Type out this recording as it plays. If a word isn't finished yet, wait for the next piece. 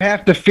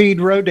Have to feed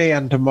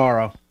Rodan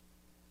tomorrow.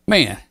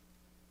 Man.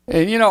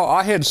 And,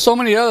 I had so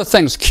many other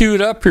things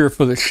queued up here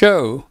for the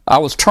show. I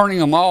was turning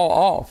them all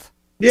off.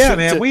 Yeah,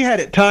 man, we had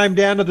it timed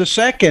down to the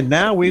second.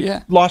 Now we've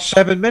lost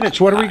 7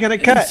 minutes. What are we going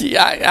to cut?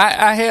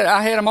 I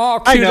had them all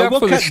queued up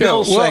for the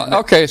show.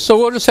 Okay, so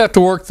we'll just have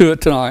to work through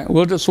it tonight.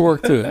 We'll just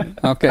work through it.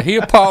 Okay, he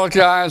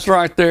apologized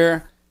right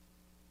there.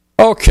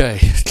 Okay,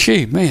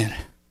 gee, man.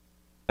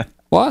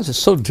 Why is it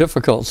so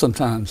difficult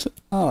sometimes?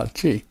 Oh,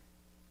 gee.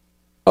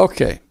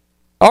 Okay.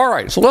 All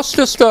right, so let's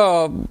just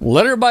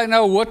let everybody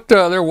know what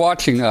they're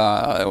watching.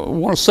 I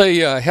want to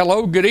say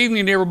hello, good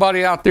evening to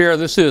everybody out there.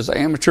 This is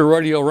Amateur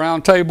Radio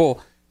Roundtable.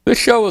 This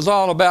show is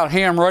all about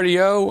ham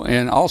radio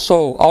and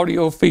also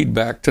audio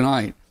feedback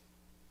tonight.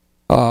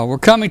 We're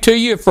coming to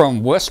you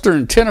from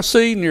western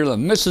Tennessee, near the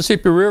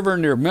Mississippi River,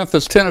 near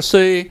Memphis,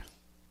 Tennessee.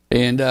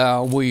 And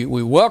we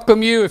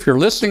welcome you if you're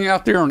listening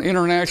out there on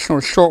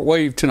international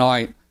shortwave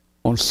tonight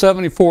on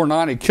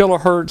 7490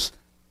 kilohertz.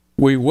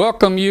 We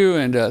welcome you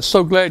and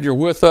so glad you're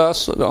with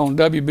us on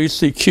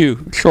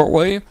WBCQ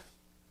shortwave.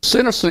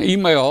 Send us an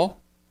email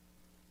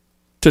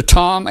to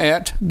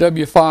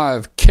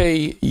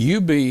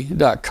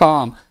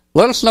tom@w5kub.com.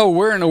 Let us know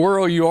where in the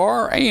world you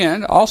are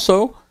and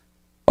also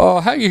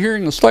how you're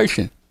hearing the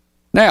station.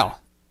 Now,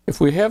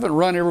 if we haven't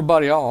run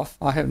everybody off,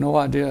 I have no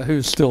idea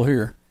who's still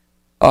here.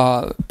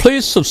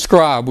 Please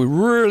subscribe. We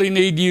really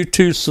need you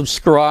to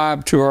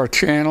subscribe to our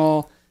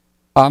channel.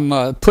 I'm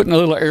putting a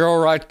little arrow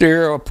right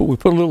there. We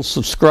put a little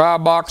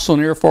subscribe box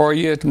on there for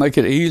you to make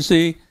it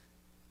easy.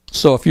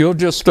 So if you'll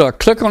just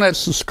click on that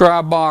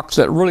subscribe box,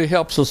 that really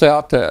helps us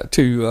out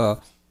to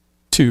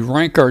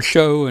rank our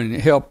show and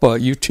help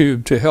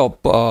YouTube to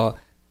help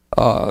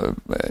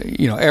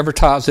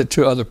advertise it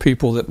to other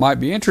people that might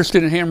be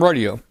interested in ham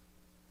radio.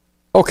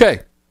 Okay.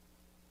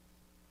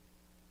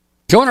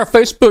 Join our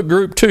Facebook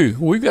group too.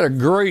 We've got a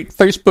great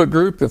Facebook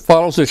group that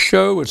follows this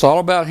show. It's all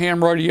about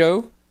ham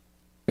radio,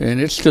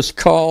 and it's just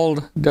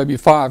called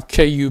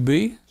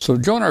W5KUB. So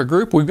join our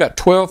group. We've got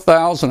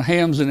 12,000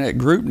 hams in that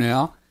group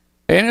now.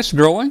 And it's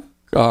growing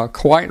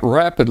quite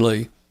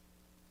rapidly.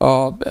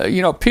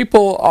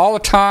 People all the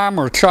time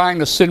are trying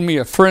to send me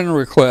a friend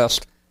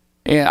request,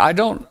 and I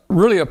don't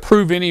really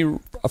approve any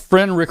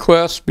friend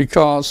requests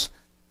because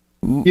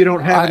you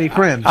don't have any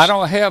friends. I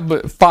don't have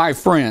but 5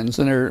 friends,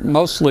 and they're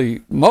mostly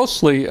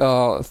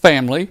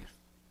family.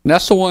 And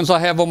that's the ones I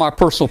have on my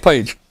personal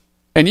page.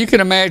 And you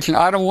can imagine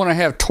I don't want to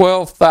have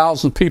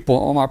 12,000 people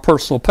on my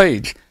personal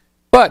page.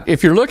 But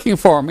if you're looking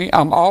for me,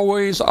 I'm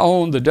always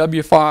on the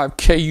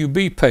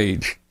W5KUB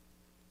page.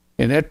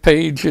 And that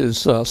page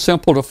is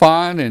simple to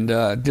find, and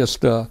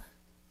just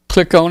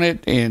click on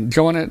it and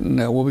join it, and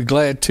we'll be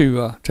glad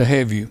to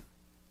have you.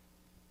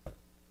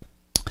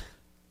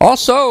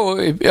 Also,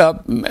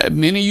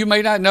 many of you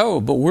may not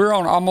know, but we're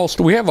on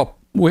we have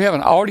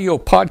an audio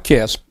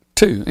podcast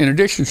too. In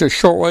addition to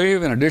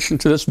shortwave, in addition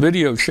to this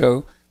video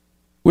show,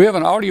 we have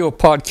an audio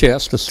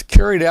podcast that's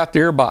carried out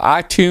there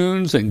by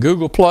iTunes and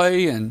Google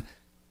Play and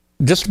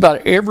just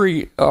about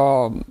every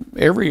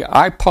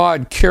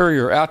iPod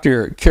carrier out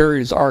there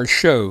carries our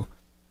show,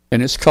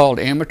 and it's called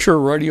Amateur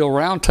Radio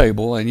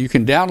Roundtable, and you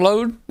can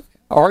download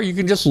or you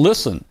can just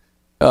listen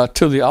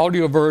to the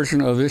audio version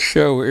of this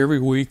show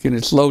every week, and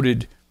it's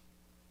loaded.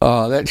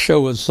 That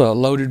show is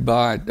loaded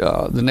by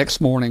the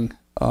next morning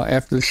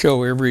after the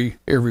show every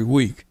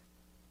week.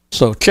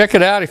 So check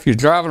it out if you're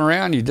driving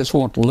around. You just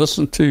want to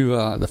listen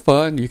to the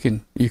fun. You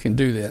can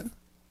do that.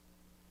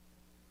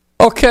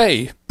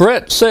 Okay,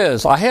 Brett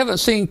says, I haven't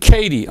seen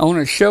Katie on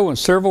a show in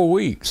several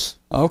weeks.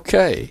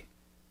 Okay.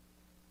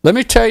 Let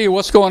me tell you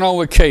what's going on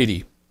with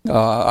Katie.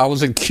 I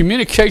was in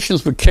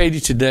communications with Katie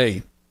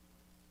today.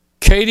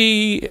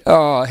 Katie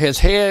has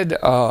had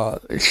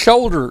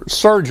shoulder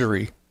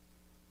surgery,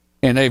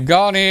 and they've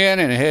gone in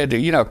and had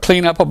to,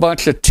 clean up a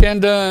bunch of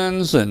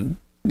tendons and,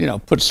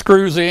 put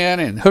screws in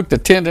and hook the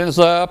tendons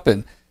up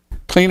and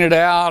clean it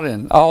out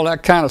and all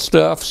that kind of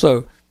stuff.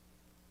 So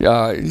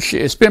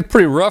it's been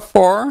pretty rough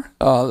for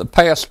her the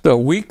past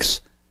weeks,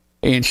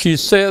 and she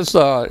says,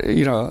 that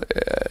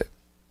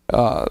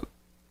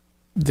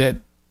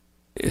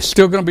it's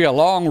still going to be a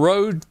long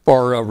road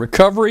for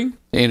recovery,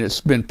 and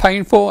it's been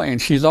painful,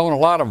 and she's on a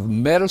lot of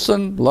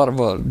medicine, a lot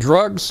of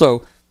drugs,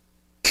 so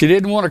she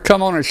didn't want to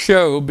come on a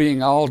show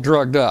being all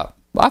drugged up.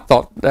 I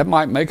thought that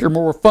might make her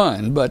more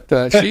fun, but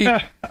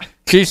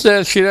she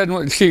says she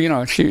doesn't.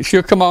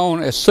 She'll come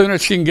on as soon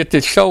as she can get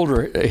this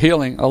shoulder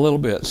healing a little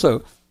bit.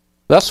 So.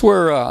 That's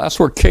where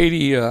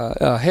Katie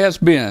has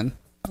been.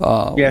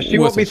 She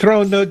won't be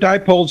throwing no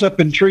dipoles up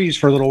in trees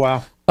for a little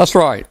while. That's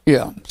right.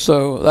 Yeah.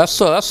 So that's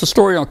the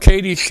story on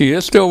Katie. She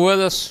is still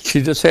with us.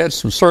 She just had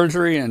some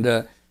surgery, and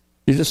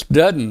she just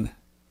doesn't.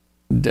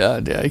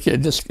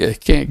 Just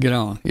can't get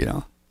on.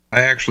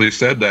 I actually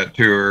said that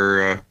to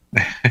her,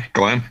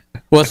 Glenn.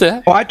 What's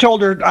that? Well, I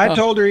told her.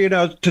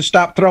 To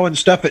stop throwing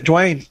stuff at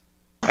Dwayne.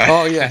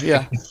 Oh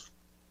yeah.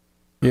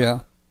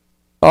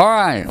 All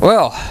right.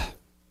 Well.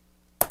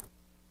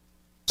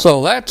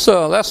 So that's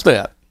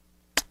that.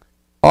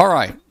 All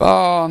right.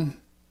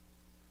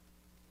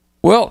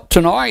 Well,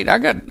 tonight I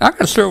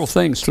got several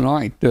things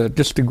tonight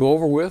just to go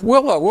over with.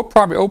 We'll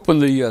probably open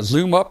the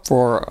Zoom up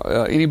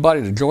for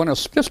anybody to join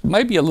us, just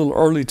maybe a little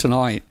early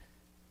tonight.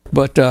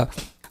 But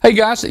hey,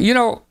 guys,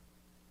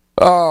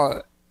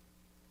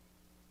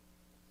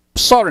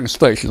 soldering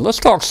stations. Let's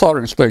talk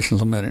soldering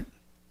stations a minute.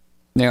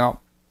 Now,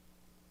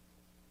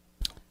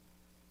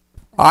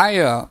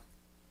 by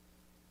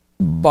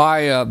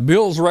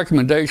Bill's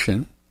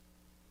recommendation,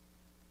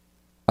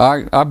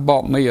 I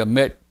bought me a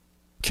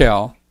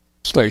Metcal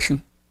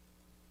station.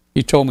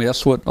 He told me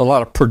that's what a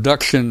lot of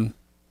production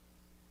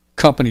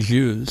companies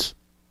use.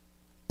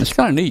 It's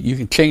kind of neat. You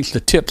can change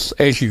the tips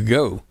as you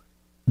go.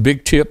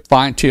 Big tip,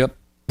 fine tip,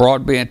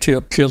 broadband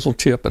tip, chisel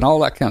tip, and all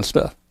that kind of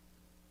stuff.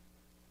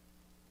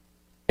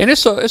 And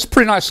it's a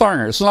pretty nice soldering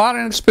iron. It's not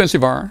an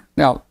expensive iron.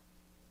 Now,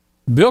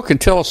 Bill can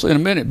tell us in a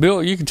minute.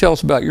 Bill, you can tell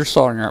us about your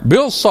soldering iron.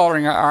 Bill's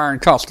soldering iron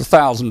cost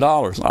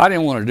 $1,000. I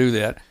didn't want to do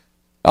that.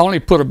 I only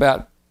put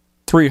about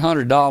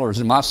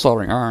 $300 in my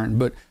soldering iron,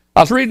 but I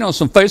was reading on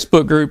some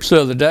Facebook groups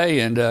the other day,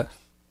 and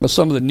with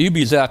some of the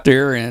newbies out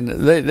there, and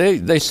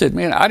they said,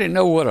 "Man, I didn't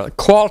know what a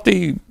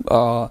quality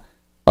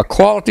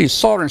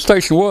soldering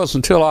station was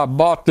until I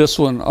bought this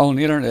one on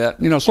the internet."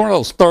 It's one of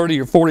those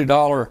 $30 or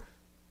 $40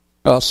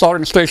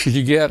 soldering stations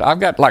you get. I've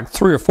got like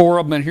 3 or 4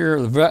 of them in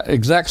here, the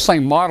exact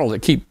same model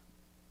that keep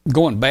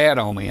going bad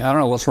on me. I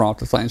don't know what's wrong with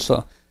the thing.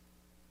 So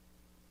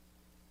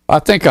I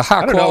think a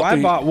high quality.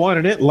 I bought one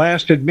and it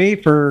lasted me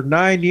for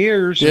 9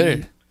 years. Did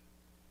it?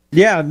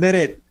 Yeah, and then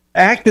it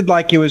acted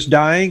like it was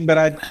dying, but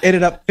I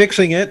ended up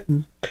fixing it.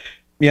 And,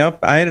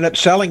 I ended up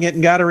selling it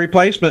and got a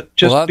replacement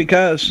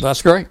because.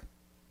 That's great.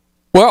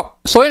 Well,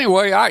 so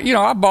anyway,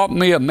 I bought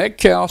me a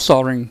Metcal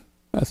soldering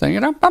thing,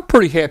 and I'm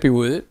pretty happy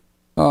with it.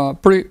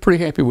 Pretty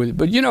happy with it.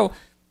 But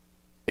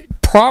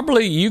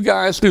probably you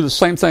guys do the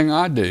same thing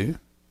I do,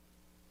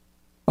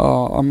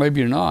 or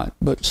maybe you're not.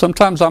 But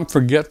sometimes I'm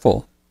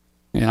forgetful,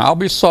 and I'll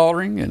be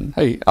soldering, and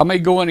hey, I may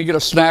go in and get a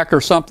snack or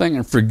something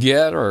and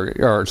forget,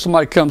 or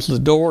somebody comes to the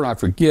door and I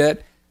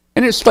forget,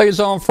 and it stays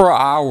on for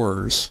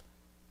hours.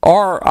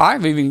 Or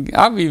I've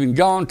even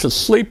gone to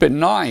sleep at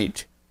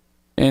night,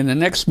 and the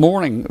next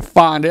morning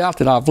find out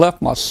that I've left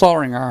my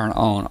soldering iron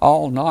on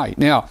all night.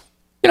 Now,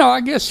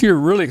 I guess your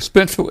really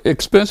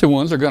expensive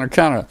ones are going to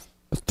kind of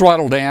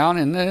throttle down,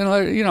 and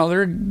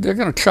they're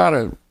going to try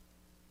to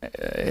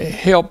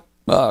help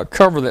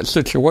cover that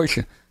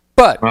situation.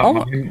 But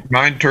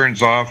mine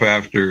turns off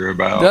after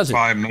about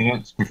 5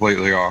 minutes,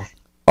 completely off.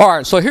 All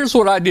right, so here's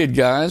what I did,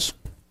 guys,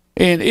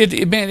 and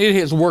it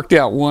has worked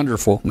out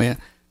wonderful, man.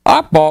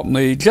 I bought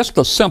me just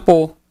a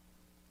simple.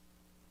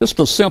 This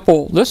is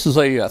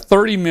a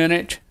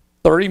 30-minute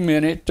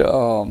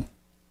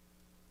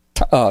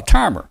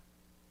timer.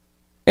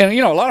 And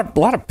a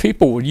lot of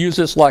people would use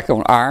this like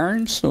on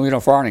irons,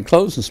 for ironing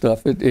clothes and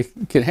stuff. It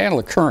can handle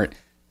a current,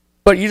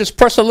 but you just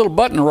press a little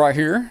button right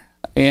here,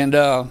 and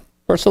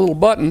press a little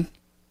button,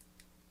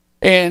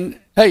 and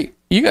hey,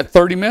 you got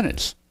 30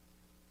 minutes,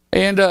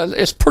 and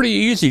it's pretty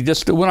easy.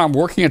 Just when I'm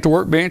working at the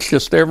workbench,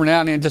 just every now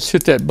and then, just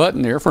hit that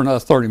button there for another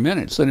 30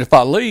 minutes, and if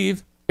I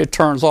leave, it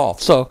turns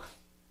off. So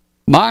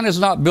mine is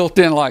not built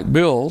in like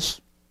Bill's,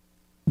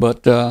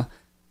 but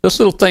this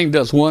little thing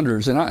does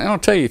wonders, and I'll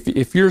tell you,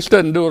 if yours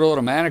doesn't do it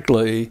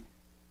automatically,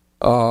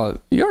 you ought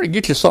to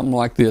get you something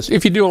like this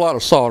if you do a lot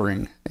of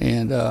soldering.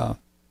 And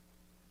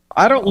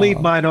I don't leave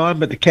mine on,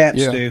 but the cats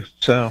do.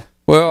 So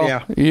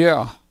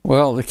yeah.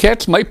 Well, the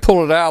cats may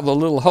pull it out of the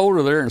little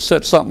holder there and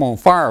set something on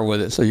fire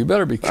with it, so you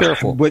better be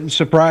careful. Wouldn't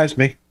surprise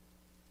me.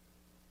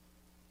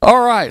 All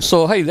right,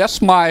 so hey,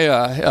 that's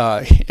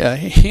my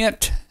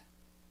hint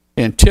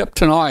and tip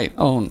tonight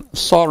on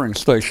soldering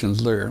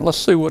stations there. Let's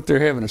see what they're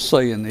having to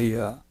say in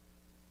the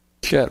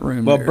chat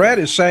room. Well, there. Brett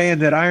is saying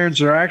that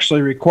irons are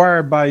actually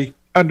required by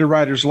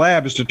Underwriters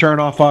Labs to turn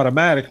off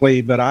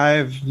automatically, but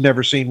I've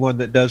never seen one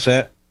that does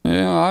that.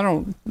 Yeah, I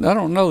don't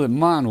know that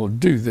mine will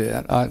do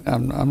that.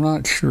 I'm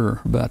not sure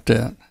about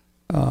that.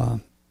 I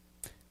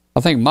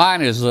think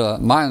mine is it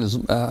will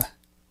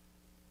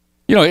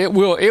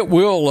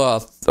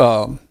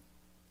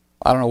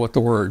I don't know what the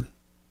word,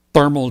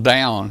 thermal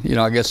down,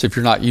 I guess if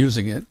you're not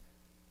using it.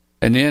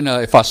 And then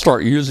if I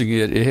start using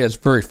it, it has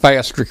very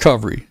fast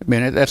recovery. I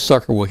mean, that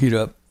sucker will heat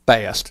up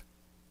fast.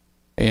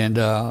 And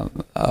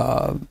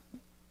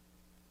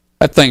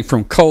that thing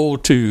from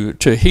cold to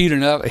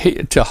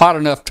hot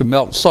enough to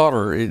melt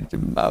solder,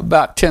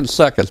 about 10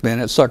 seconds, man,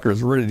 that sucker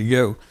is ready to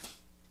go.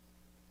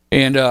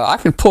 And I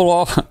can pull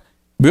off,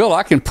 Bill,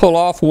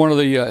 one of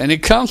the, and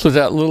it comes with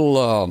that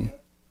little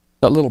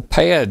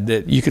pad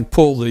that you can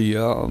pull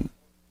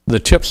the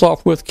tips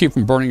off with, keep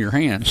from burning your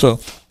hand. So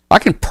I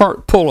can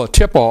pull a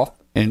tip off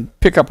and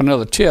pick up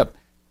another tip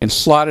and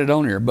slide it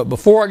on here. But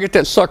before I get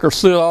that sucker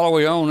slid all the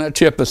way on, that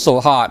tip is so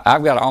hot,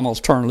 I've got to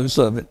almost turn loose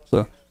of it.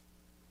 So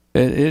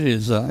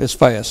it's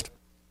fast.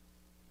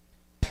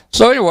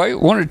 So anyway,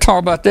 wanted to talk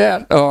about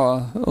that.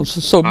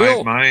 So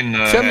Bill,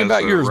 tell me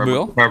about yours,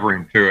 Bill.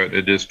 Covering to it,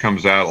 it just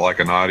comes out like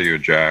an audio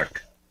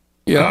jack.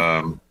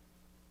 Yeah.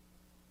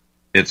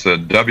 It's a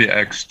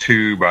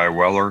WX2 by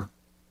Weller.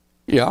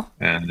 Yeah.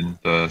 And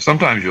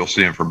sometimes you'll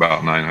see them for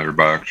about $900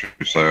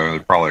 or so. They're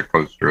probably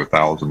close to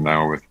 $1,000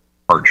 now with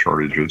part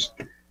shortages.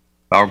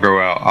 I'll go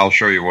out. I'll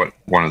show you what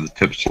one of the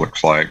tips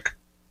looks like.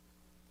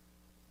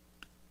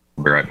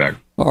 I'll be right back.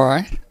 All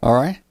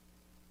right.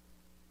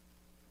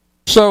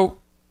 So,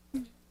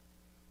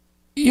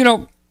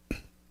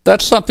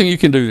 that's something you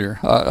can do there.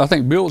 I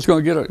think Bill is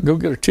going to go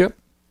get a tip.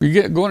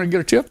 Going to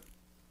get a tip?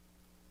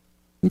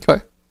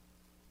 Okay.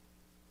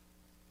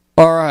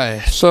 All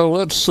right. So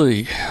let's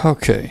see.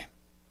 Okay.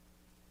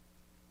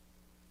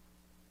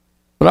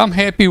 But I'm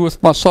happy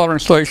with my solder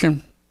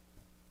installation.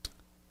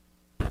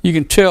 You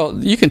can tell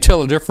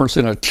the difference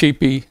in a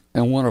cheapie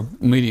and one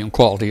of medium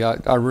quality.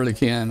 I really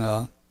can,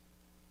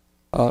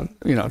 tell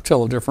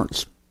the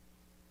difference.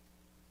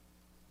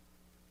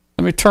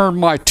 Let me turn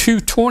my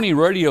 220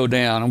 radio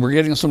down, and we're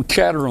getting some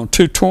chatter on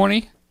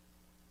 220.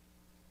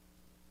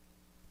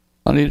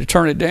 I need to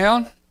turn it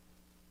down.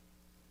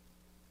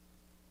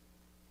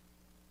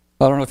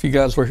 I don't know if you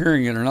guys were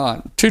hearing it or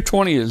not.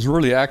 220 is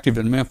really active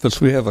in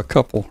Memphis. We have a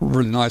couple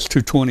really nice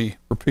 220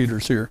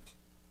 repeaters here.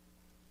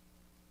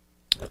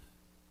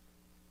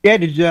 Yeah,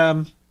 did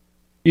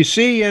you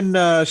see in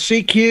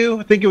CQ,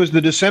 I think it was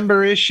the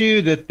December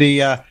issue, that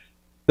the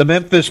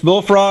Memphis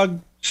Bullfrog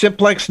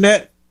Simplex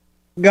Net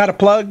got a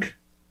plug?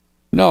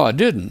 No, I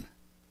didn't.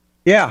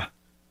 Yeah.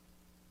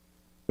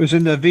 It was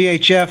in the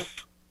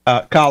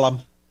VHF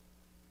column.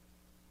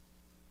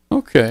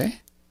 Okay.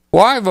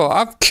 Well,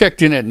 I've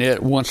checked in at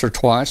net once or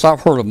twice.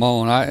 I've heard them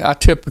on. I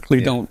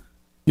typically don't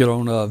get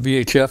on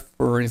VHF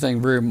or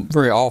anything very,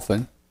 very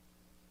often.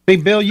 Hey,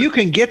 Bill, you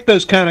can get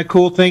those kind of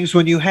cool things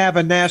when you have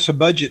a NASA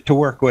budget to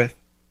work with.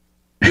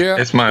 Yeah,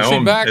 it's my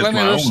own. Back, it's let me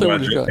my listen own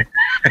budget.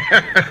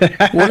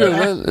 What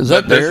is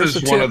that? This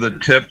is one of the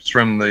tips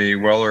from the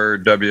Weller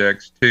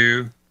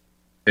WX2.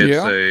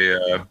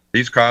 It's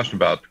these cost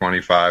about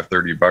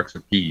 $25-$30 a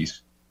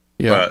piece.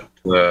 Yeah.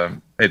 But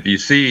if you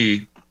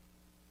see,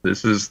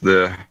 this is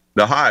the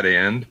hot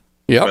end.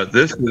 Yeah. But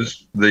this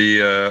is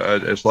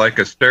it's like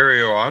a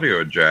stereo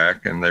audio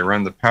jack, and they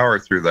run the power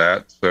through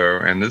that.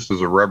 And this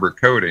is a rubber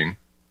coating,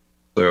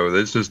 so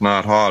this is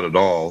not hot at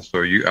all.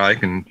 So I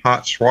can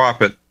hot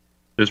swap it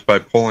just by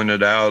pulling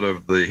it out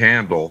of the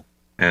handle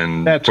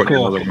and putting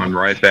another one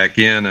right back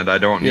in, and I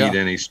don't need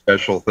any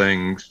special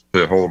things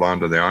to hold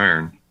onto the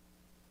iron.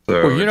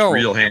 So it's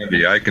real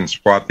handy. I can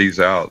swap these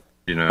out.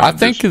 I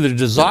think the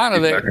design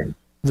of that.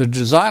 The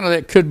design of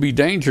that could be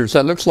dangerous.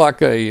 That looks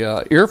like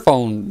a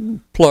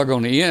earphone plug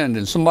on the end,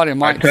 and somebody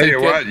might. I tell you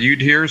what,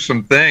 you'd hear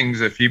some things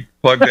if you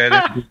plug that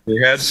into your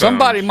headphones.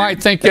 Somebody might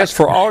think that's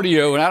for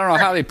audio, and I don't know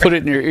how they put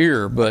it in your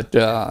ear, but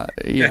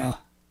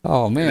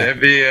oh man,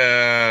 it'd be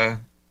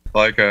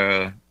like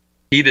a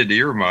heated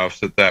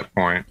earmuffs at that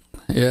point.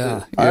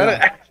 Yeah.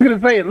 I was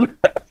going to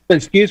say,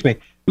 excuse me,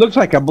 looks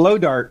like a blow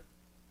dart.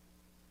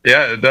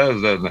 Yeah, it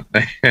does, doesn't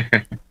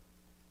it?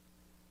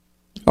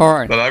 All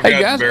right. But I've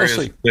got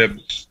various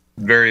tips,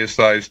 various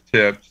size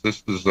tips.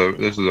 This is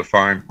a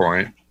fine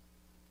point,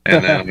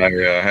 and then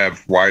I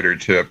have wider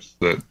tips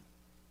that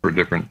for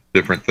different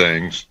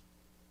things.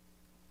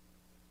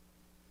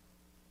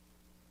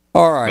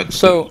 All right. But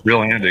so it's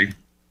real handy.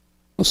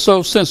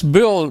 So since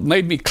Bill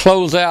made me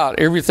close out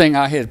everything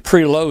I had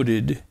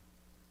preloaded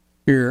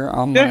here,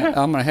 I'm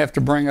gonna have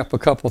to bring up a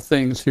couple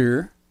things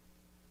here.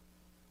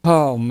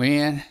 Oh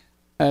man,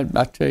 I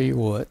tell you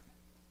what.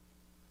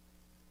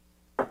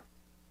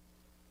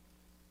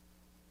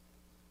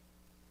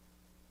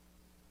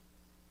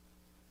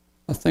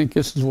 I think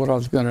this is what I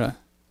was going to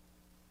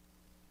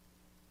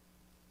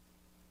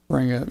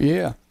bring up.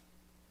 Yeah.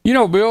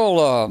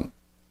 Bill,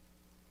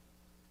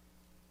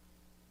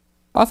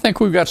 I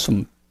think we've got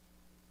some...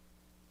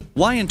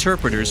 Why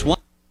interpreters want...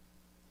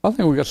 I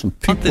think we've got some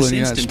people in the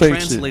United States... this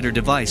instant translator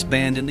device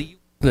banned in the...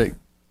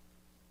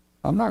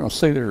 I'm not going to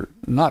say they're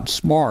not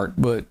smart,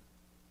 but...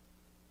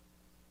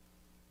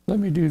 Let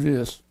me do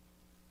this.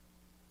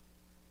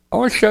 I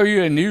want to show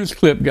you a news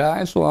clip,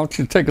 guys. So I want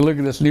you to take a look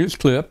at this news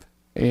clip.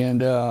 And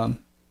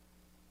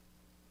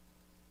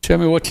tell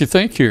me what you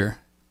think here.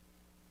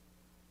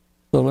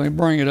 So let me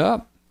bring it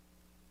up.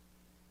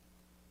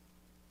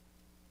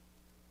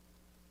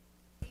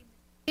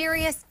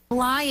 Mysterious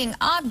flying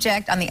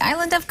object on the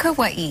island of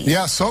Kauai.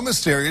 Yeah, so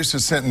mysterious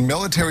it sent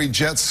military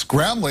jets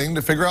scrambling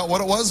to figure out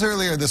what it was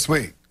earlier this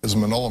week. As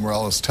Manola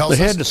Morales tells us,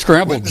 they had to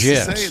scramble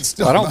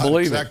jets. I don't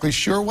believe exactly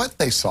sure what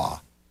they saw.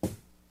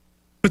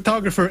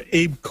 Photographer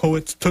Abe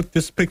Coates took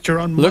this picture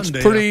on Monday. Looks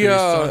pretty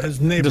after he saw his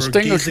neighbor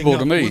distinguishable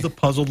to me. With a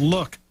puzzled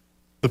look.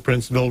 The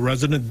Princeville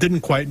resident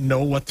didn't quite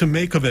know what to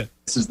make of it.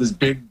 This is this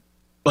big,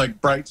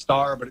 bright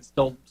star, but it's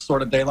still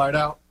sort of daylight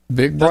out.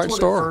 Big bright That's what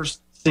star. It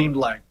first seemed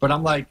like, but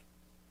I'm like,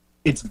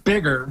 it's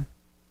bigger.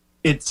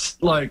 It's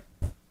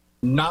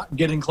not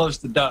getting close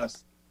to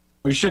dusk.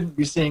 We shouldn't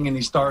be seeing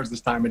any stars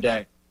this time of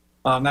day.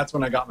 That's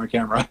when I got my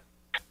camera.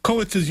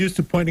 Coates is used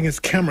to pointing his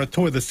camera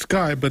toward the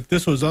sky, but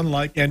this was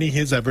unlike any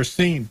he's ever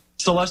seen.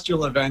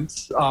 Celestial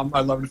events,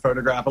 I love to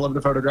photograph. I love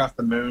to photograph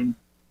the moon.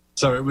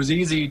 So it was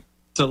easy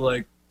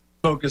to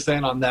focus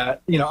in on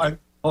that. I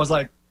was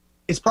like,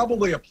 it's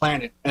probably a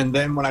planet. And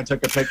then when I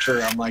took a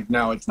picture, I'm like,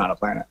 no, it's not a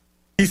planet.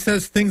 He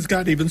says things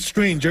got even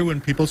stranger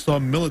when people saw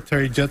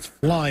military jets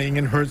flying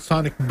and heard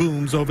sonic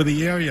booms over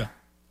the area.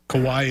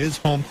 Kauai is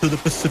home to the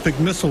Pacific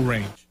Missile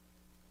Range.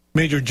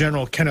 Major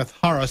General Kenneth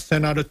Hara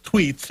sent out a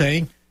tweet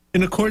saying,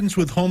 in accordance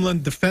with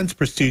Homeland Defense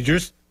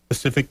procedures,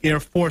 Pacific Air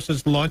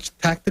Forces launched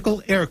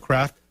tactical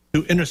aircraft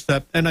to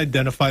intercept and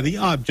identify the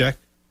object,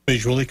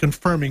 visually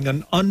confirming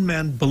an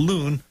unmanned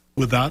balloon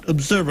without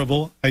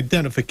observable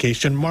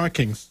identification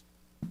markings.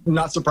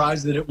 Not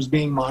surprised that it was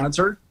being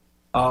monitored.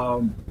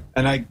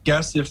 And I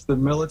guess if the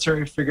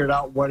military figured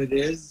out what it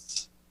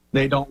is,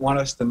 they don't want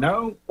us to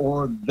know,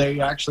 or they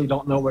actually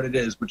don't know what it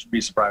is, which would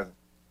be surprising.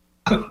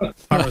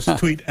 Hara's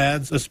tweet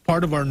adds, as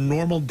part of our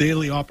normal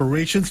daily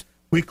operations,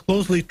 we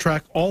closely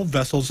track all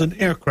vessels and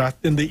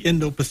aircraft in the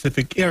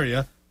Indo-Pacific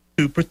area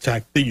to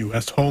protect the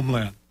U.S.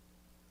 homeland.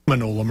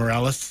 Manola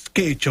Morales,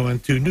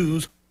 KHON2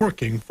 News,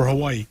 working for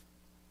Hawaii.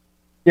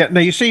 Yeah,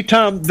 now you see,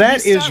 Tom,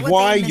 that is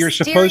why you're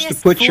supposed to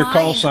put your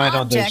call sign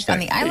on this thing. On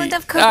the island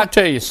of Kauai. I'll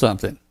tell you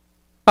something.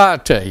 I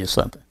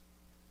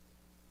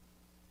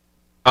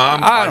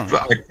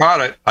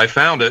caught it. I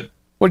found it.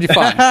 What'd you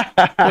find?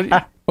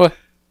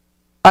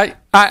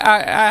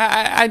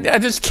 I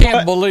just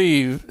can't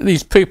believe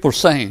these people are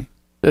saying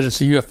that it's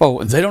a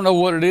UFO, and they don't know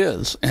what it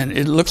is, and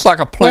it looks like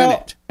a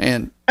planet. Well,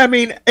 and I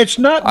mean, it's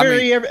not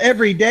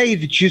every day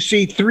that you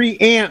see 3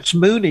 ants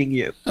mooning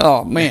you.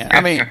 Oh man,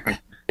 I mean,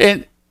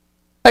 and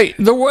hey,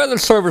 the Weather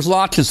Service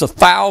launches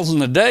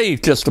 1,000 a day,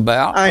 just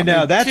about. I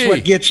know that's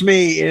what gets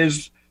me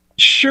is.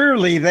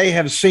 Surely they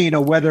have seen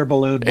a weather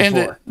balloon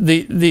before.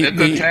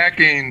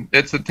 And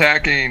It's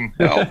attacking.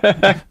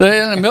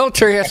 The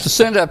military has to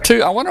send up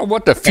 2. I wonder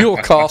what the fuel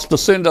costs to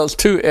send those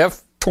 2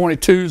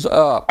 F-22s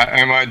up.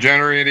 Am I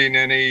generating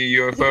any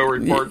UFO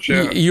reports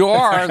yet? You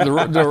are.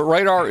 The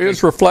radar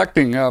is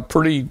reflecting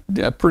pretty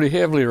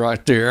heavily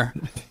right there.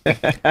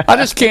 I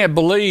just can't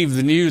believe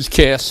the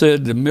newscast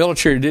said the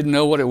military didn't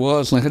know what it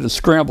was and they had to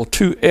scramble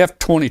 2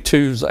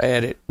 F-22s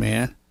at it,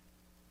 man.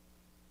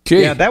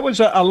 Gee. Yeah, that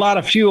was a lot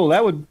of fuel.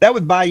 That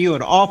would buy you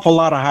an awful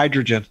lot of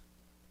hydrogen.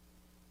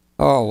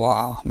 Oh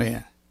wow,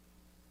 man.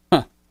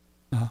 Huh.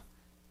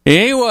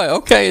 Anyway,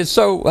 okay,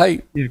 so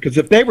hey, because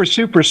if they were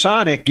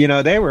supersonic,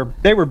 they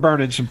were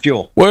burning some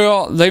fuel.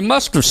 Well, they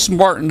must have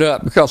smartened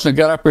up because they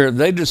got up here.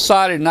 They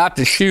decided not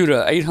to shoot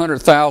a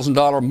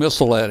 $800,000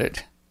 missile at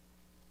it.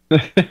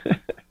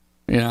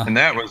 Yeah, and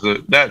that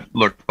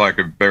looked like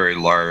a very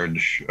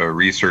large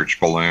research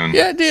balloon.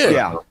 Yeah, it did.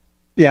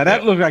 Yeah,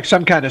 that looked like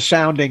some kind of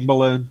sounding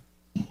balloon.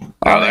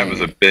 Oh, that was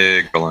a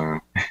big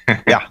balloon.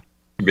 Yeah.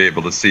 To be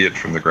able to see it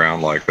from the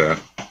ground like that.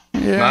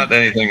 Yeah. Not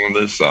anything on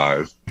this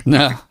size.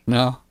 No.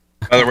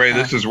 By the way,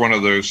 this is one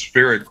of those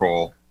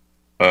spherical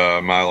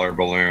Mylar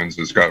balloons.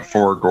 It's got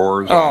 4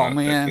 gores on it. Oh,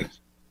 man. It's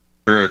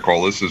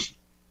spherical.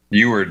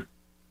 You were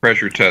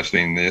pressure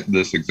testing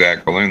this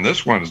exact balloon.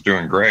 This one's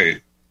doing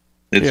great.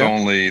 It's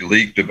only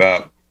leaked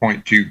about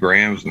 0.2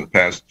 grams in the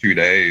past 2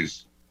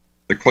 days.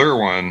 The clear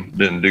one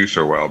didn't do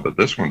so well, but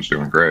this one's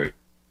doing great.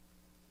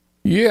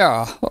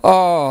 Yeah.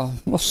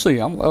 Let's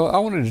see. I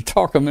wanted to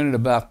talk a minute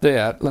about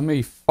that. Let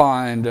me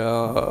find.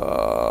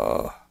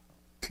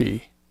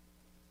 See.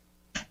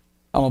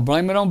 I'm gonna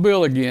blame it on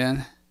Bill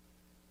again.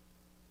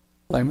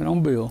 Blame it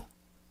on Bill.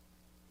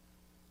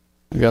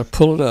 I got to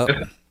pull it up.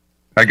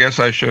 I guess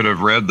I should have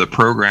read the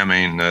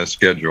programming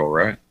schedule,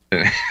 right?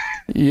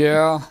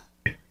 Yeah.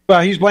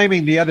 Well, he's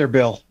blaming the other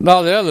Bill.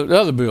 No, the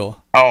other Bill.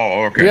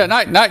 Oh, okay. Yeah,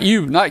 not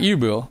you,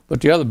 Bill,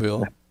 but the other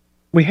Bill.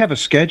 We have a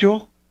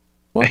schedule?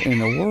 What in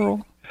the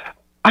world?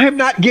 I am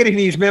not getting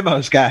these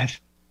memos, guys.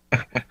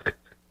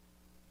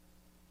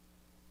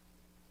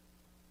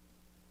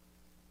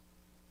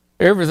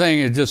 Everything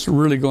is just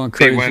really going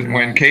crazy.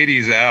 When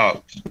Katie's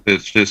out,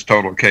 it's just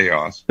total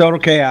chaos. Total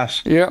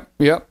chaos. Yep.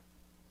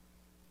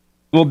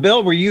 Well,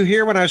 Bill, were you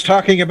here when I was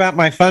talking about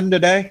my fun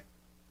today?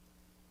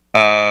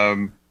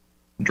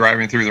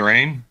 Driving through the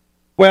rain?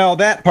 Well,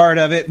 that part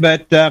of it,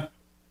 but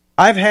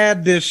I've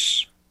had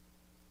this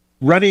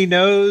runny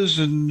nose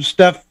and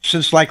stuff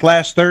since like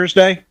last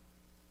Thursday,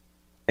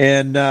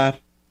 and I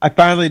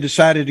finally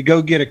decided to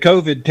go get a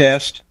COVID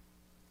test,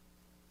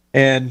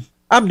 and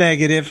I'm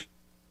negative.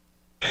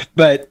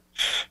 But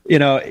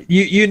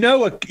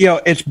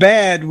it's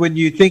bad when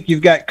you think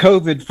you've got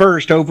COVID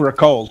first over a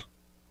cold.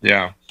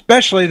 Yeah,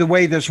 especially the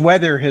way this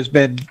weather has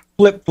been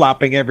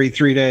flip-flopping every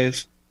 3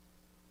 days.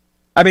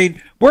 I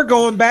mean, we're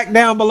going back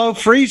down below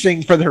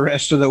freezing for the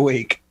rest of the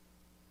week.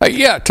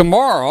 Yeah,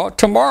 tomorrow,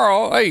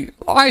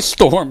 ice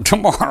storm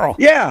tomorrow.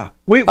 Yeah,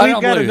 we've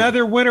got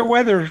another winter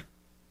weather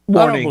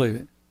warning. I don't believe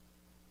it.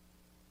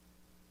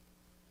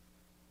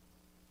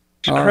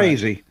 It's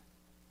crazy. Right.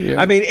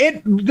 Yeah. I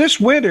mean, this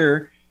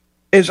winter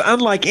is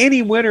unlike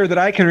any winter that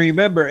I can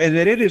remember, in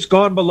that it has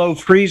gone below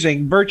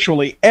freezing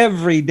virtually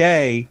every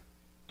day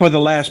for the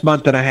last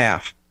month and a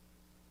half.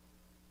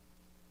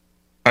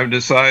 I've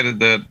decided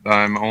that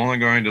I'm only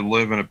going to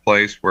live in a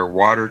place where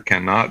water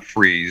cannot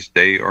freeze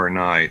day or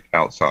night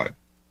outside.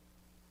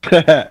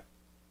 I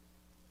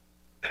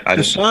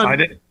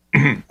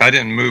I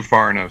didn't move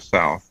far enough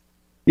south.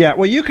 Yeah,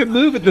 well, you can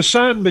move at the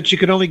sun, but you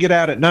can only get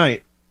out at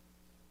night.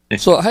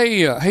 So,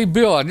 hey,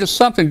 Bill,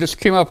 something just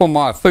came up on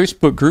my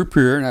Facebook group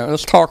here. Now,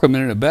 let's talk a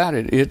minute about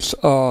it. It's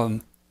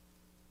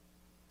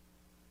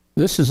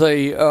this is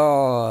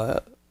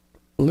a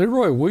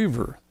Leroy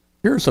Weaver.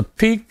 Here's a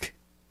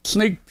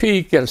sneak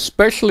peek at a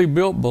specially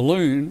built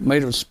balloon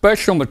made of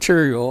special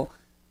material,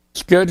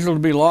 scheduled to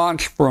be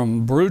launched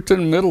from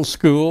Bruton Middle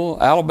School,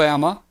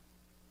 Alabama.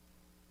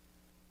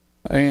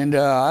 And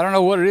I don't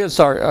know what it is.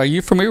 Are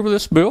you familiar with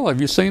this, Bill? Have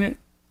you seen it?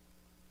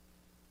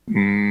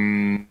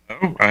 No,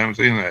 I haven't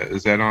seen that.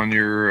 Is that on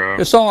your?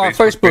 It's on our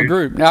Facebook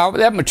group. Now,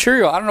 that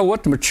material, I don't know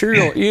what the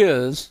material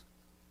is.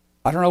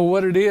 I don't know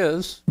what it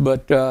is,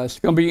 but it's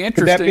going to be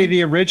interesting. Could that be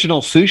the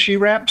original sushi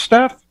wrap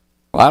stuff?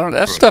 I don't.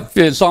 That stuff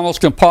is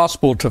almost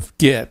impossible to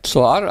get,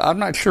 so I'm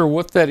not sure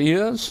what that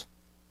is.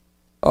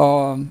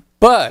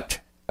 But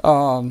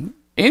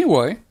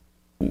anyway,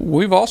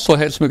 we've also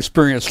had some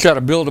experience trying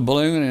to build a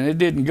balloon, and it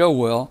didn't go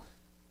well.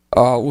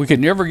 We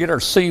could never get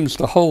our seams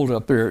to hold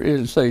up there. It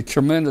is a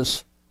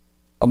tremendous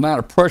amount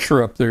of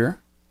pressure up there.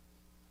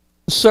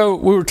 So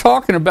we were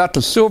talking about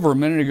the silver a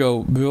minute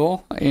ago,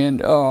 Bill,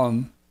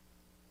 and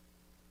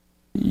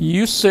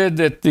you said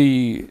that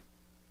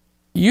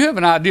you have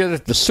an idea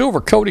that the silver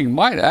coating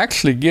might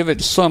actually give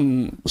it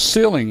some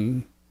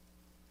sealing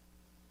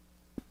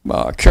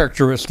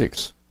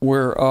characteristics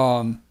where,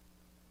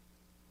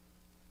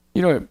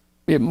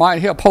 it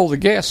might help hold the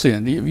gas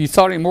in. Have you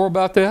thought any more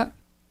about that?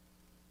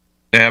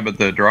 Yeah, but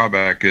the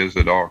drawback is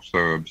it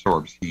also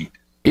absorbs heat.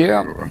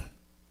 Yeah.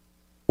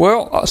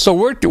 Well, so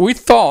we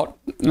thought,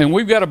 and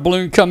we've got a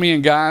balloon coming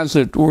in, guys,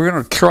 that we're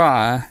going to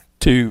try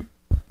to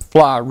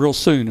fly real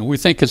soon, and we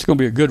think it's going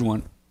to be a good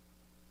one.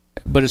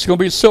 But it's going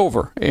to be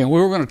silver, and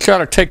we were going to try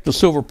to take the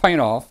silver paint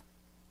off.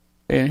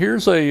 And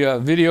here's a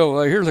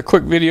video. Here's a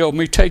quick video of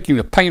me taking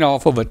the paint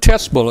off of a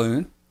test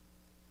balloon.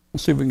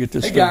 Let's see if we can get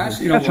this. Hey guys,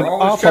 that's an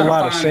awful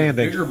lot of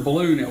sanding. A bigger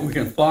balloon that we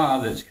can fly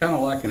that's kind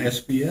of like an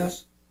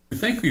SBS. We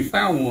think we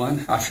found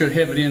one. I should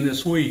have it in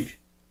this week.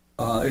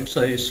 It's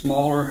a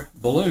smaller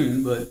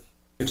balloon, but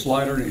it's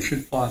lighter and it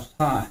should fly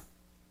high.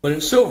 But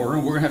it's silver,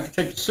 and we're going to have to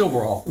take the silver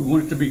off. We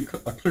want it to be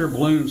a clear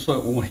balloon so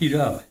it won't heat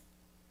up.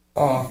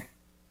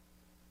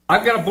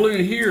 I've got a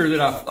balloon here that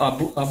I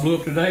blew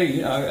up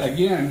today.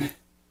 Again,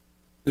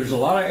 there's a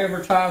lot of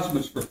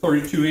advertisements for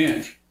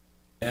 32-inch,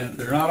 and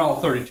they're not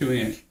all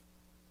 32-inch.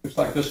 Looks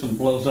like this one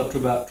blows up to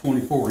about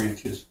 24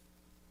 inches.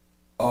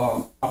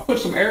 I put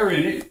some air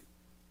in it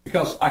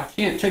because I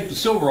can't take the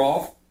silver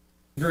off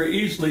very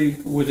easily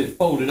with it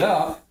folded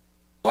up.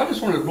 So I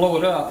just wanted to blow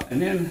it up,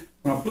 and then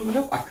when I blew it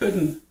up, I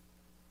couldn't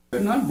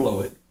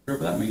unblow it,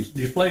 whatever that means,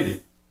 deflate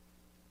it.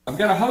 I've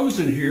got a hose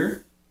in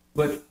here,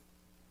 but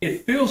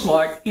it feels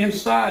like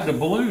inside the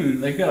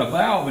balloon, they've got a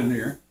valve in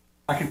there.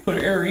 I can put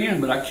air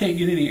in, but I can't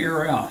get any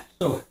air out.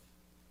 So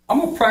I'm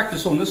going to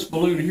practice on this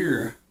balloon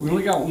here. We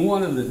only got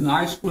one of the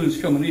nice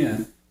balloons coming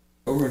in,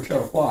 but we're going to try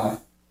to fly.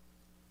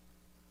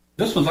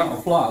 This one's not going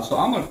to fly, so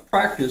I'm going to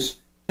practice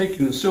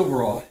taking the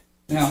silver off.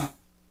 Now,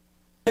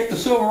 take the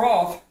silver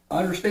off, I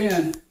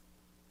understand.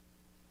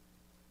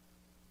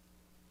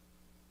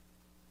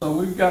 So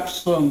we've got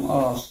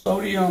some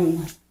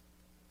sodium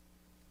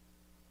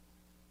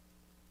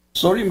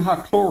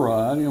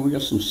hydrochloride, and we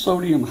got some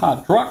sodium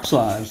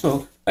hydroxide.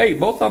 So hey,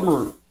 both of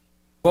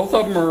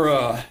them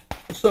are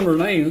similar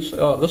names.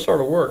 This ought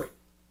to work.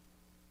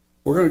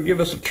 We're going to give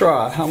this a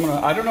try.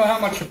 I don't know how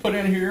much to put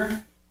in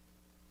here.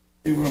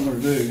 See what I'm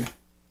going to do.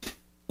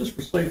 Just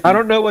for safety. I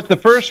don't know what the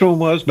first one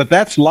was, but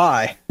that's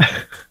lye.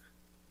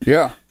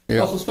 Yeah.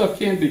 Also, stuff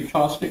can be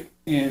caustic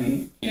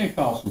and can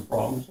cause some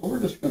problems. So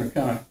we're just going to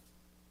kind of.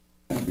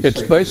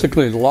 It's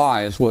basically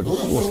lye is what's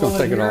going to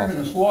take it off.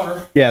 This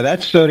water. Yeah,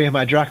 that's sodium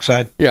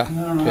hydroxide. Yeah. I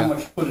don't know how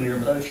much to put in here,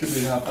 but that should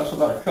be enough. That's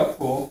about a cup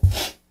full.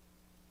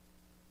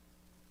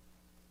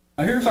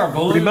 Now here's our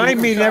balloon.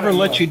 Remind me never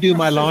let you do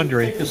my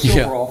laundry. Take the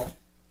silver off.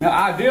 Now,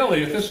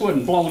 ideally, if this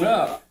wasn't blown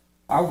up,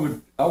 I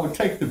would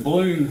take the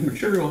balloon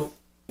material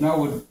and I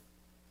would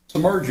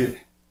submerge it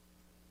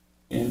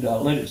and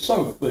let it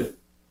soak. But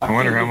I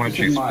wonder how much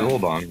you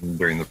spilled on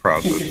during the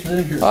process.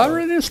 I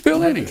really didn't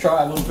spill any.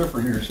 Try a little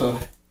different here. So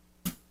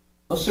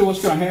let's see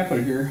what's going to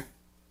happen here.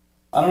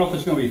 I don't know if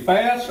it's going to be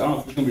fast. I don't know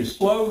if it's going to be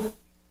slow.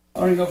 I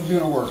don't even know if it's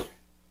going to work.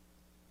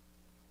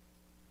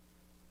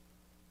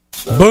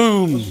 So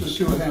boom. Let's just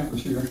see what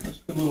happens here. Let's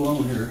put a little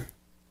on here.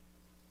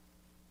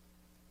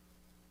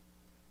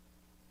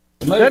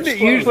 Doesn't it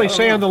usually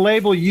say on the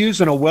label, use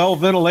in a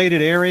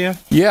well-ventilated area?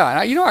 Yeah,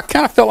 I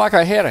kind of felt like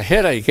I had a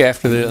headache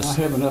after this.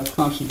 I have enough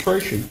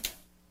concentration.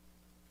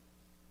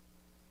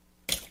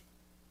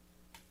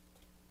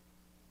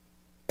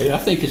 Hey, I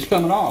think it's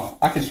coming off.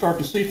 I can start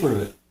to see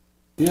through it.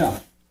 Yeah,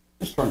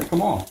 it's starting to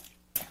come off.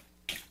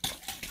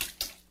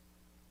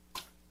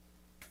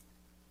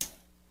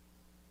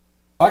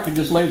 If I could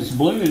just lay this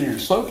balloon in here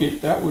and soak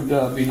it, that would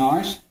be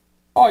nice.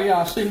 Oh yeah,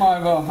 I see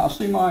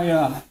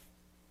my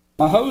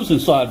my hose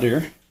inside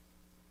there.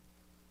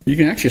 You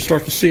can actually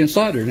start to see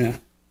inside there now.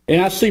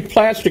 And I see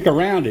plastic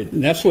around it,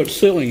 and that's what's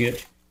sealing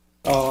it.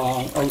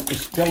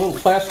 it's got a little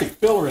plastic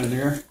filler in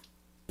there.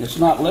 It's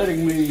not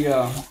letting me.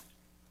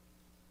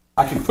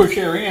 I can push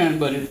air in,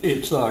 but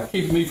it's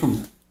keeping me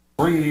from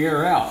bringing the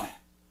air out.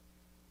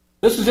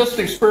 This is just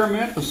an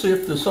experiment to see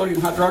if the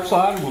sodium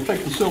hydroxide will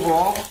take the silver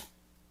off.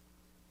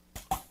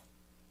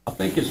 I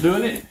think it's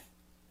doing it.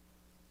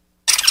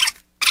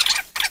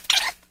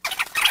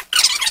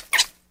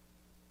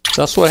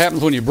 That's what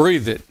happens when you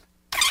breathe it.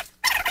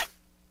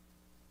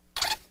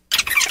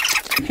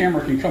 The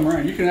camera can come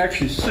around. You can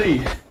actually see.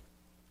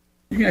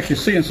 You can actually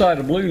see inside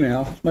the balloon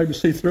now. Maybe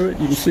see through it.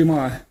 You can see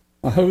my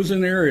hose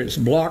in there. It's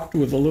blocked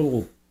with a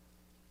little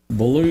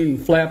balloon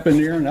flap in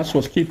there, and that's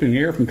what's keeping the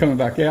air from coming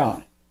back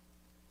out.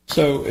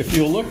 So if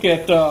you look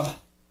at the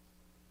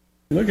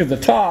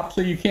top,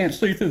 so you can't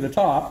see through the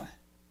top,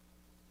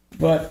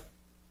 but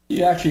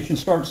you actually can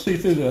start to see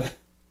through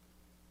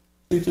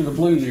the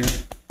balloon here.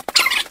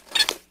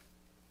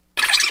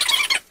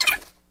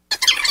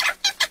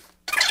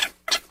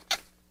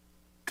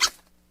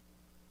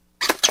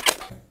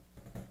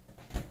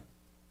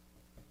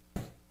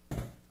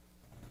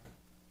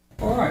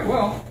 All right,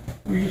 well,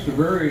 we used a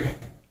very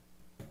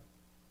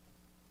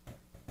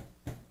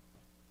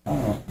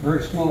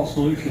small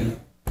solution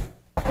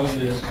of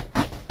this.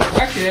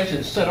 Actually, as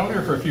it sat on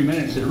there for a few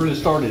minutes, it really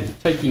started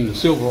taking the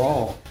silver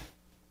off.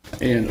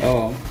 And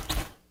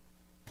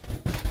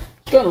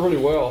it's done really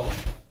well.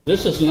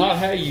 This is not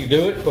how you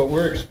do it, but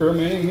we're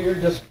experimenting here.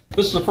 This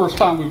is the first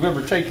time we've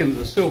ever taken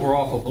the silver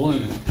off a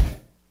balloon.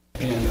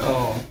 And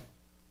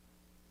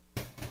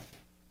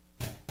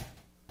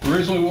the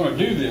reason we want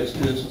to do this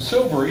is the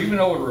silver, even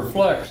though it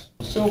reflects,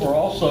 the silver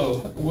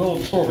also will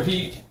absorb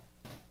heat,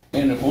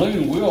 and the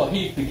balloon will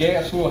heat, the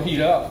gas will heat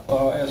up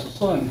as the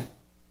sun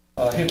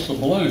hits the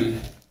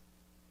balloon.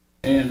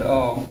 And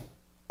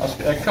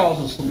that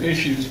causes some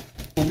issues.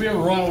 We'll be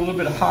able to run a little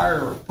bit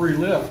higher free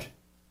lift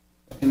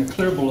in a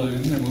clear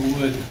balloon than we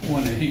would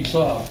when it heats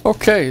up.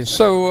 Okay,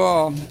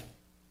 so I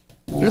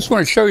just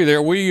want to show you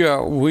there.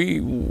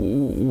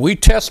 We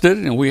tested,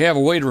 and we have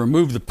a way to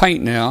remove the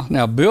paint now.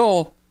 Now,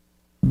 Bill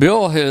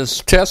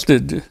has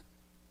tested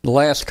the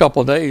last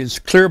couple of days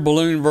clear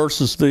balloon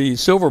versus the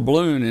silver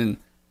balloon, and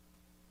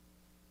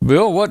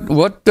Bill, what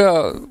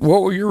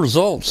were your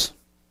results?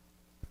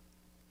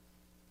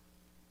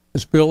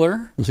 Is Bill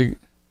there? Is he?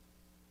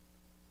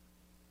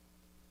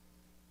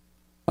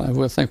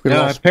 I think we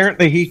lost.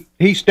 Apparently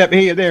he stepped.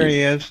 There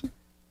he is.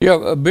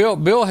 Yeah,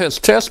 Bill has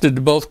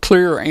tested both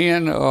clear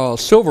and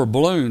silver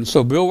balloons.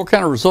 So, Bill, what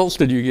kind of results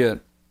did you get?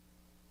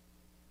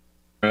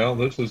 Well,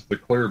 this is the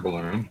clear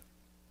balloon,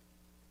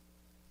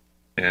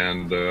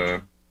 and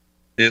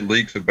it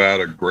leaks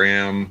about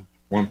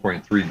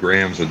 1.3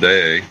 grams a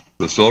day.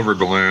 The silver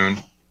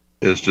balloon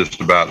is just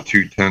about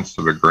 0.2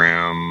 of a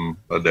gram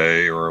a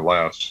day or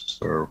less.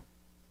 So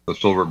the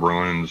silver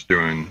balloon's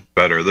doing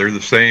better. They're the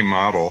same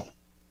model.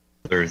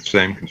 They're the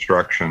same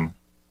construction.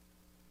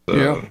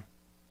 So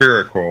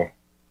spherical.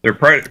 They're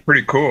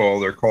pretty cool.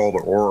 They're called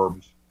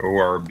orbs,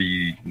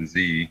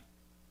 ORBZ,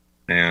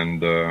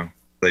 and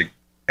they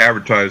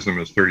advertise them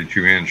as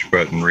 32-inch,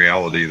 but in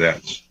reality,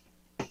 that's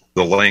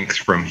the length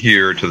from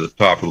here to the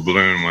top of the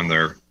balloon when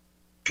they're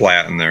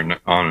flat and they're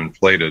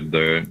uninflated.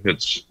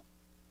 It's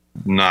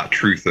not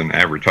truth in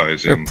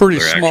advertising. They're pretty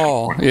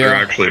small. They're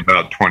actually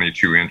about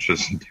 22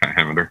 inches in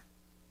diameter.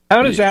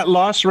 How does that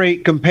loss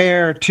rate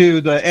compare to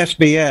the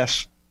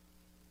SBS?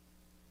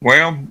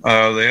 Well, the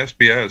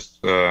SBS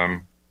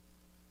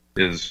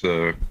is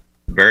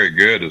very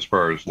good as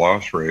far as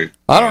loss rate.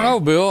 I don't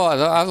know, Bill. The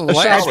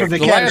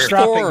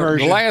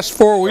last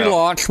four we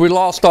launched, we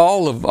lost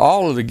all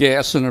of the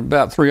gas in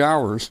about 3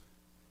 hours.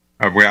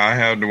 I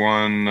had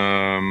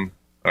one,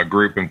 a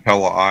group in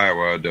Pella,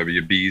 Iowa,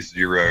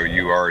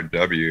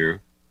 WB0URW.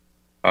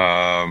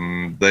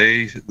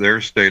 They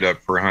stayed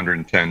up for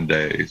 110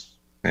 days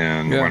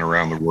and went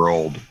around the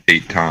world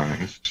 8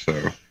 times.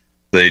 So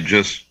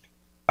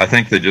I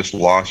think they just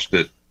lost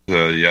it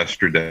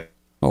yesterday.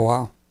 Oh,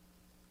 wow.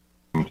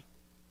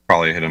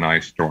 Probably hit an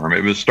ice storm.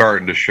 It was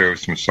starting to show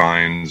some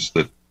signs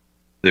that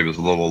it was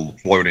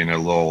floating at a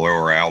little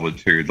lower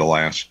altitude the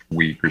last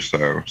week or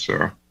so.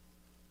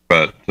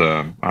 But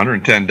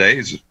 110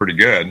 days is pretty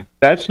good.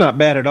 That's not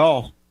bad at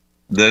all.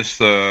 This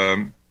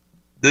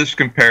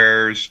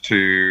compares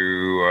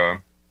to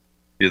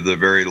the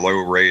very low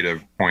rate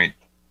of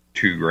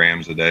 0.2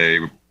 grams a day.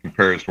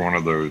 Compares to one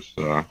of those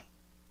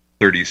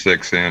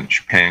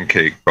 36-inch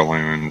pancake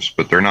balloons,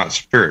 but they're not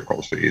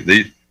spherical.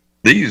 See,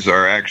 these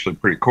are actually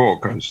pretty cool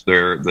because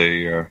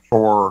they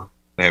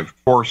have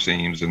 4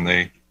 seams, and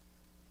they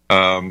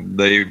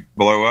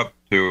blow up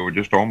to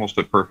just almost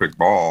a perfect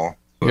ball.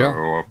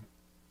 So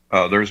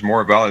there's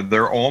more value.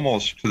 They're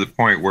almost to the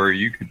point where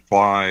you could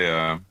fly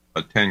a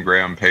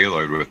 10-gram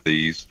payload with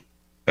these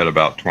at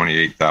about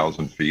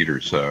 28,000 feet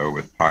or so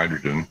with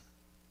hydrogen.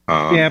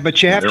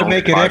 But you have to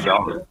make it.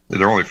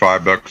 They're only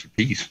 $5 a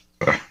piece.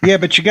 Yeah,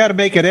 but you got to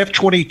make it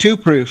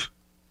F-22 proof.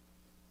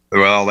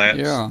 Well,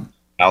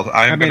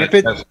 I'm going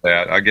to test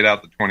that. I'll get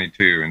out the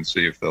 22 and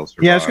see if they'll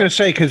survive. Yeah, I was going to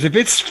say, because if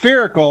it's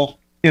spherical,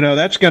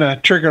 that's going to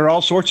trigger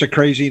all sorts of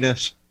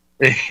craziness.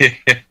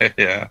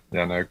 Yeah,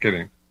 no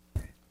kidding.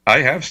 I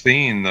have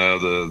seen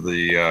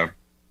the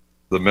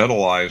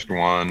metallized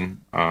one.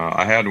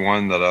 I had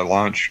one that I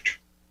launched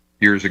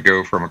years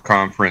ago from a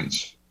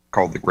conference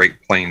called the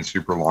Great Plains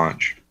Super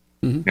Launch,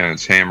 and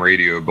it's ham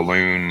radio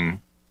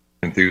balloon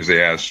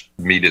enthusiasts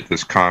meet at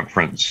this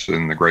conference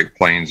in the Great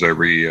Plains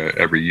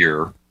every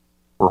year.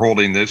 We're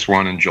holding this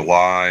one in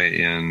July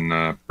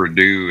in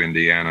Purdue,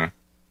 Indiana,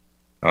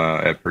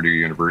 at Purdue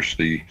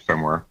University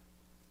somewhere.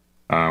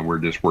 We're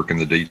just working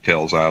the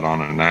details out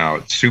on it now.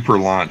 It's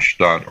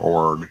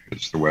superlaunch.org.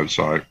 It's the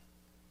website.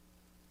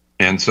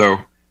 And so,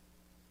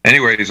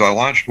 anyways, I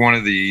launched one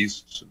of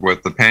these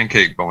with the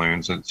pancake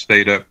balloons and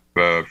stayed up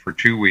for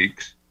 2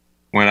 weeks.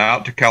 Went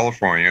out to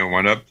California,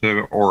 went up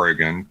to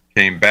Oregon,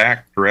 came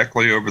back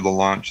directly over the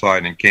launch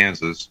site in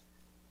Kansas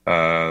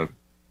 12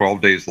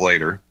 days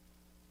later.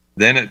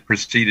 Then it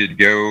proceeded to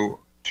go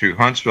to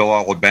Huntsville,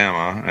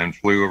 Alabama, and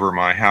flew over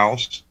my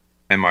house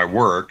and my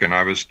work. And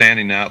I was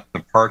standing out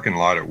in the parking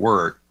lot at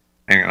work,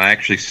 and I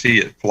actually see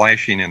it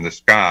flashing in the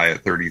sky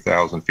at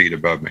 30,000 feet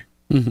above me.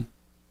 Mm-hmm.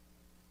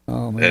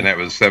 Oh, man. And that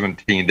was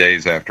 17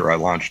 days after I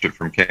launched it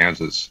from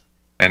Kansas,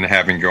 and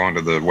having gone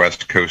to the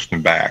West Coast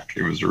and back.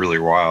 It was really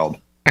wild.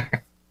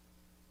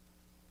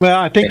 Well,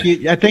 I think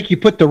you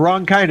put the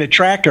wrong kind of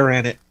tracker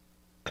in it.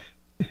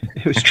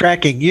 It was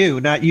tracking you,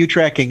 not you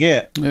tracking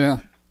it. Yeah.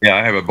 Yeah,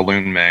 I have a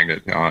balloon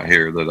magnet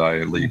here that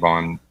I leave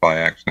on by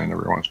accident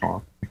every once in a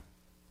while.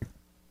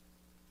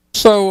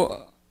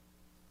 So,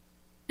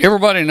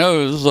 everybody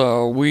knows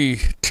we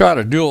tried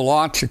a dual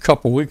launch a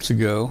couple weeks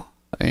ago,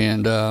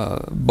 and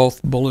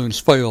both balloons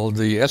failed.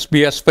 The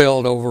SBS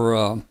failed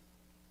over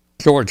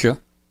Georgia,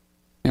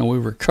 and we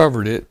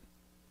recovered it.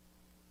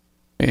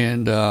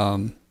 And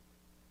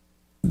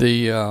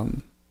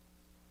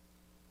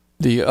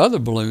the other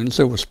balloons,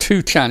 there was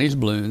 2 Chinese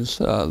balloons.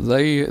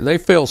 They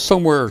fell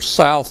somewhere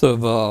south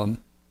of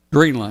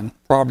Greenland,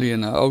 probably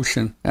in the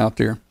ocean out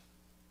there.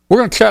 We're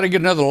going to try to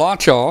get another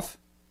launch off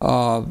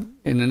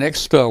in the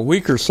next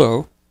week or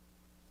so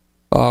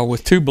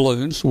with 2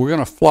 balloons. We're going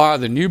to fly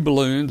the new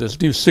balloon, this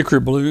new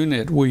secret balloon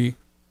that we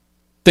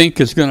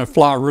think is going to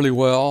fly really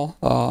well,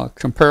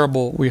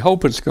 comparable. We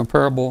hope it's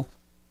comparable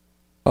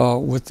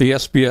with the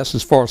SBS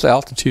as far as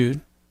altitude,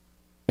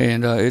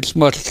 and it's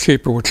much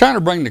cheaper. We're trying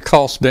to bring the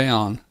cost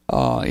down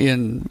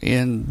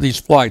in these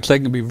flights. They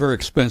can be very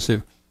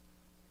expensive.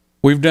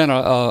 We've done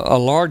a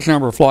large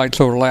number of flights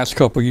over the last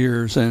couple of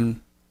years,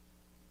 and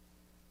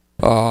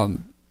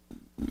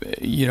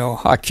you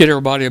know, I kid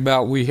everybody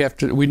about we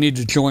need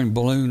to join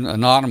Balloon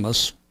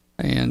Anonymous,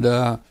 and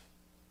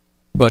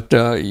but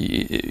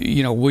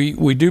you know,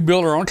 we do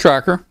build our own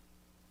tracker,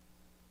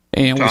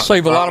 and we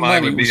save a lot of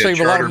money. We save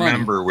a lot of money.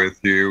 Member with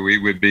you, we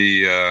would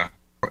be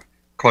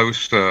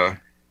close to.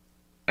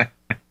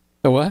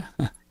 The what?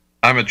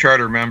 I'm a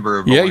charter member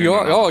of. Yeah, you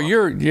are. Oh,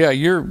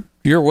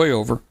 you're way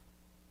over.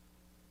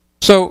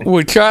 So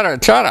we I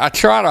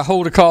try to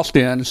hold the cost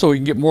in so we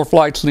can get more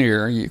flights in the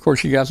air. Of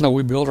course, you guys know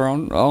we build our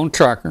own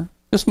tracker.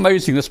 It's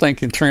amazing. This thing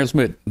can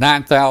transmit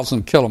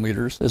 9,000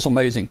 kilometers. It's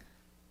amazing.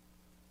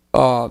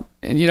 And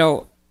you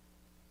know,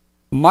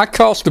 my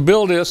cost to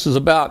build this is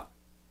about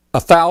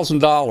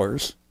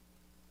 $1,000.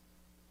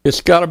 It's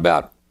got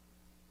about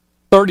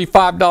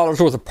 $35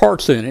 worth of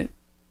parts in it,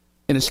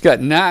 and it's got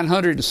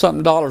 $900 and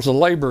something of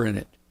labor in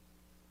it.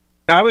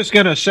 I was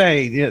going to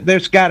say,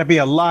 there's got to be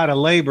a lot of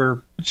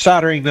labor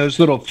soldering those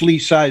little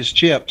flea-sized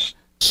chips.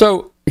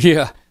 So,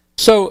 yeah.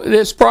 So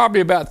it's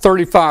probably about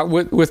 35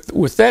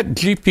 with that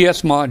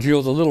GPS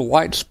module, the little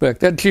white speck.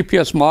 That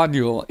GPS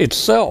module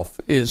itself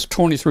is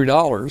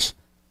 $23.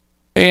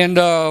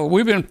 And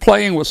we've been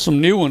playing with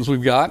some new ones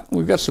we've got.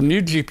 We've got some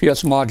new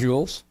GPS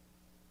modules,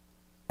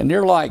 and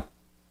they're like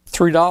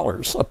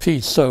 $3 a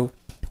piece. So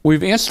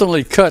we've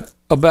instantly cut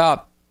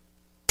about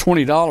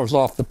 $20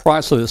 off the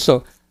price of this.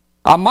 So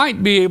I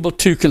might be able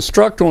to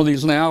construct one of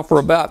these now for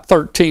about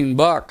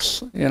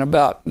 $13 and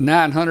about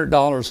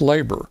 $900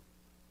 labor.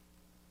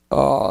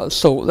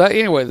 So that,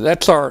 anyway,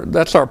 that's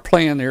our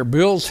plan there.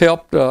 Bill's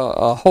helped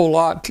a whole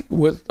lot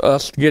with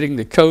us getting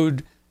the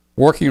code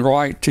working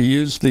right to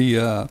use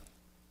the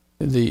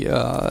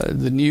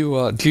new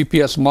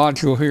GPS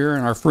module here,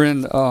 and our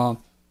friend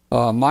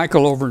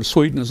Michael over in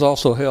Sweden has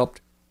also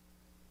helped.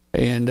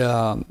 And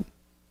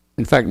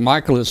in fact,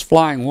 Michael is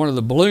flying one of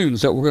the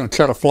balloons that we're going to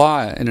try to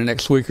fly in the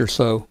next week or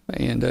so,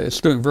 and it's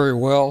doing very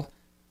well.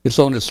 It's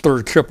on its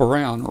 3rd trip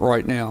around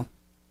right now.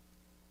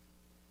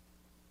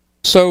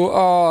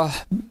 So,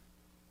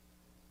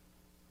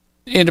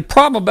 and the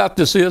problem about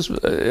this is,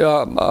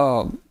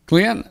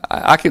 Glenn,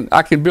 I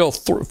can build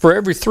for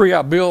every 3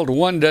 I build,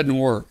 1 doesn't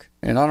work,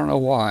 and I don't know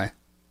why.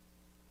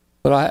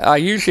 But I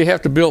usually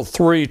have to build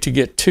 3 to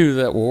get 2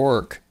 that will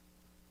work.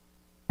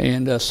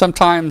 And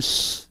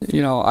sometimes,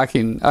 you know, I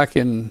can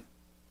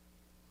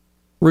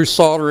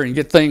resolder and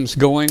get things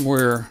going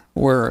where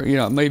you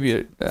know,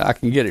 maybe I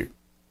can get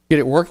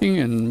it working,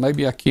 and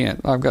maybe I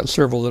can't. I've got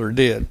several that are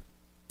dead.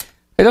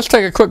 Hey, let's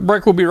take a quick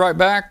break. We'll be right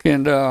back,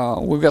 and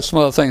we've got some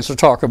other things to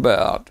talk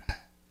about.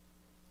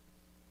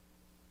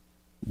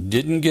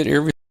 Didn't get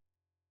everything.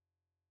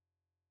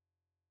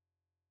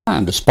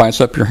 Time to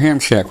spice up your ham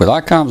shack with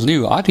ICOM's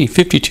new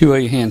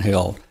ID52A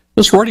handheld.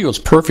 This radio is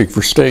perfect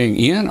for staying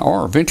in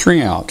or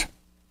venturing out.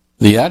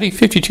 The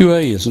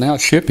ID52A is now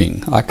shipping.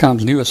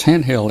 ICOM's newest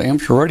handheld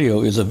amateur radio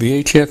is a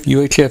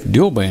VHF-UHF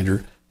dual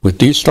bander with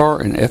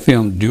D-Star and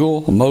FM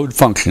dual mode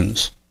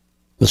functions.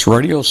 This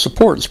radio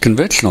supports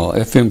conventional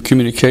FM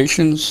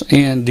communications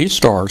and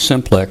D-Star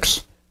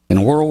simplex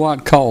and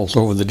worldwide calls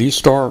over the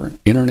D-Star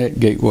Internet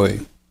Gateway.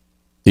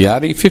 The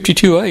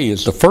ID52A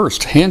is the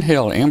first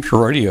handheld amateur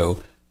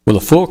radio with a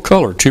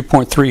full-color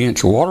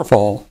 2.3-inch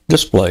waterfall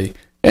display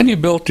and the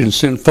ability to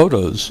send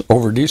photos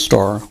over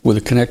D-Star with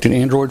a connected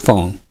Android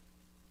phone.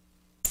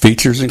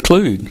 Features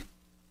include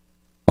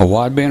a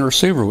wideband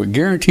receiver with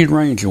guaranteed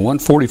range of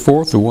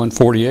 144 through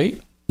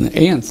 148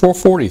 and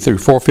 440 through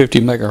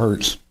 450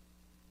 megahertz.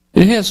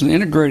 It has an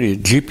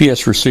integrated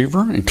GPS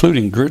receiver,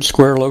 including grid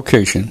square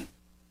location.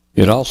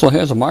 It also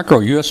has a micro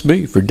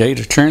USB for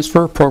data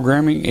transfer,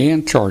 programming,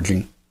 and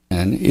charging,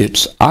 and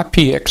it's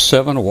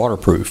IPX7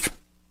 waterproof.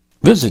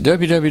 Visit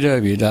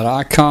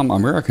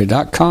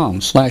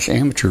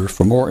www.icomamerica.com/amateur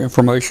for more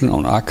information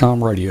on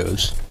ICOM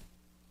radios.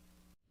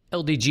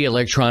 LDG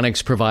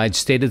Electronics provides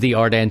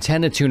state-of-the-art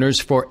antenna tuners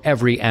for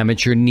every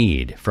amateur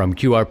need. From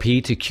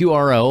QRP to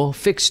QRO,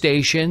 fixed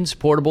stations,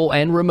 portable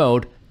and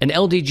remote, an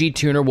LDG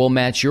tuner will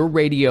match your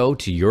radio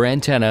to your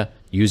antenna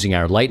using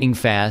our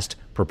lightning-fast,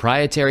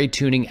 proprietary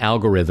tuning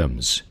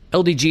algorithms.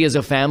 LDG is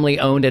a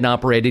family-owned and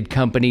operated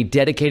company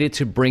dedicated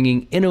to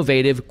bringing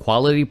innovative,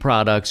 quality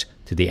products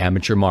to the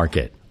amateur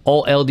market.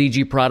 All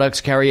LDG products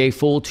carry a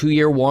full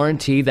 2-year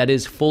warranty that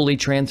is fully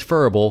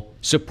transferable.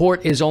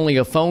 Support is only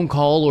a phone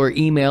call or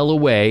email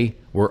away.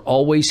 We're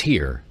always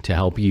here to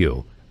help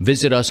you.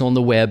 Visit us on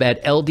the web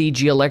at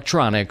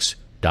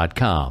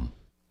ldgelectronics.com.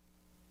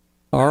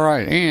 All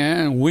right,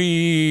 and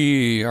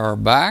we are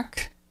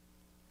back.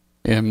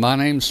 And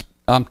I'm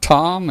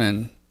Tom,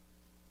 and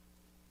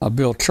I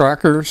build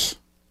trackers.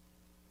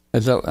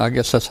 I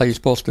guess that's how you're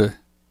supposed to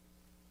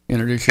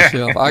introduce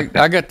yourself.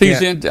 I got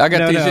these in. I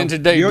got these in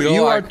today, Bill.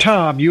 You are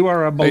Tom. You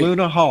are a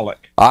balloonaholic.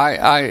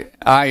 I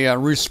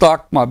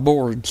restocked my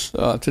boards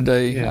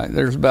today. Yeah.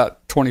 There's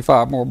about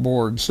 25 more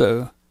boards.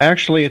 So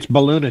actually, it's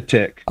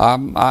balloonatic.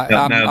 I'm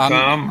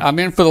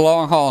in for the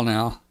long haul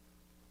now.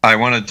 I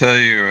want to tell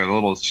you a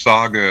little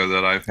saga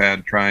that I've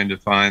had trying to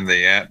find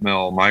the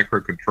Atmel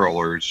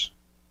microcontrollers,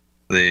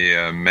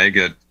 the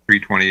Mega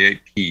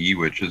 328P,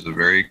 which is a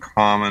very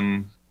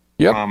common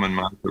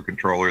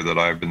microcontroller that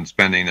I've been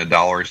spending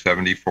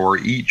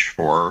 $1.74 each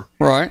for.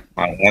 Right.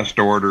 My last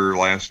order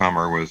last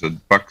summer was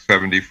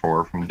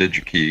 $1.74 from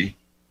DigiKey.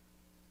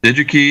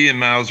 DigiKey and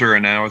Mouser are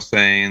now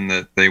saying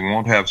that they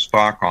won't have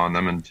stock on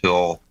them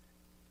until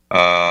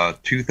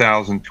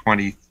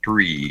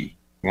 2023,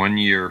 1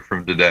 year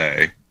from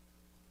today.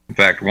 In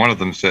fact, one of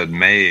them said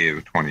May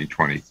of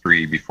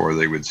 2023 before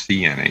they would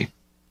see any.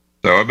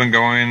 So I've been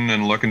going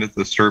and looking at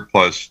the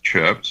surplus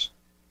chips,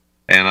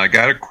 and I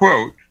got a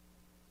quote.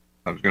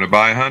 I was going to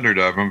buy 100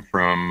 of them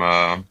from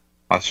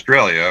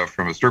Australia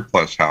from a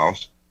surplus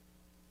house.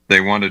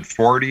 They wanted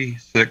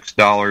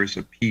 $46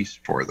 a piece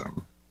for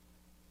them.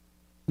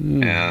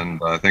 And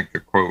I think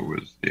the quote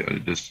was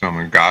just some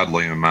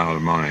ungodly amount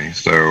of money.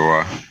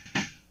 So,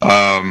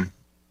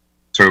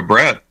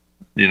 Brett,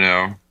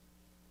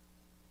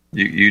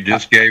 you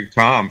just gave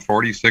Tom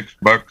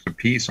 $46 a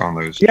piece on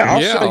those. Yeah,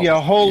 I'll sell you a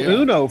whole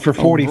Uno for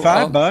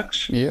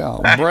 $45. Yeah,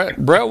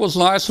 Brett was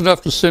nice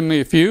enough to send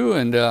me a few,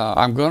 and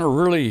I'm going to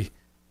really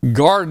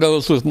guard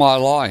those with my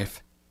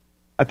life.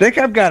 I think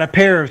I've got a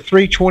pair of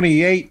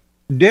 328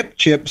 dip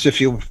chips if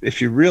you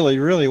really,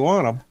 really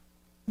want them.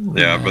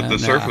 Yeah, but the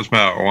surface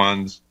mount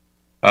ones,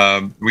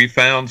 we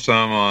found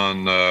some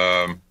on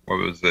what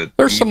was it?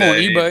 There's some on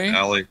eBay,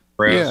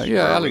 AliExpress.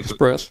 Yeah,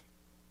 AliExpress.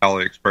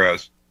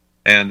 AliExpress.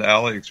 And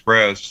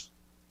AliExpress,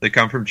 they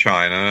come from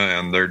China,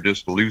 and they're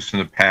just loose in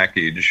a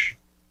package.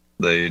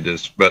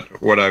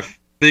 But what I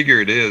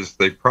figured is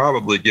they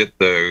probably get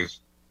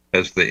those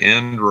as the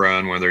end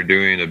run when they're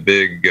doing a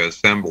big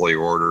assembly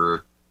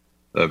order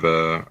of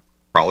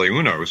probably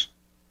Unos.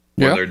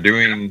 When they're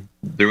doing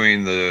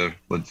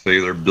let's say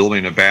they're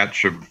building a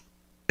batch of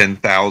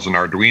 10,000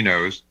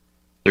 Arduinos,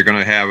 they're going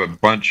to have a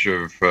bunch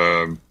of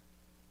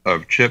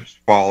chips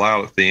fall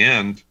out at the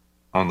end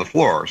on the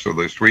floor, so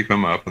they sweep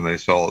them up and they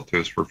sell it to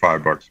us for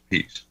 $5 a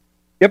piece.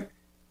 Yep.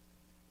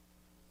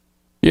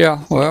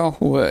 Yeah, well,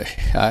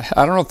 I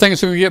don't know if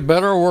things are going to get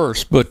better or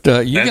worse, but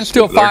you can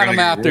still find them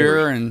out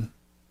there, and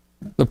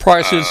the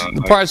price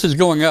is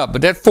going up.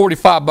 But that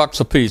 $45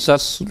 a piece,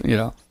 that's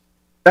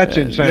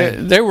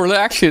insane.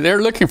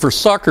 They're looking for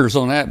suckers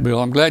on that, Bill.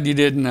 I'm glad you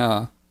didn't.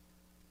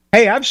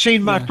 Hey, I've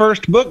seen my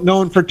first book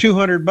going for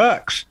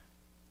 $200.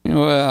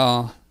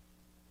 Well.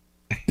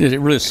 Did it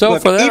really sell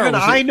for that? Even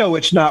I know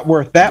it's not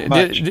worth that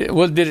much.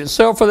 Did it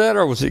sell for that,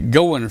 or was it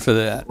going for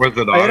that? Was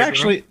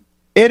it?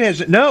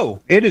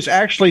 It is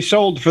actually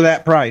sold for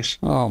that price.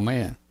 Oh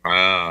man!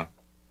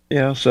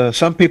 So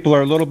some people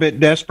are a little bit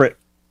desperate.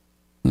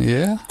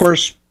 Yeah. Of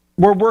course,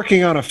 we're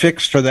working on a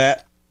fix for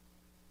that.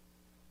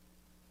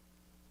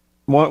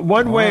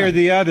 One way or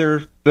the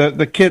other,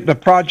 the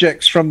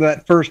projects from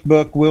that first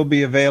book will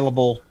be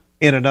available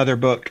in another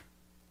book.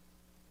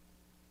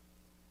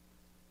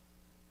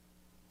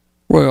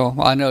 Well,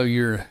 I know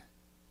you're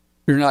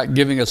not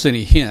giving us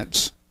any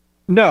hints.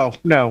 No,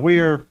 we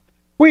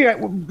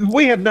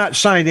have not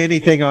signed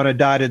anything on a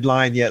dotted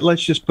line yet.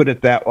 Let's just put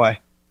it that way.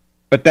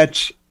 But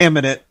that's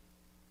imminent.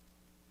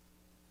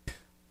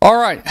 All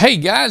right. Hey,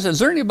 guys, is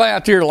there anybody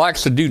out there that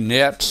likes to do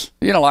nets?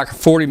 Like a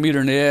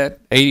 40-meter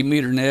net,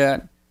 80-meter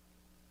net?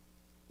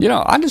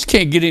 I just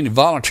can't get any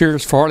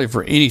volunteers hardly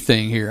for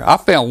anything here. I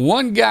found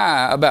one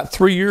guy about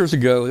 3 years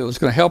ago that was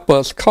going to help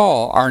us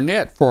call our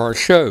net for our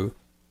show.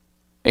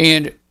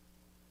 And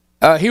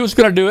he was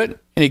going to do it,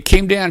 and it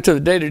came down to the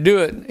day to do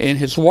it, and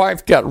his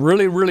wife got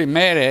really, really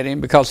mad at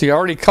him because he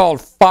already called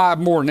 5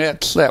 more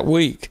nets that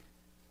week,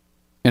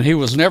 and he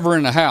was never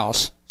in the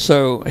house.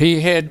 So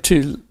he had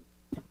to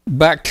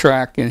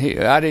backtrack, and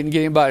I didn't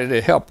get anybody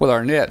to help with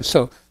our net.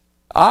 So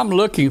I'm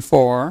looking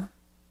for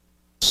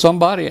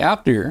somebody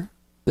out there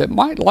that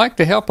might like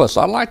to help us.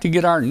 I'd like to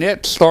get our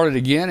net started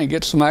again and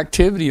get some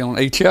activity on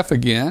HF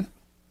again.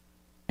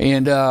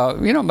 And,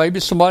 maybe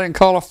somebody can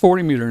call a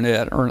 40-meter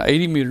net or an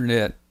 80-meter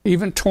net,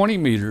 even 20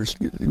 meters.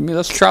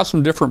 Let's try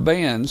some different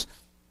bands.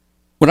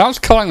 When I was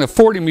calling the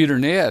 40-meter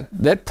net,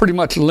 that pretty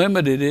much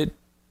limited it.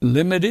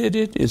 Limited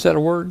it? Is that a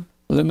word?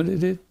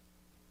 Limited it?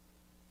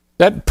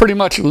 That pretty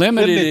much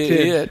limited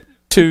it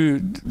to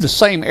the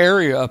same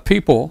area of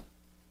people,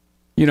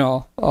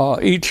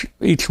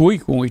 each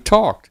week when we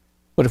talked.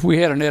 But if we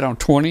had a net on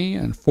 20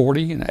 and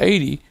 40 and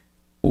 80,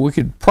 we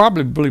could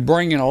probably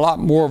bring in a lot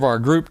more of our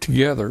group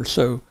together.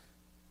 So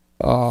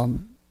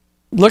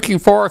looking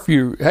for if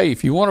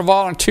you want to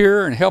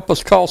volunteer and help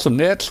us call some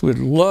nets, we'd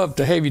love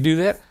to have you do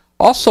that.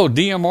 Also,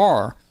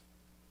 DMR.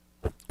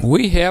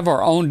 We have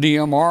our own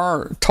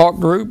DMR talk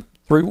group,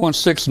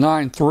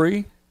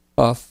 31693,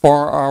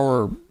 for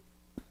our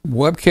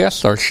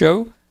webcast, our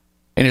show,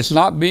 and it's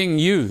not being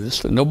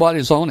used.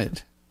 Nobody's on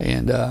it.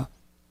 And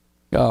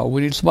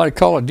we need somebody to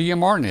call a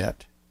DMR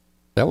net.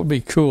 That would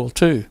be cool,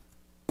 too.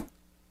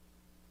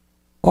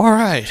 All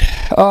right.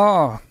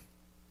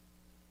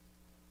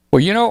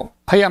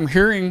 Hey, I'm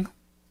hearing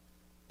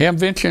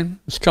Hamvention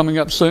is coming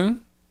up soon.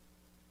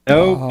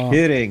 No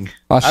kidding.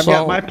 I've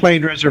got my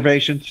plane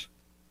reservations.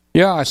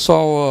 Yeah, I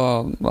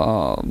saw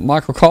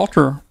Michael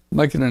Coulter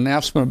make an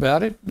announcement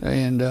about it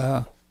and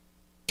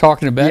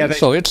talking about it.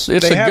 So it's a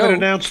go. They haven't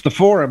announced the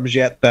forums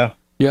yet, though.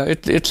 Yeah,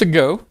 it's a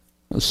go.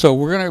 So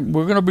we're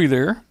gonna be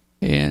there,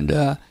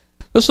 and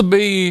this will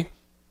be.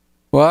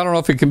 Well, I don't know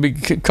if it can be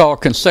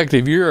called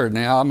consecutive year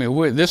now. I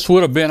mean, this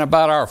would have been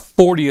about our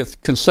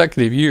 40th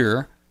consecutive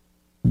year,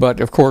 but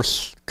of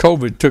course,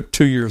 COVID took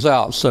 2 years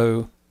out,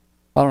 so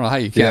I don't know how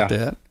you count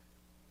that.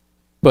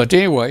 But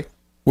anyway,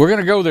 we're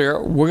going to go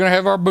there. We're going to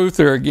have our booth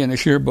there again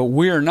this year, but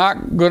we are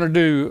not going to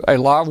do a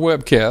live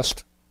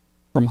webcast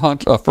from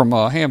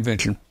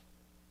Hamvention.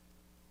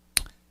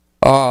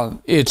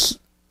 It's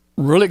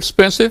really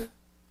expensive,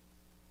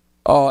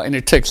 and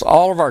it takes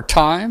all of our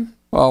time.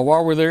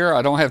 While we're there,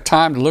 I don't have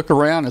time to look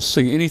around and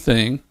see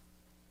anything.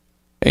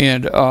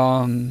 And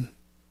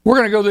we're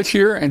going to go this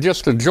year and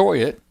just enjoy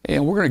it.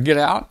 And we're going to get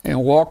out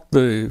and walk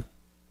the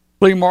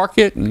flea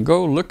market and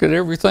go look at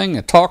everything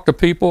and talk to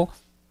people.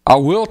 I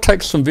will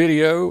take some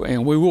video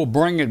and we will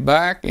bring it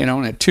back. And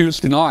on that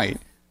Tuesday night,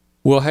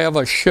 we'll have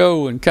a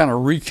show and kind of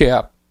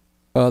recap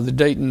the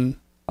Dayton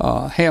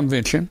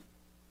Hamvention.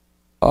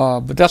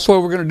 But that's the way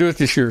we're going to do it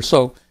this year.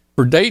 So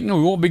for Dayton,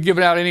 we won't be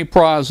giving out any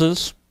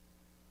prizes.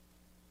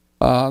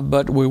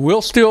 But we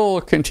will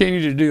still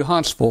continue to do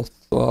Huntsville,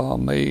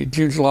 May,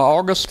 June, July,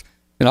 August.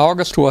 In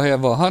August, we'll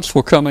have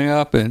Huntsville coming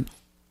up, and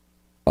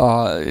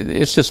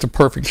it's just a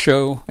perfect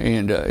show,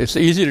 and it's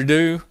easy to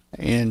do,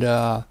 and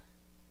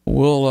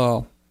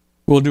we'll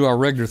do our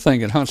regular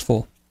thing at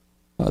Huntsville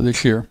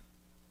this year.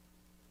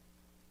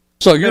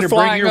 So you're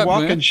flying bring your up,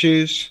 walking man.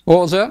 Shoes. What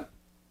was that?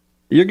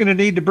 You're going to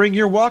need to bring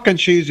your walking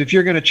shoes if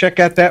you're going to check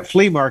out that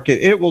flea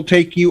market. It will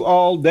take you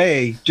all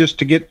day just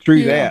to get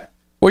through that.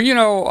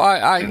 Well,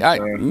 I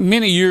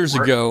many years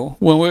ago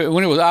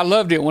when it was, I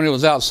loved it when it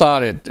was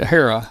outside at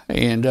Hera,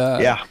 and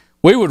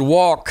we would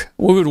walk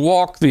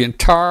the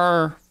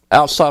entire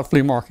outside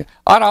flea market.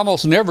 I'd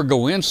almost never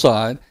go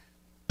inside,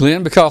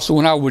 Glenn, because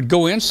when I would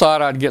go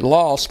inside, I'd get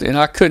lost and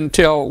I couldn't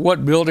tell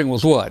what building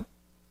was what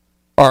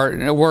or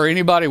where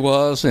anybody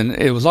was, and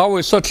it was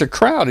always such a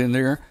crowd in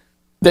there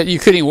that you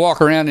couldn't even walk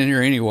around in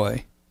there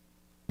anyway.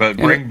 But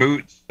bring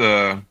boots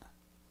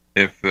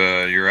if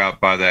you're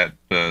out by that.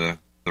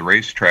 The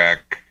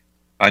racetrack,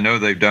 I know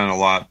they've done a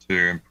lot to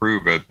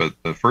improve it, but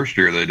the first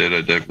year they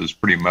did it was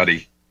pretty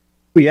muddy.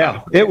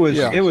 Yeah, it was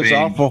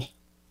awful.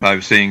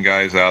 I've seen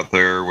guys out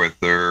there with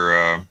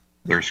their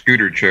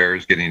scooter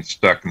chairs getting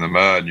stuck in the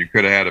mud. You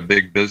could have had a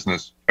big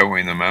business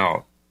towing them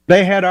out.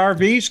 They had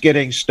RVs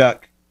getting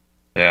stuck.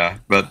 Yeah,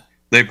 but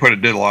they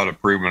did a lot of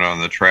improvement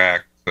on the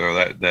track, so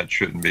that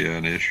shouldn't be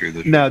an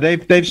issue. No,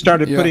 they've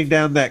started putting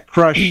down that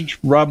crushed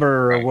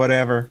rubber or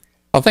whatever.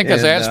 I think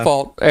that's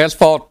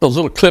asphalt, those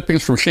little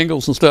clippings from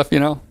shingles and stuff,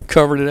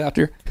 covered it out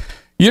there.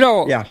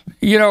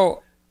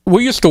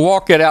 We used to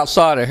walk it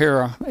outside of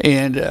here,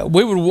 and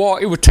we would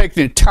walk. It would take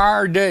the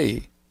entire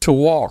day to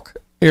walk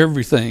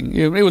everything.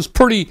 It was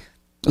pretty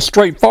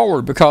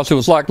straightforward because it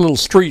was like little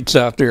streets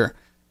out there.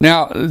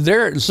 Now,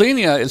 there at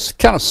Xenia, it's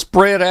kind of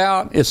spread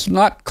out. It's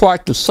not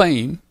quite the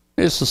same.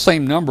 It's the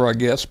same number, I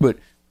guess, but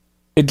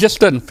it just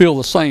doesn't feel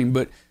the same.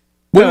 But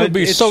we would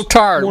be so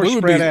tired.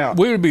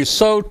 We would be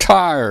so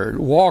tired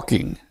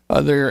walking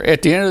there.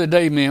 At the end of the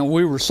day, man,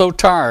 we were so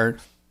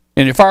tired.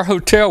 And if our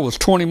hotel was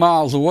 20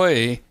 miles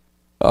away,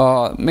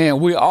 man,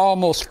 we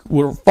almost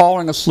were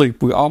falling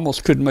asleep. We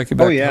almost couldn't make it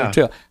back to the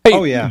hotel.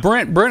 Hey,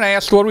 Brent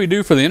asked, what do we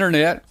do for the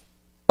internet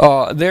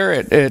there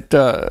at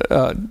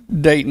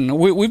Dayton?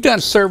 We've done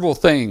several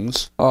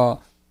things. 5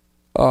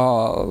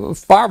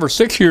 or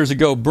 6 years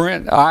ago,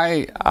 Brent,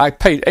 I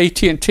paid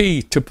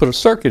AT&T to put a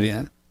circuit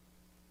in.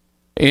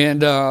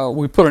 And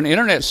we put an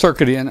internet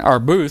circuit in our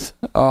booth,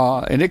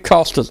 and it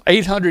cost us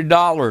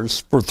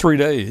 $800 for 3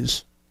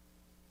 days.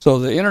 So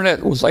the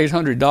internet was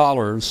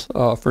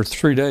 $800 for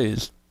 3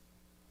 days.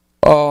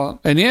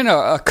 And in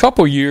a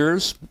couple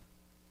years,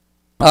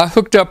 I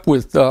hooked up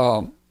with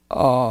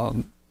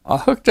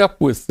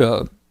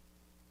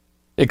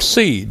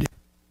Exceed.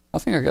 I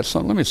think I got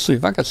something. Let me see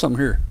if I got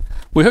something here.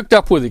 We hooked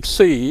up with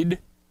Exceed.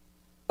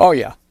 Oh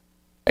yeah,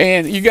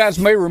 and you guys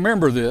may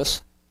remember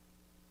this.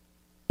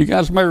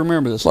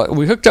 Like,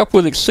 we hooked up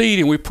with Exceed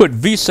and we put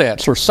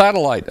VSATs or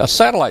a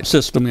satellite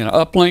system in, an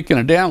uplink and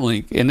a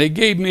downlink, and they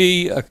gave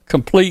me a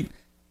complete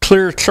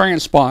clear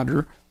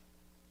transponder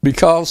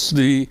because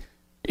the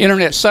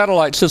internet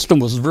satellite system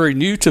was very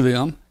new to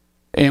them,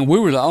 and we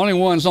were the only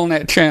ones on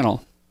that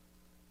channel.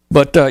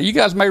 But you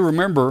guys may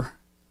remember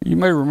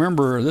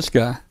this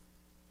guy.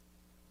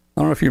 I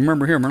don't know if you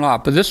remember him or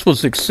not, but this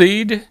was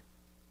Exceed.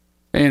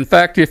 In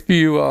fact, if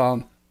you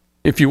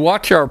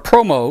watch our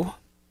promo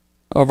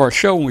of our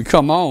show when we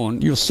come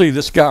on, you'll see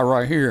this guy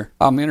right here.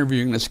 I'm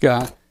interviewing this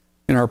guy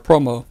in our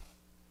promo.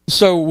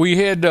 So we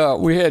had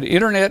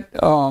internet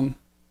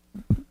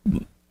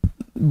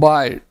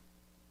by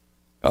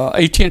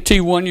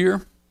AT&T 1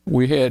 year.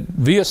 We had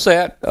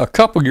Viasat a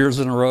couple years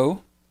in a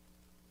row.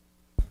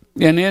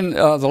 And then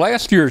the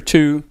last year or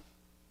two,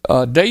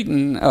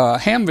 Dayton,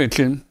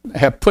 Hamvention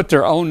have put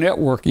their own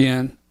network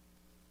in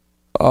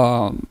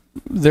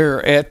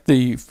there at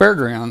the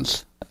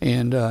fairgrounds,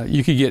 and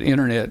you could get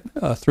internet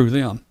through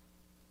them,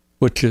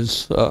 which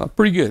is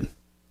pretty good.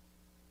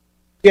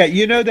 Yeah,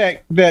 you know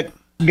that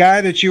guy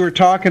that you were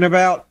talking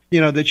about,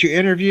 that you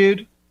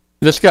interviewed?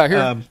 This guy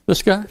here?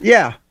 This guy?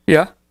 Yeah.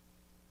 Yeah.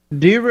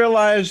 Do you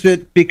realize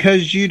that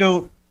because you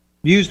don't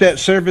use that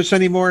service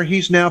anymore,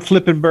 he's now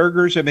flipping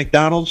burgers at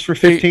McDonald's for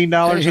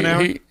 $15 an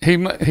hour? He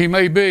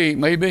may be.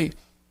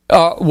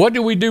 What did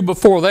we do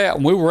before that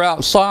when we were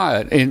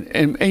outside?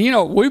 And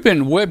we've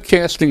been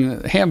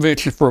webcasting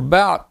Hamvention for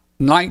about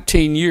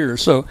 19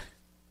 years. So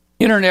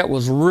internet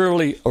was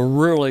really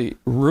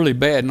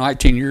bad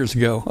 19 years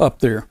ago up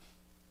there.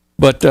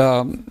 But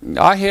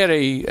I had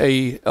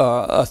a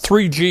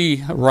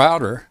 3G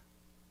router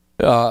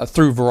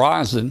through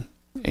Verizon,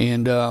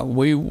 and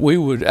we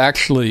would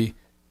actually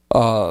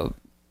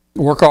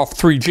work off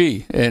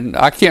 3G. And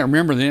I can't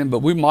remember then, but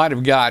we might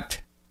have got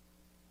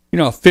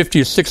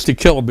 50 or 60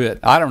 kilobit.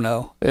 I don't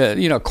know.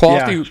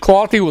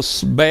 Quality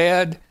was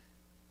bad,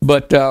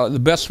 but the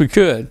best we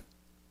could.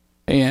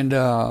 And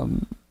I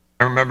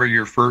remember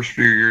your first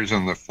few years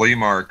in the flea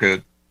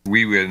market.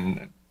 We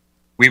would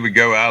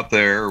go out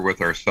there with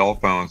our cell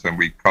phones and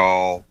we'd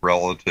call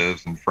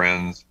relatives and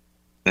friends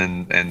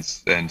and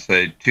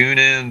say, tune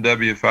in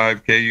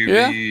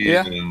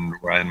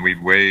W5KUB, and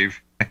we'd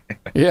wave.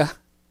 Yeah.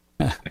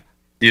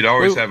 You'd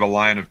always have a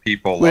line of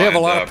people. We have a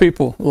lot of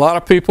people. A lot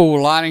of people were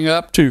lining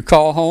up to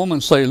call home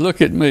and say, "Look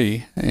at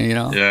me,"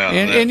 Yeah,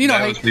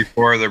 that was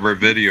before there were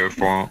video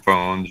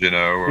phones.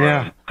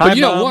 Yeah. But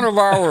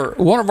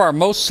one of our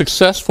most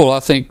successful, I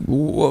think,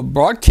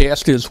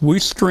 broadcast is we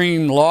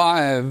stream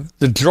live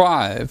the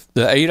drive,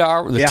 the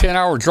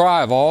 10-hour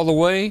drive all the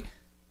way,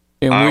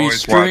 and we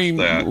stream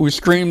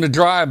the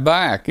drive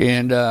back.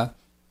 And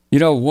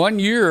 1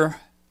 year.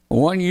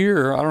 1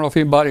 year, I don't know if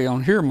anybody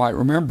on here might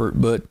remember it,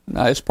 but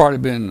it's probably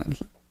been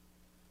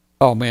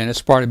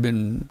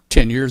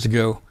 10 years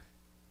ago.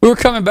 We were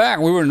coming back.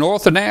 We were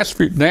north of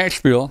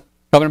Nashville,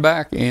 coming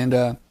back,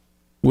 and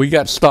we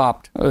got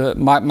stopped.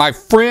 My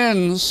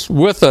friends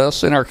with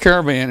us in our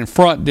caravan in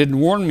front didn't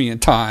warn me in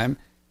time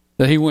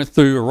that he went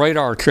through a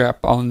radar trap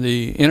on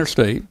the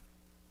interstate.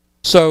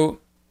 So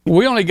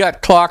we only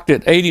got clocked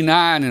at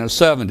 89 and a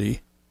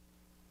 70.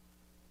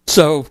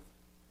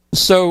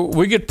 So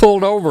we get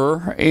pulled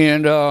over,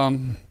 and I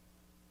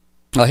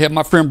have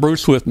my friend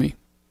Bruce with me,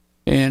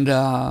 and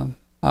I'm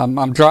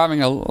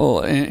driving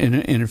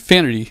an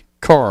Infiniti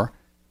car,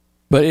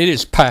 but it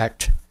is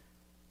packed.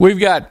 We've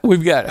got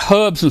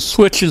hubs and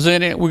switches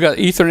in it. We got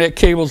Ethernet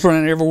cables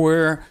running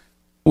everywhere.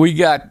 We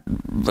got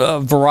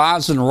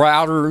Verizon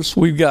routers.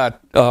 We've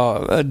got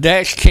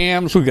dash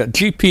cams. We got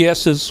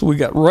GPSs. We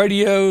got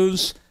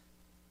radios.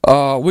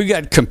 We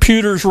got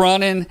computers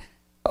running.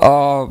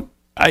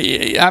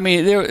 I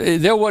mean,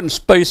 there wasn't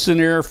space in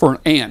there for an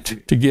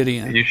ant to get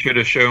in. You should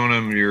have shown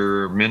them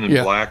your Men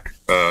in Black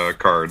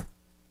card.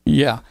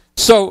 Yeah.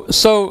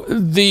 So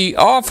the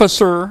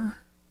officer,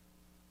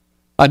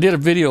 I did a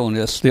video on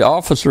this. The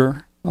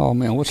officer, oh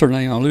man, what's her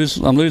name? I'm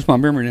losing my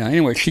memory now.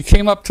 Anyway, she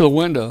came up to the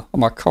window of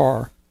my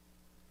car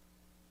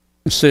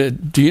and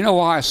said, "Do you know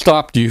why I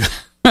stopped you?"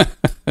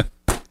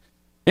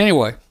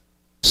 Anyway,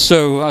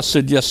 so I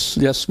said,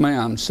 yes,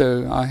 ma'am.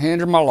 So I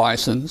handed her my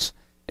license,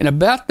 and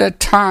about that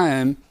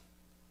time,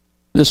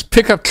 this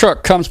pickup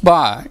truck comes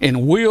by,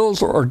 and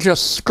wheels are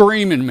just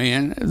screaming,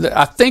 man.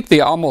 I think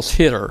they almost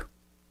hit her.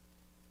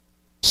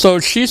 So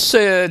she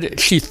said,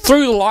 she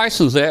threw the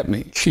license at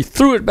me. She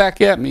threw it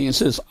back at me and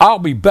says, "I'll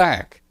be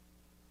back."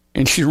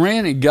 And she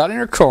ran and got in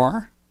her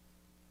car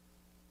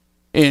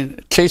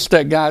and chased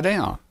that guy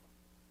down.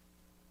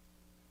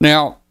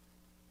 Now,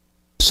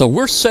 so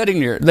we're sitting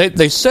there.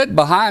 They sat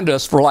behind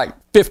us for like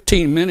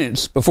 15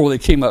 minutes before they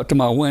came up to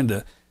my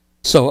window.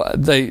 So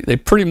they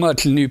pretty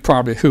much knew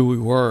probably who we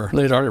were.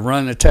 They'd already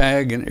run the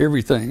tag and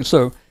everything.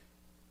 So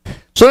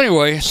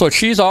anyway, so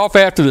she's off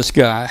after this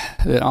guy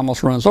that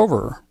almost runs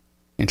over her.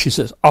 And she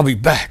says, "I'll be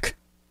back."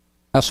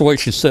 That's the way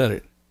she said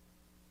it.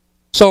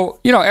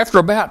 So, after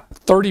about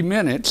 30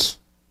 minutes,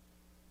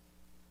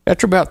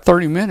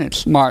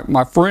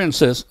 my friend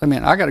says,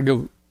 I gotta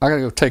go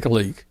take a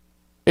leak.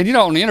 And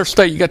on the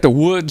interstate, you got the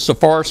woods, the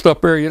forest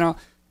up there,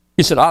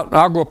 He said,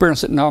 I'll go up there. And I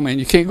said, "No, man,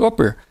 you can't go up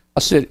there." I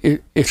said,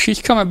 if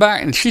she's coming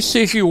back and she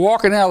sees you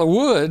walking out of the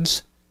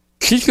woods,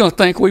 she's going to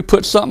think we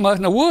put something out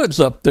in the woods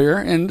up there,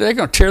 and they're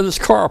going to tear this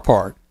car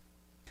apart.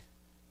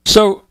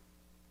 So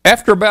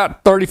after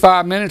about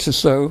 35 minutes or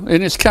so,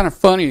 and it's kind of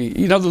funny,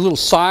 the little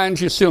signs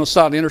you see on the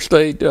side of the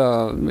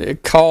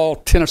interstate, call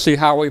Tennessee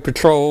Highway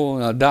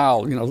Patrol,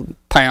 dial,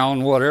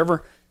 pound,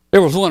 whatever.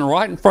 There was one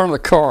right in front of the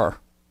car.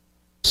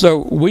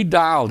 So we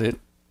dialed it,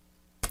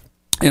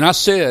 and I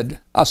said,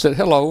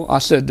 "Hello." I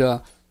said,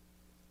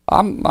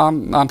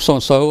 I'm so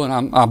and so,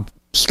 and I'm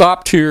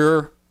stopped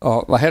here.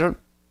 I had it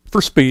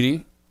for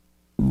speeding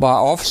by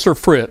Officer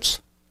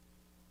Fritz,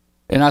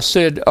 and I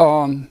said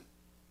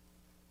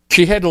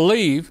she had to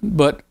leave,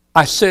 but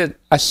I said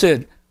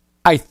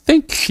I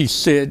think she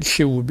said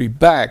she would be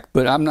back,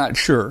 but I'm not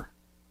sure.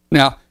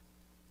 Now,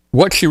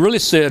 what she really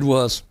said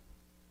was,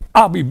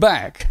 "I'll be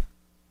back."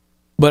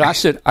 But I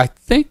said, I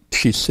think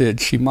she said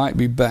she might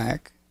be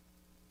back,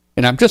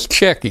 and I'm just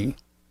checking.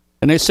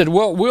 And they said,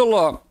 "Well,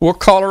 we'll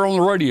call her on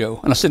the radio."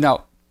 And I said,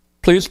 "Now,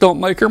 please don't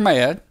make her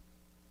mad."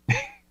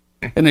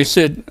 And they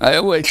said,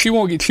 "Wait, she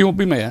won't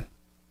be mad."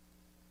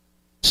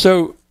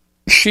 So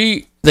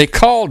they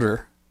called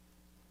her,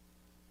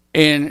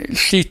 and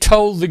she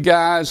told the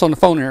guys on the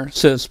phone there,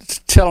 says,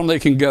 "Tell them they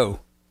can go."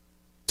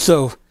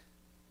 So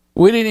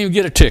we didn't even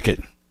get a ticket.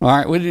 All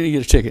right, we didn't even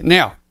get a ticket.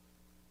 Now,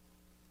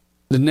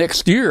 the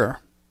next year,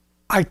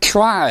 I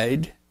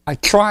tried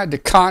to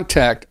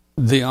contact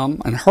them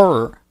and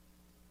her.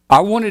 I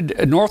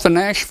wanted, north of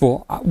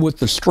Nashville, with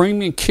the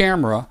streaming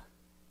camera,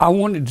 I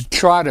wanted to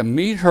try to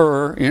meet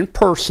her in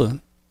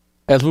person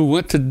as we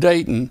went to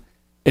Dayton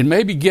and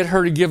maybe get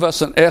her to give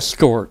us an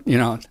escort,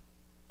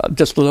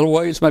 just a little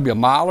ways, maybe a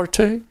mile or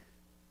two.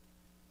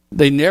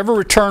 They never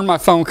returned my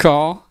phone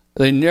call.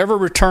 They never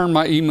returned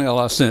my email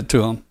I sent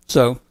to them.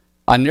 So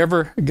I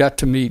never got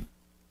to meet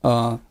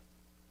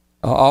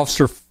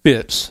Officer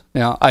Fitz.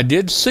 Now, I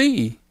did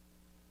see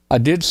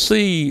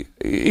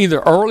either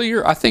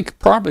earlier, I think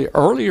probably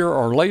earlier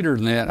or later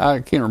than that, I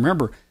can't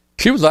remember.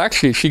 She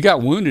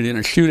got wounded in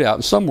a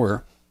shootout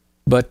somewhere.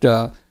 But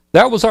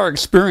that was our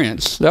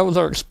experience. That was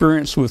our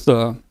experience with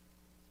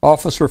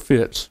Officer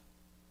Fitz.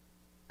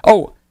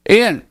 Oh,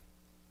 and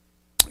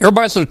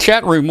everybody's in the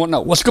chat room wanting to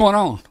know what's going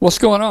on. What's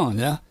going on?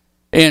 Yeah,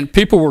 and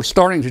people were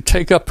starting to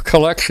take up a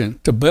collection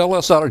to bail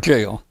us out of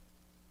jail.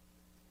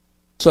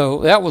 So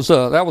that was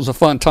a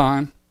fun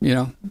time,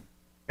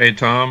 Hey,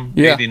 Tom,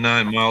 yeah.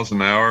 89 miles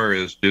an hour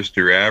is just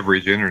your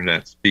average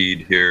internet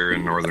speed here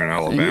in northern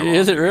Alabama.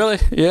 Is it really?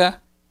 Yeah.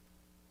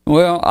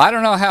 Well, I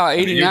don't know how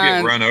 89... You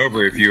get run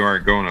over if you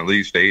aren't going at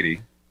least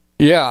 80.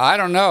 Yeah, I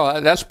don't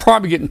know. That's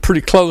probably getting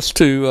pretty close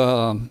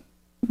to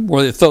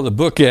where they throw the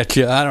book at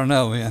you. I don't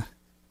know, man.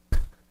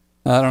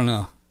 I don't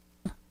know.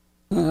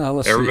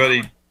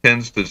 Everybody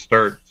tends to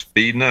start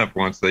speeding up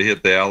once they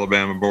hit the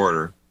Alabama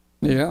border.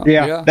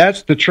 Yeah,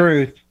 that's the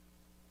truth.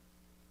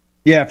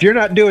 Yeah, if you're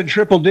not doing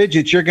triple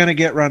digits, you're going to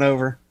get run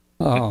over.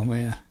 Oh,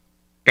 man.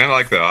 Kind of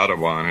like the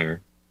Audubon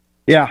here.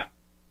 Yeah.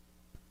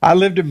 I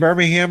lived in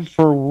Birmingham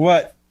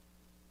for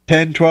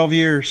 10, 12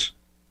 years.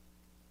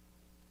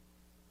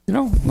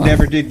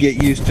 Never did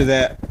get used to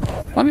that.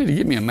 I need to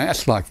get me a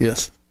mask like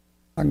this.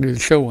 I can do the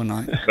show one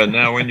night. But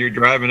now when you're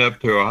driving up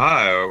to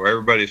Ohio,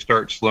 everybody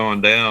starts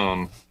slowing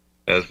down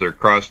as they're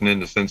crossing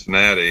into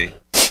Cincinnati,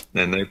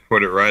 and they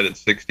put it right at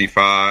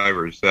 65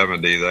 or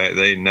 70.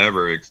 They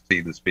never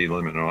exceed the speed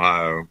limit in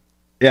Ohio.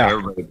 Yeah.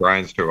 Everybody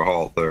grinds to a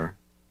halt there.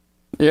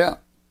 Yeah.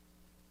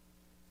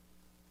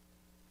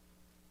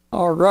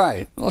 All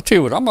right. I'll tell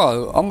you what, I'm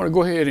gonna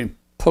go ahead and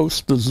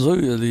post the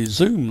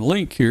Zoom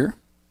link here.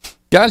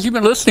 Guys, you've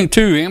been listening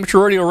to Amateur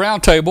Radio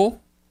Roundtable,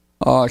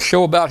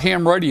 show about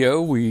ham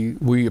radio.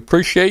 We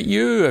appreciate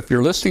you. If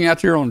you're listening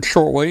out there on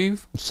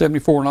shortwave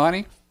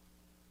 7490,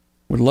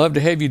 we'd love to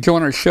have you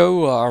join our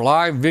show, our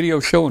live video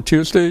show on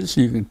Tuesdays.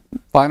 You can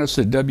find us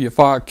at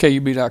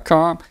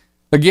w5kub.com.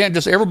 Again,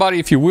 just everybody,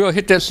 if you will,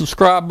 hit that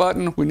subscribe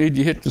button. We need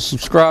you to hit the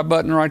subscribe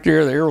button right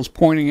there. The arrow's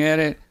pointing at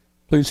it.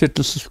 Please hit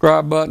the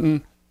subscribe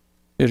button.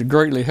 It'll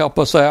greatly help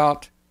us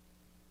out.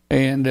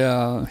 And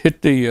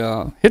hit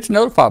the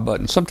notify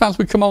button. Sometimes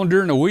we come on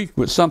during the week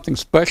with something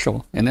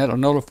special, and that'll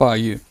notify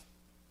you.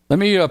 Let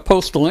me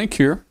post a link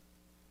here,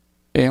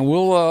 and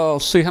we'll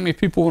see how many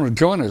people want to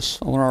join us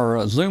on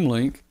our Zoom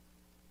link.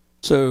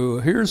 So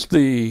here's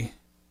I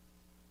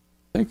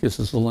think this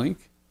is the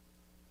link.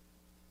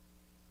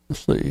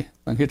 Let's see if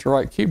I can hit the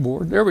right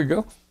keyboard. There we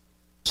go.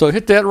 So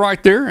hit that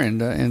right there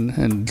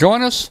and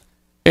join us.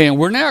 And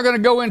we're now going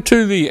to go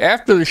into the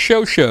after the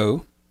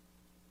show.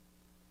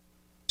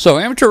 So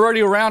Amateur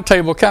Radio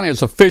Roundtable kind of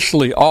is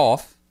officially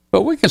off,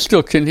 but we can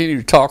still continue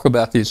to talk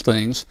about these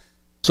things.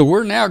 So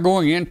we're now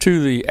going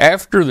into the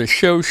after the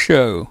show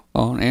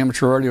on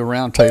Amateur Radio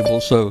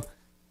Roundtable. So,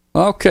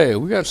 okay,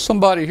 we got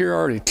somebody here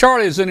already.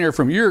 Charlie's in here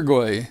from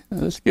Uruguay.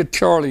 Let's get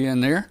Charlie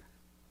in there.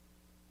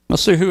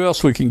 Let's see who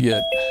else we can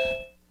get.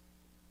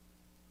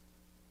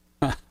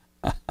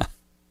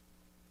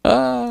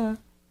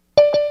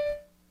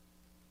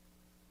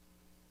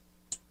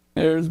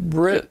 There's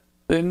Brett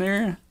in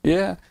there.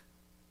 Yeah.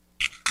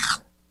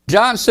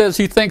 John says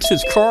he thinks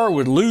his car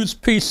would lose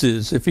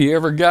pieces if he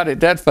ever got it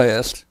that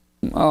fast.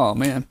 Oh,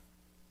 man.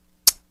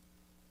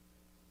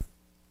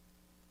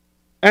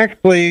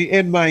 Actually,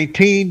 in my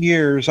teen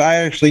years, I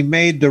actually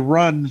made the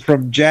run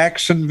from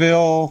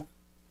Jacksonville,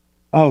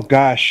 all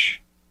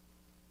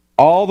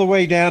the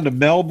way down to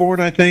Melbourne,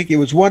 I think. It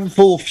was one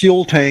full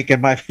fuel tank,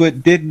 and my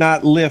foot did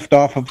not lift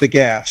off of the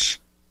gas.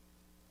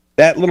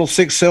 That little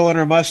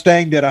 6-cylinder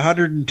Mustang did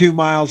 102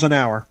 miles an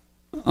hour.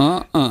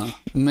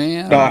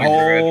 Man. When I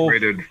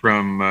graduated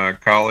from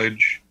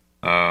college,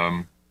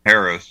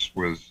 Harris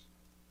was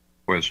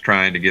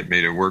trying to get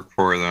me to work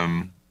for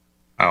them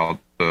out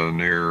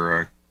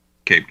near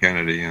Cape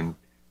Kennedy, and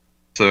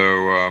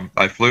so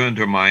I flew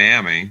into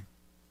Miami,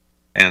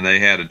 and they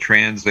had a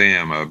Trans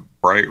Am, a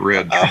bright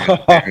red Trans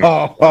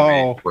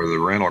Am for the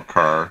rental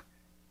car,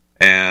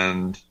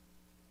 and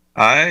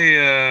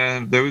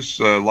those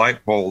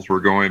light poles were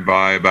going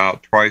by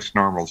about twice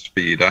normal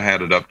speed. I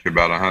had it up to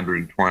about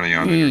 120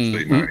 on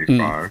Interstate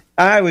 95.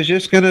 I was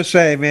just going to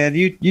say, man,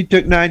 you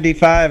took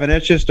 95 and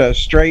it's just a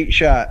straight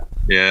shot.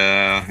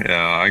 Yeah,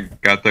 I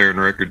got there in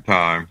record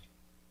time.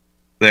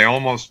 They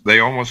almost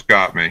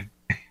got me.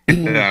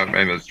 Yeah,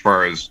 and as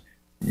far as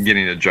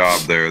getting a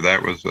job there,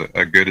 that was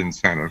a good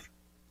incentive.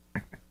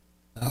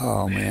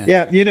 Oh, man.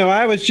 Yeah,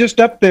 I was just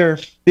up there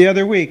the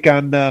other week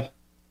on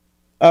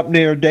up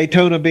near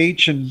Daytona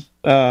Beach and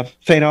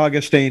St.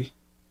 Augustine.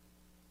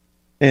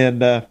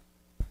 And,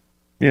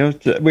 we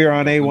were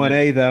on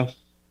A1A, though.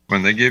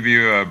 When they give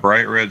you a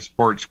bright red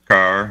sports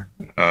car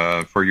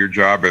for your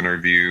job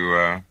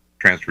interview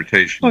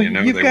transportation,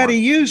 you've got to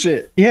use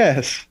it,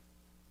 yes.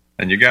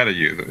 And you got to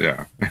use it,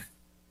 yeah.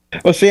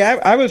 Well, see,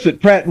 I was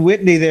at Pratt &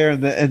 Whitney there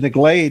in the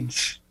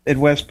Glades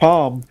in West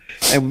Palm,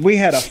 and we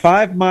had a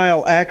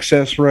 5-mile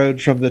access road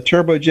from the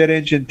turbojet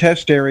engine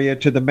test area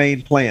to the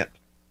main plant.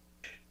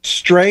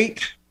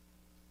 Straight,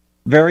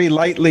 very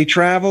lightly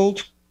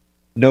traveled,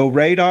 no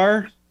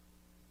radar,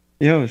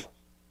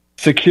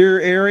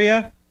 secure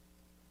area.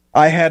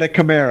 I had a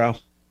Camaro.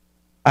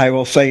 I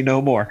will say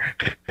no more.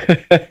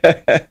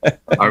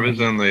 I was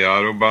in the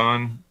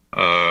Autobahn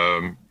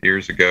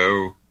years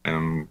ago,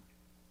 and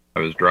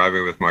I was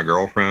driving with my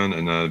girlfriend,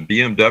 and a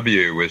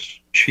BMW was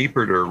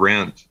cheaper to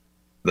rent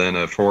than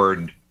a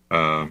Ford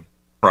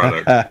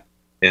product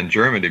in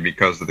Germany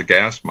because of the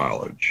gas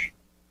mileage.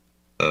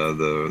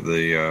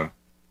 The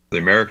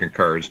American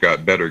cars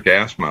got better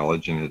gas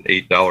mileage, and at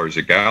 $8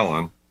 a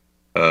gallon,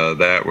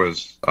 that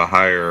was a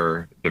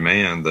higher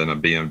demand than a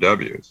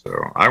BMW.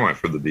 So I went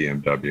for the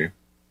BMW,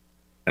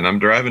 and I'm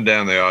driving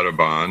down the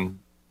Autobahn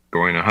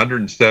going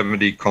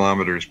 170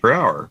 kilometers per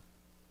hour.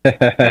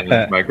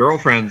 And my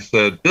girlfriend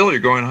said, "Bill, you're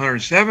going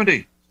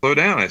 170. Slow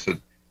down." I said,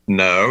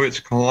 "No,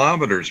 it's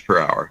kilometers per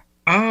hour."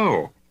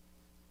 Oh,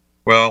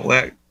 well,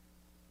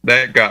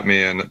 that got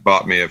me and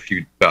bought me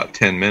about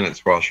 10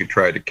 minutes while she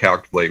tried to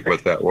calculate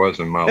what that was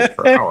in miles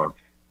per hour.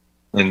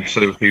 And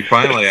so she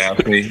finally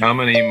asked me how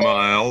many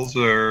miles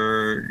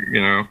or,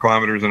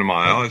 kilometers in a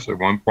mile. I said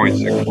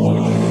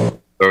 1.6.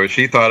 So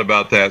she thought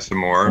about that some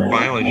more. And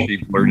finally she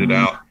blurted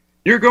out,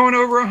 "You're going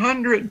over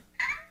 100.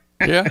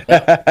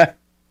 Yeah.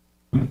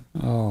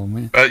 Oh,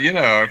 man. But,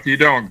 if you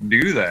don't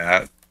do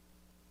that,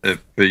 if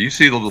you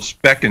see a little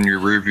speck in your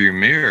rearview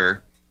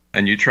mirror,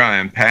 and you try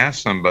and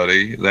pass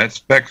somebody, that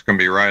speck's going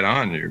to be right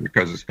on you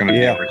because it's going to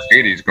be a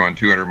Mercedes going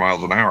 200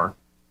 miles an hour.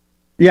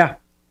 Yeah.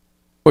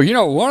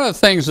 Well, one of the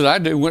things that I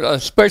do,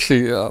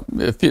 especially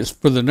if it's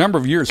for the number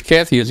of years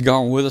Kathy has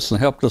gone with us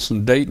and helped us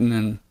in Dayton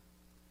and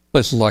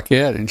places like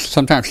that, and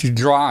sometimes she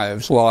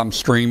drives while I'm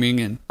streaming,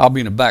 and I'll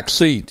be in the back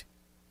seat.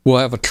 we'll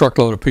have a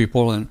truckload of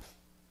people, and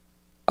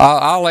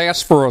I'll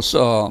ask for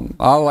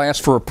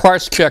a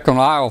price check on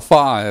aisle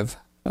 5,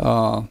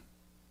 and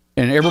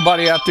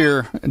everybody out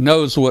there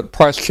knows what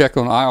price check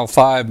on aisle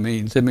 5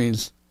 means. It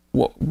means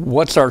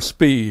what's our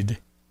speed.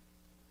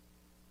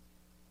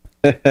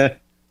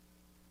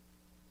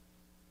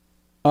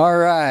 All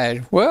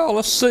right. Well,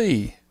 let's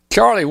see.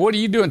 Charlie, what are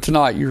you doing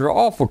tonight? You're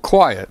awful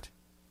quiet.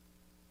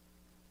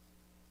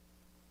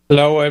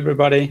 Hello,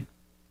 everybody.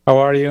 How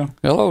are you?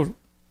 Hello.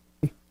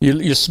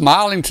 You're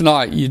smiling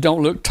tonight. You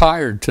don't look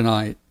tired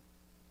tonight.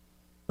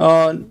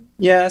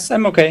 Yes,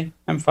 I'm okay.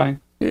 I'm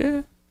fine.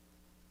 Yeah.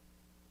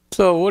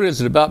 So what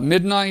is it, about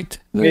midnight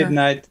there?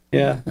 Midnight,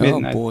 yeah.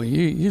 Midnight. Oh, boy,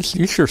 you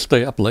sure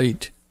stay up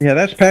late. Yeah,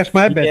 that's past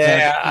my bedtime.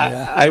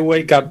 Yeah, I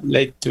wake up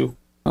late, too.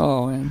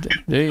 Oh, and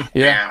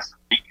yeah.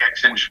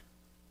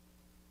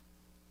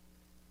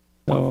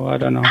 So, I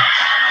don't know.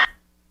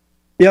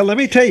 Yeah, let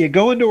me tell you,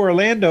 going to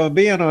Orlando and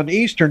being on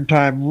Eastern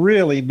time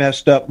really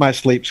messed up my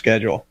sleep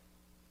schedule.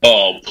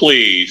 Oh,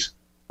 please.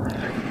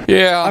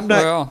 Yeah, I'm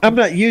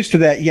not used to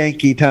that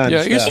Yankee time.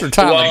 Yeah, stuff. Eastern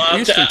time. Well,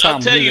 I'll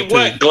tell you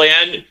what,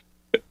 Glenn.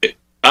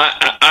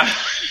 I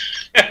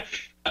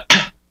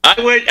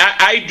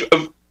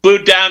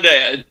flew down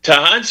to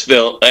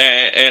Huntsville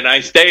and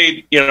I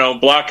stayed, a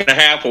block and a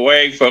half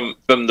away from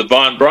the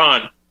Von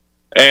Braun,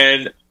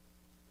 and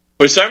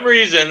for some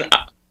reason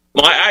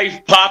my eyes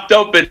popped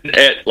open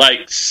at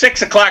like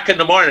 6 o'clock in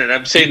the morning.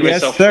 I'm saying to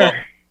myself,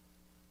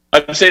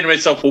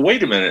 well,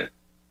 wait a minute,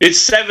 it's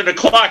 7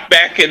 o'clock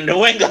back in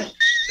New England.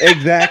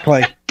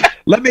 Exactly.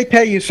 Let me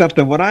tell you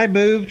something. When I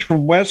moved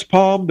from West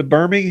Palm to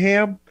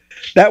Birmingham,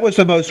 that was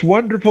the most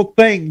wonderful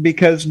thing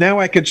because now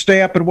I could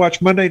stay up and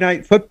watch Monday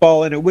Night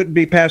Football and it wouldn't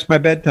be past my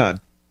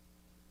bedtime.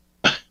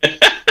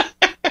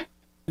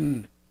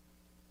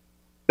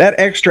 That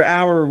extra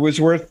hour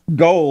was worth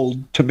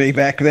gold to me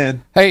back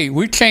then. Hey,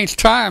 we changed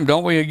time,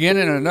 don't we, again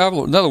in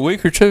another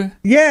week or two?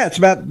 Yeah, it's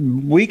about a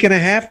week and a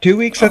half, 2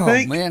 weeks, I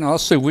think. Oh, man, I'll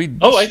see.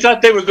 I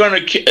thought they were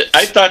going to.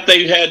 I thought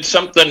they had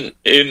something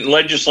in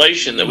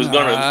legislation that was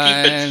going to keep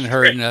it. I ain't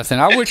heard nothing.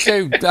 I wish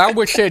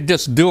they'd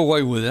just do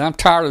away with it. I'm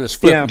tired of this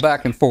flipping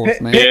back and forth,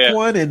 man. Pick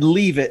one and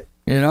leave it.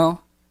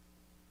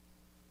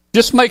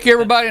 Just make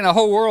everybody in the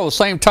whole world the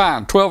same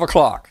time, 12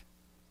 o'clock.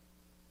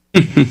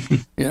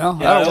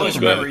 I always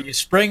remember you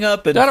spring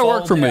up and that'll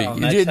work for me.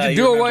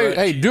 Do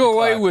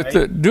away with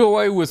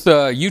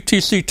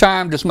UTC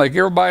time. Just make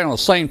everybody on the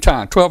same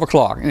time, 12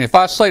 o'clock. And if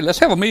I say let's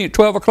have a meeting at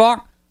 12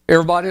 o'clock,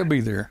 everybody will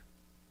be there.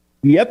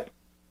 Yep.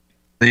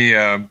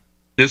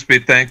 Just be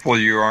thankful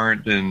you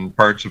aren't in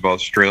parts of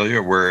Australia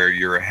where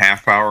you're a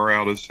half hour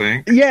out of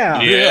sync.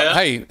 Yeah.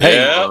 Hey.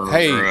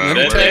 Let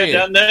me tell you.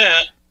 Done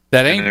that.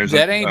 That ain't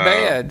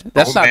bad.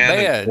 That's not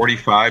bad.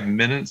 45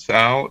 minutes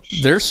out.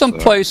 There's some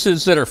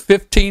places that are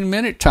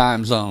 15-minute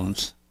time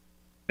zones.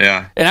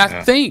 Yeah. And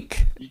I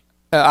think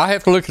I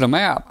have to look at a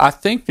map. I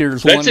think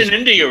there's one. That's in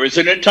India,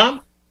 isn't it,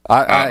 Tom?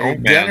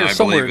 Down there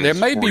somewhere. There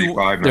may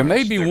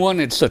be one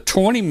that's a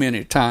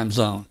 20-minute time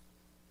zone.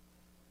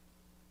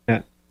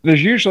 Yeah.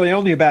 There's usually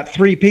only about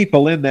 3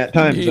 people in that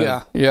time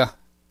zone. Yeah.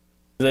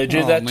 Do they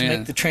do that to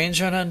make the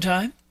trains run on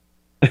time?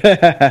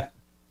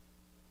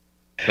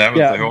 That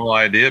was the whole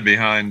idea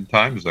behind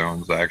time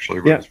zones,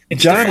 actually. Yeah.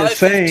 John is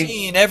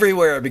saying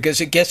everywhere because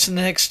it gets in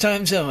the next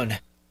time zone.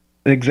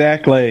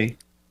 Exactly.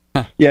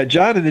 Yeah,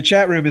 John in the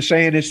chat room is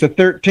saying it's the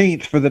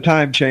 13th for the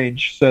time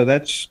change, so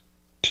that's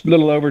a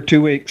little over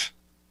 2 weeks.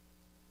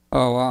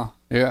 Oh, wow.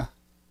 Yeah.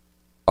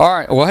 All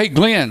right. Well, hey,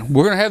 Glenn,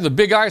 we're going to have the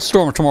big ice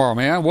storm tomorrow,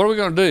 man. What are we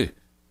going to do?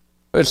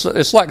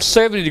 It's like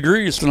 70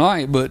 degrees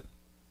tonight, but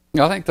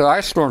I think the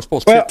ice storm's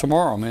supposed to hit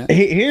tomorrow, man.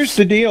 Here's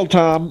the deal,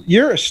 Tom.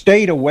 You're a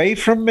state away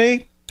from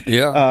me.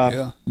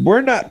 Yeah.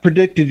 We're not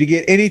predicted to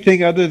get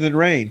anything other than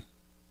rain.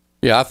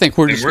 Yeah, I think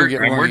we're just going to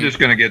get rain. We're just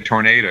going to get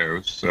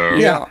tornadoes. So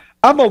yeah,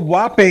 I'm a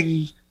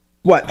whopping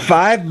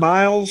 5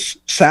 miles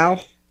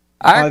south.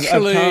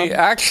 Actually,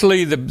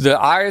 the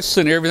ice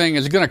and everything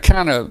is going to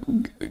kind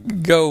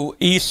of go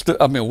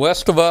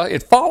west of us.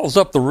 It follows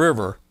up the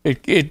river.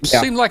 It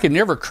seems like it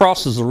never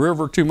crosses the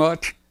river too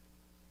much.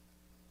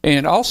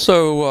 And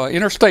also,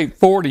 Interstate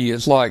 40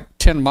 is like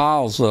 10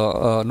 miles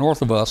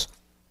north of us.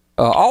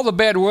 All the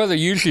bad weather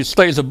usually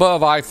stays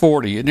above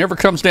I-40. It never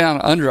comes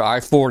down under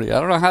I-40. I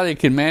don't know how they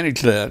can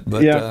manage that.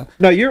 But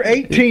no, you're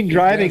 18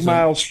 driving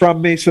miles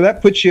from me, so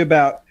that puts you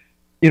about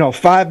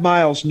 5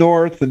 miles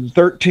north and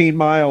 13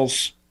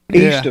 miles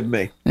east of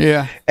me.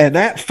 Yeah. And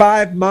that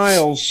 5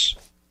 miles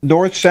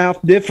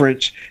north-south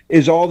difference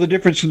is all the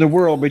difference in the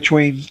world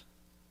between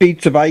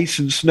feet of ice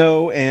and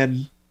snow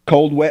and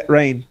cold, wet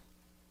rain.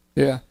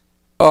 Yeah.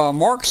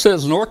 Mark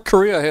says North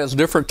Korea has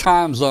different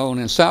time zone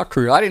than South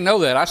Korea. I didn't know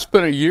that. I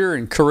spent a year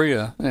in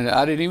Korea, and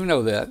I didn't even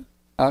know that.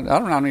 I'm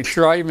not even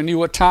sure I even knew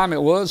what time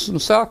it was in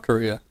South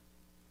Korea.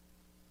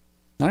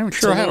 Not even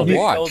sure I had a watch. It's a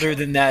little bit colder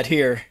than that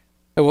here.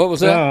 What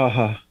was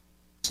that?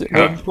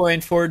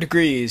 1.4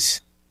 degrees.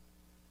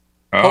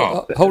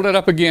 Hold it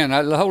up again.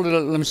 Hold it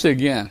up. Let me see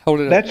again. Hold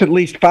it up. That's at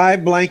least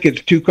 5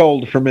 blankets too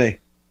cold for me.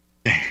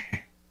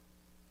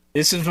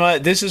 This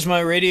is my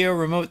radio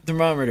remote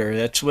thermometer.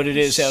 That's what it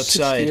is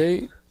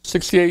outside.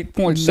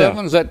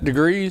 68.7, is that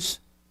degrees?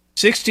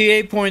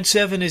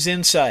 68.7 is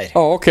inside.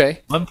 Oh,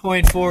 okay.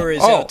 1.4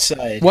 is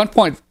outside.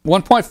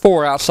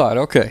 1.4 outside,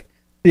 okay.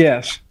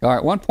 Yes. All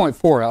right,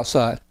 1.4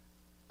 outside.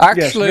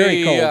 Actually, yes,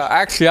 very cold.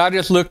 Actually, I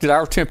just looked at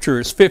our temperature.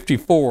 It's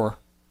 54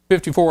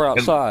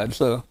 outside,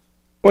 so.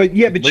 Well,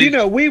 yeah, but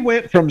we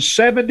went from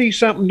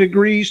 70-something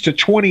degrees to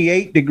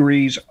 28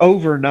 degrees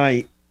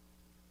overnight.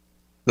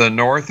 The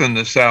north and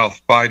the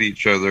south fight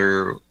each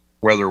other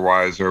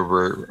weather-wise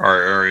over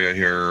our area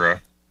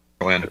here,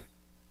 Glenn.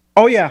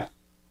 Oh, yeah.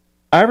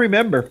 I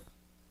remember.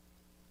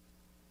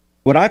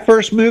 When I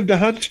first moved to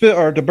Huntsville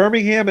or to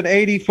Birmingham in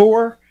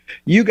 '84,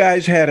 you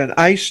guys had an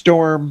ice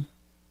storm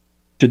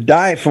to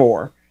die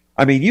for.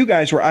 I mean, you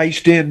guys were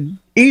iced in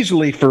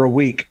easily for a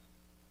week.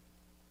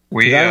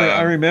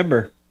 I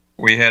remember.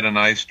 We had an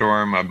ice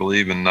storm, I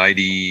believe, in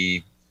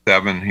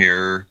 '97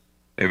 here.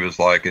 It was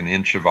like an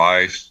inch of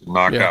ice,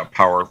 knocked out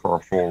power for a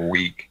full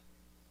week.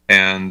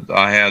 And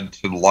I had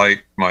to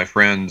light my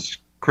friend's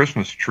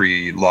Christmas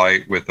tree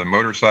light with a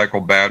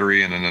motorcycle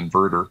battery and an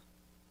inverter.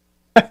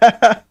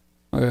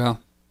 Yeah.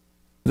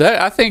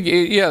 That I think,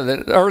 the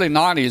early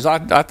 '90s.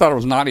 I thought it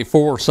was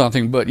 '94 or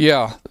something, but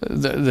yeah,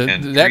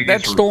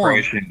 that storm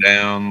crashing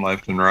down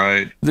left and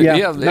right.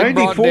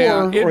 It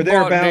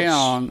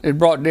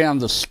brought down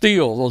the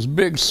steel, those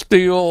big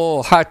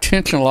steel high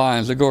tension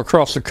lines that go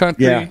across the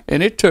country,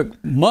 and it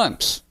took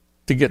months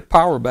to get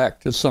power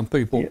back to some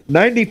people.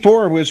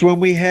 '94 was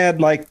when we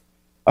had like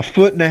a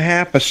foot and a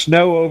half of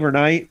snow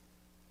overnight.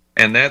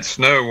 And that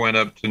snow went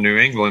up to New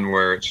England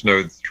where it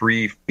snowed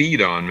 3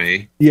 feet on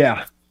me.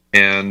 Yeah.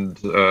 And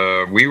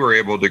we were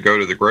able to go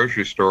to the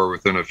grocery store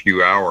within a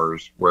few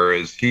hours,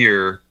 whereas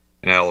here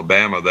in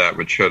Alabama, that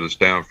would shut us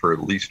down for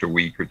at least a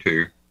week or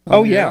two.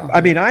 Oh, yeah.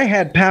 I mean, I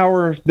had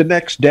power the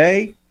next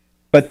day,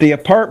 but the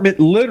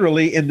apartment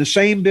literally in the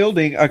same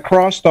building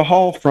across the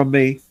hall from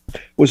me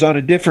was on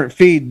a different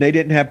feed. They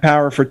didn't have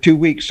power for 2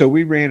 weeks, so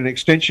we ran an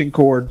extension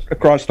cord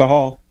across the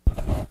hall.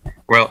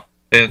 Well,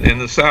 in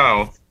the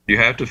South, you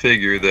have to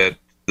figure that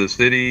the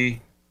city...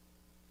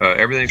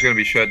 everything's going to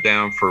be shut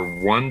down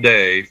for 1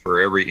 day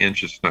for every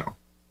inch of snow.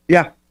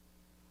 Yeah.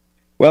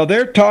 Well,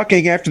 they're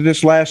talking after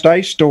this last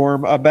ice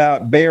storm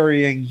about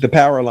burying the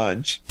power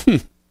lines.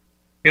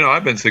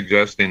 I've been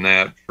suggesting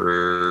that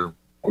for...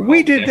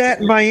 We did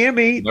that in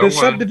Miami,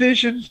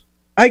 subdivision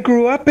I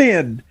grew up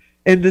in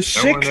the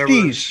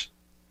 60s.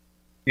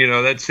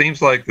 That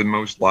seems like the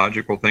most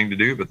logical thing to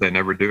do, but they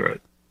never do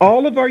it.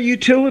 All of our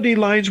utility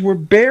lines were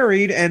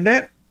buried, and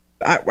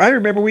I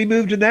remember we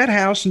moved in that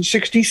house in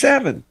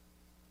 '67.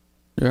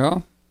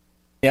 Yeah.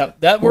 Yep,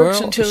 that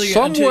works until you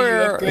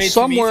upgrade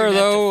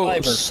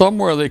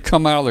somewhere they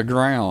come out of the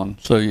ground.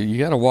 So you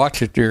got to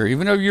watch it there,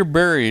 even though you're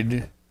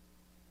buried.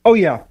 Oh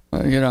yeah.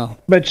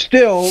 But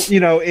still,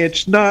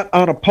 it's not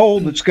on a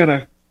pole that's going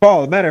to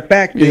fall. As a matter of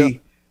fact, the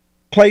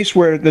place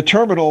where the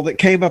terminal that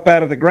came up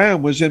out of the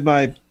ground was in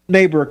my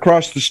neighbor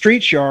across the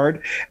street's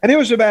yard, and it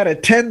was about a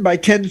 10 by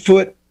 10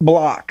 foot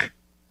block.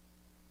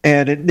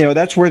 And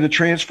that's where the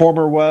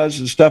transformer was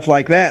and stuff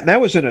like that. And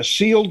that was in a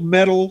sealed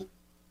metal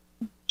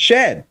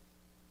shed.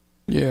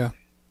 Yeah.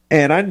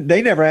 And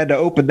they never had to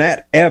open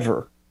that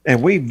ever.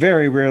 And we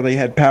very rarely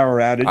had power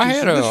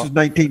outages. This is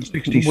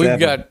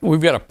 1967.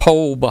 We've got a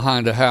pole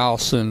behind the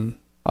house, and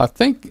I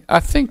think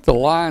the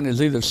line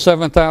is either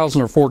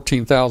 7,000 or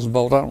 14,000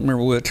 volt. I don't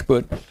remember which,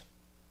 but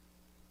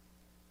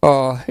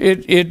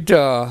it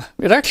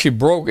actually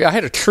broke. I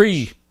had a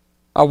tree.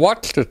 I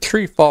watched a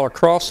tree fall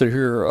across it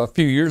here a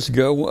few years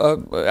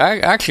ago.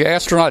 Actually,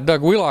 astronaut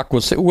Doug Wheelock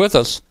was with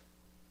us.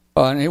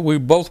 And we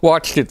both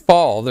watched it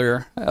fall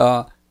there.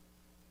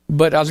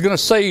 But I was going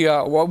to say,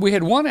 we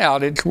had one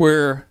outage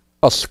where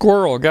a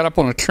squirrel got up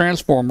on a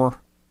transformer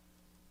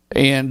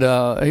and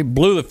he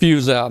blew the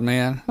fuse out,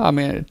 man. I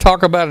mean,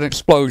 talk about an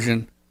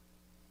explosion.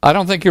 I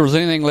don't think there was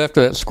anything left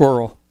of that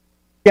squirrel.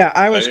 Yeah,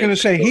 I was going to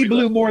say, he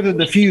blew more than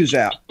the fuse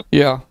out.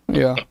 Yeah.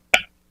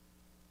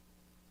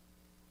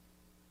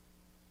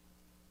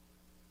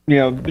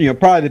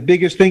 Probably the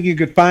biggest thing you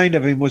could find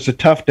of him was a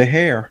tuft of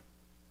hair.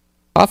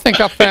 I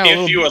think I found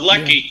if you were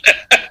lucky.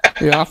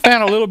 Yeah, I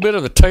found a little bit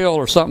of the tail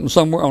or something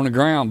somewhere on the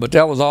ground, but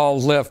that was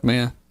all left,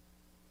 man.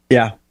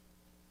 Yeah.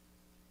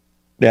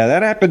 Yeah,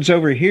 that happens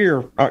over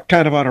here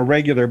kind of on a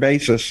regular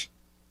basis.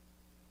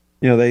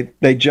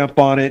 They jump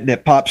on it and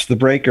it pops the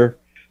breaker.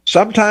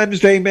 Sometimes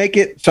they make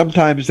it,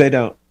 sometimes they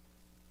don't.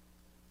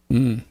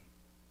 Man.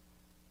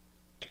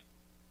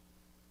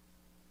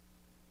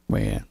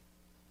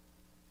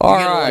 All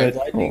right.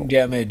 Lightning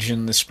damage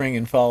in the spring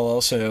and fall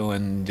also,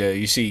 and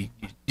you see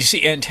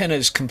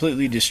antennas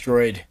completely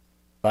destroyed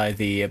by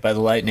the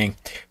lightning.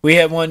 We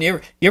have one.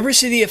 You ever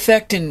see the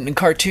effect in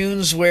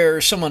cartoons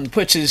where someone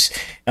puts his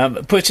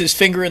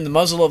finger in the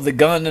muzzle of the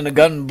gun and a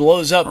gun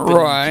blows up,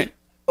 right,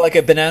 like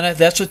a banana?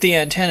 That's what the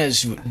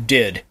antennas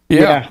did.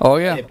 Yeah. Oh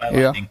yeah.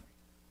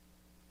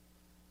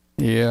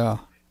 Yeah.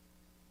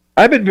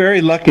 I've been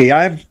very lucky.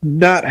 I've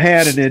not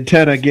had an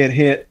antenna get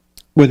hit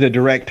with a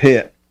direct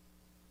hit.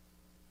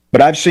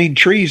 But I've seen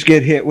trees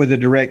get hit with a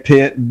direct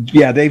hit, and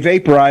yeah, they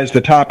vaporized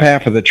the top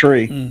half of the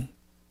tree. Mm.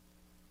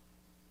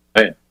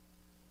 Hey.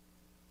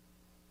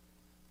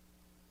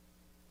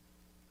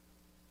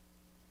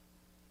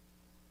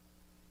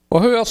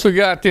 Well, who else we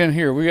got in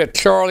here? We got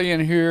Charlie in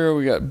here.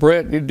 We got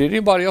Brett. Did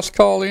anybody else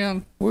call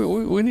in?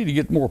 We need to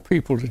get more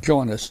people to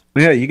join us.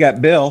 Yeah, you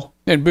got Bill.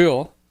 And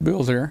Bill.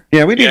 Bill's there.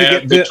 Yeah, we need to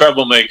get the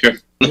troublemaker.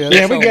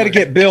 Yeah, we got to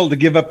get Bill to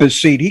give up his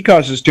seat. He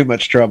causes too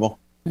much trouble.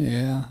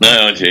 Yeah.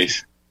 No,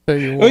 jeez.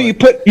 Well, you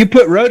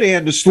put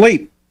Rodan to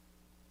sleep.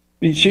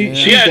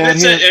 She's down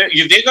here.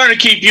 They're going to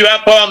keep you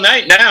up all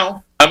night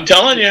now. I'm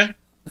telling you.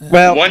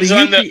 Well, one's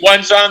on the.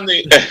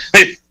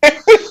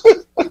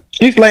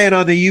 She's laying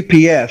on the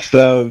UPS,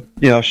 so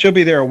she'll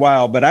be there a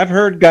while. But I've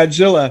heard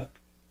Godzilla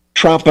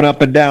tromping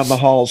up and down the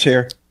halls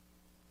here.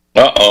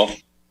 Uh-oh.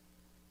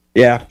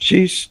 Yeah,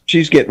 she's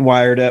getting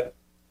wired up.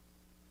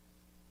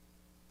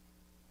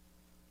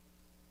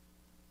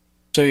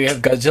 So you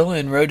have Godzilla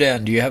and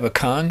Rodan. Do you have a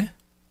Kong?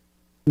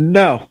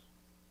 No.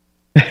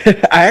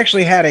 I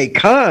actually had a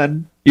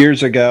Khan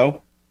years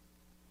ago,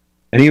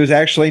 and he was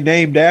actually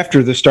named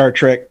after the Star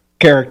Trek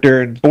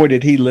character, and boy,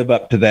 did he live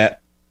up to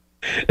that.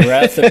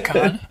 Wrath of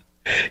Khan?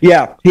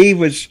 Yeah, he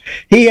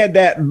had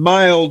that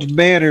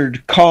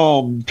mild-mannered,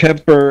 calm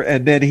temper,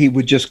 and then he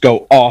would just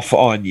go off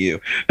on you.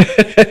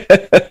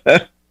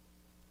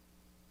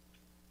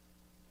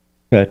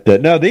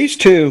 But no, these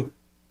two,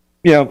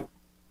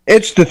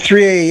 it's the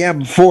 3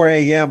 a.m., 4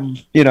 a.m.,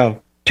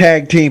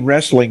 tag team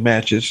wrestling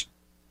matches.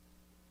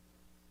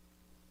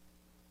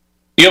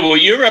 Yeah, well,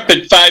 you're up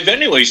at 5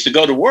 anyways to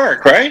go to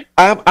work, right?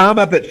 I'm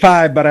up at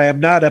 5, but I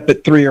am not up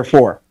at 3 or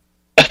 4.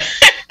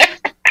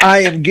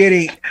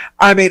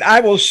 I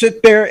will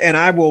sit there and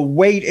I will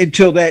wait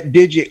until that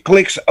digit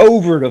clicks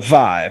over to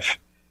 5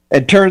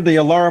 and turn the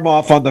alarm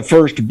off on the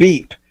first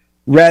beep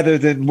rather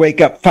than wake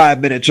up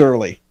 5 minutes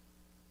early.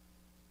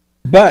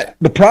 But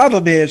the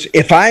problem is,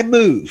 if I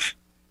move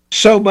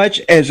so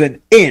much as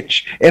an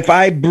inch, if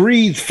I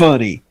breathe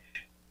funny,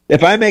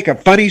 if I make a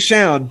funny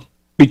sound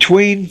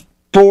between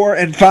 4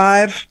 and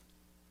 5,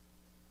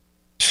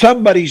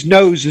 somebody's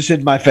nose is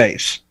in my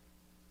face.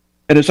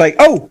 And it's like,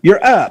 oh,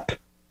 you're up.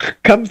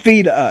 Come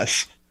feed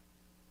us.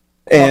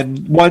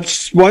 And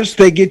once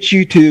they get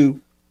you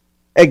to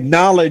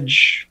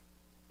acknowledge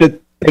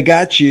that they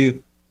got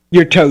you,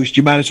 you're toast.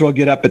 You might as well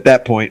get up at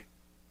that point.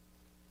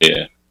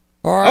 Yeah.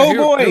 All right,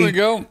 boy. Here we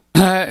go.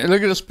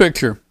 Look at this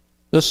picture.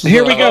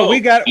 Here we go. We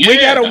got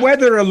a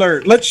weather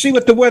alert. Let's see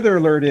what the weather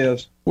alert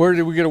is. Where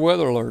did we get a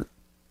weather alert?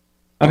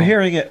 I'm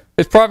hearing it.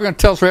 It's probably going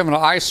to tell us we're having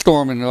an ice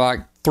storm in like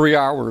 3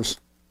 hours.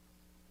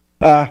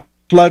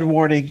 Flood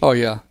warning. Oh,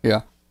 yeah.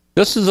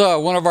 This is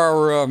one of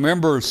our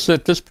members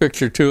sent this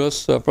picture to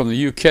us from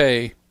the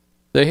UK.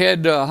 They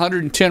had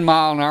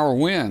 110-mile-an-hour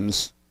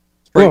winds,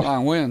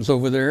 straight-line winds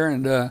over there,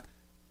 and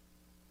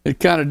it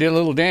kind of did a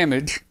little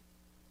damage.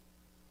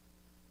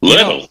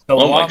 Little?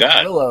 Oh, my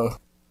God. Hello.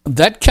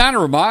 That kind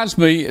of reminds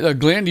me,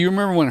 Glenn, do you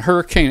remember when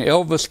Hurricane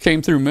Elvis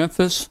came through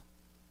Memphis?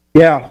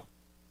 Yeah.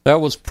 That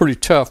was pretty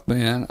tough,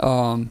 man.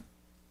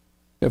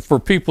 For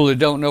people that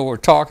don't know what we're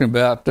talking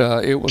about,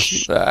 it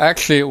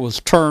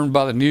was termed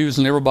by the news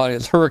and everybody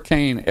as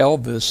Hurricane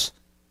Elvis.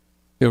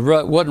 It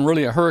wasn't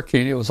really a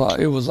hurricane. It was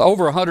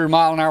over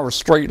 100-mile-an-hour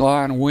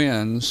straight-line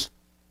winds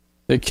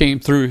that came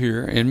through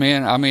here. And,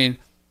 man, I mean,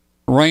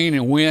 rain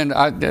and wind,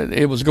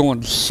 it was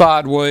going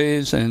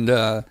sideways, and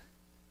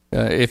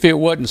if it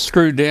wasn't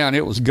screwed down,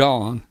 it was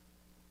gone.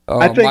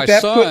 I think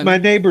put my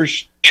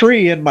neighbor's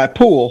tree in my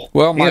pool.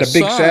 Well, he had a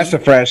big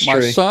sassafras tree.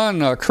 My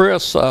son,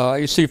 Chris,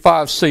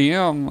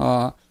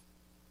 EC5CM,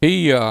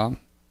 he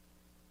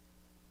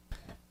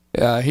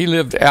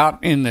lived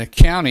out in the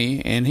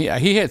county, and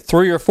he had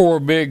 3 or 4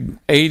 big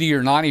 80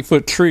 or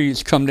 90-foot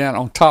trees come down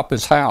on top of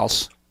his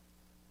house.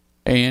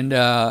 And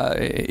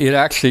it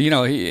actually,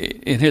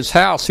 in his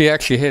house, he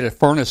actually had a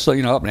furnace, up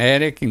in the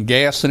attic and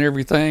gas and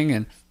everything.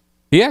 And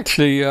he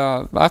actually,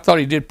 I thought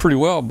he did pretty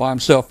well by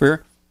himself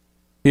here.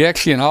 He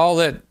actually, in all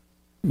that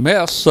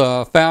mess,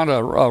 found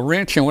a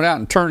wrench and went out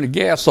and turned the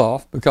gas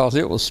off because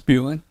it was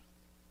spewing.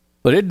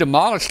 But it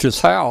demolished his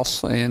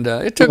house, and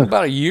it took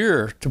about a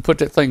year to put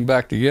that thing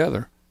back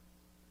together.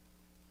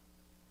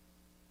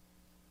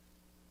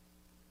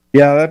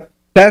 Yeah, that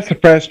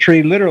sassafras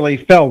tree literally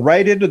fell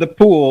right into the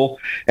pool,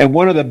 and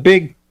one of the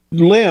big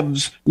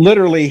limbs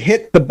literally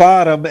hit the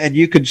bottom, and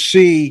you could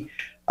see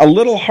a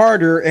little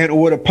harder, and it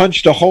would have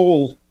punched a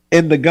hole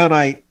in the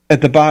gunite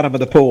at the bottom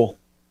of the pool.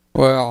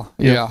 Well,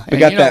 yeah. We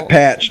got that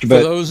patched. But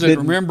for those that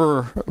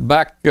remember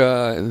back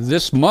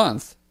this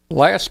month,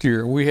 last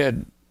year, we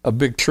had a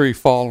big tree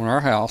fall on our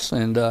house,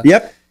 and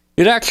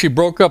it actually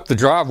broke up the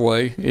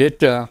driveway.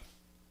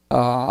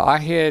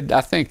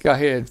 I think I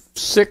had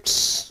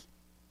 6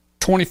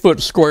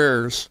 20-foot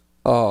squares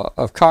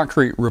of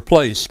concrete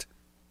replaced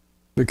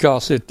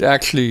because it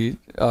actually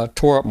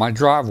tore up my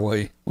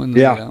driveway when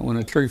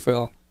the tree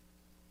fell.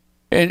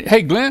 And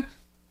hey, Glenn,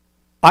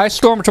 ice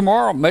storm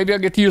tomorrow. Maybe I'll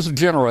get to use a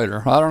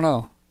generator. I don't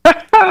know.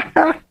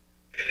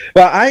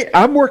 Well,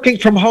 I'm working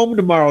from home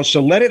tomorrow,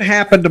 so let it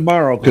happen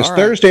tomorrow, because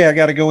Thursday I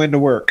got to go into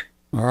work.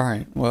 All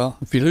right. Well,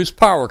 if you lose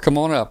power, come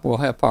on up. We'll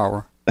have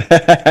power.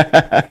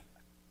 Let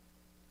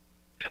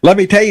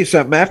me tell you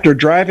something. After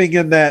driving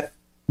in that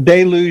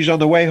deluge on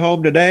the way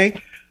home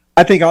today,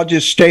 I think I'll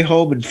just stay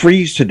home and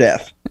freeze to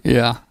death.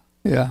 Yeah,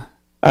 yeah.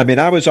 I mean,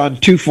 I was on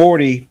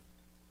 240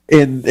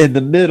 in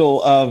the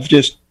middle of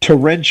just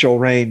torrential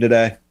rain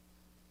today.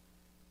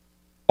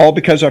 All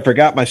because I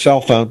forgot my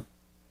cell phone.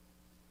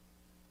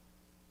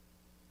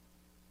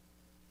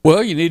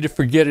 Well, you need to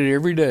forget it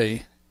every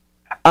day.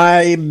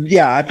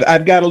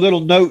 I've got a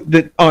little note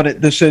on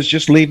it that says,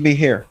 just leave me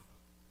here.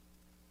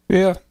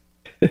 Yeah.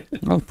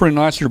 That's pretty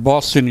nice your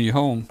boss sending you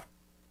home.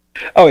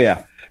 Oh,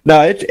 yeah.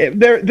 No,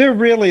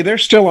 they're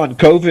still on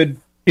COVID,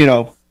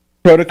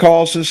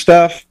 protocols and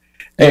stuff.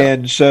 Yeah.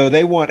 And so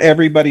they want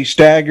everybody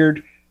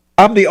staggered.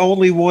 I'm the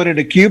only one in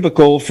a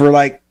cubicle for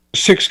like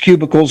 6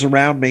 cubicles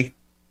around me.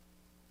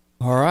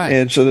 All right.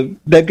 And so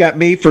they've got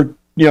me for,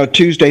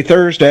 Tuesday,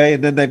 Thursday,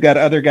 and then they've got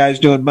other guys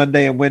doing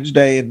Monday and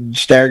Wednesday and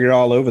staggered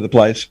all over the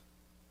place.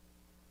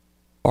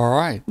 All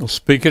right. Well,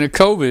 speaking of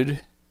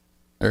COVID,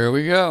 there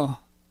we go.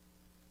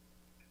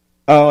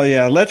 Oh,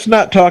 yeah. Let's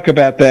not talk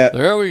about that.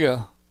 There we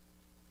go.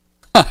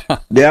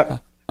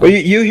 Yep. Well,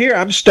 you hear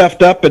I'm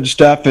stuffed up and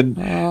stuff, and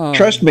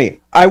trust me,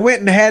 I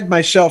went and had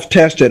myself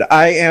tested.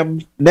 I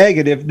am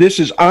negative. This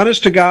is,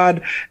 honest to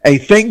God, a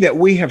thing that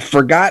we have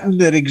forgotten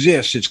that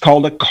exists. It's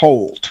called a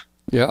cold.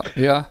 Yeah,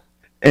 yeah.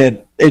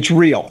 And it's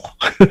real.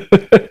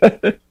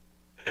 But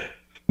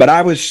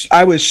I was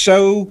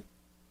so,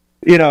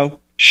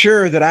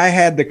 sure that I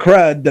had the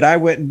crud that I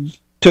went and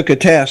took a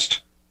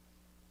test.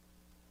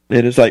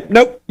 And it's like,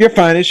 nope, you're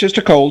fine. It's just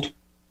a cold.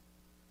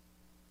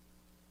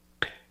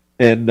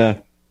 And,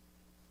 but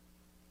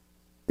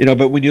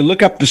when you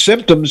look up the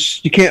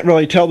symptoms, you can't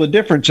really tell the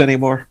difference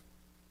anymore.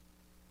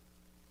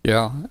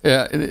 Yeah.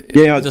 Yeah.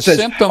 It says,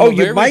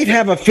 you might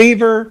have a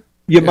fever.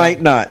 You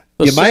might not.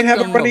 You might have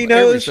a runny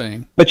nose,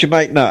 but you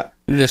might not.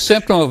 The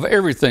symptom of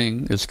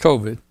everything is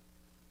COVID.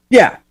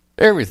 Yeah.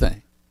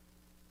 Everything.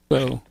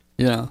 So,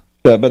 yeah.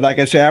 But like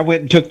I say, I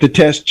went and took the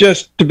test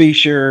just to be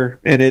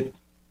sure, and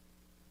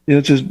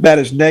it's about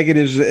as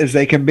negative as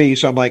they can be.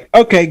 So I'm like,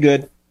 okay,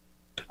 good.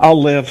 I'll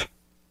live.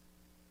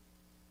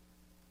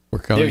 We're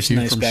coming to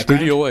you from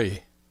Studio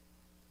A.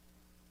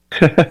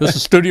 This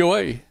is Studio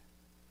A.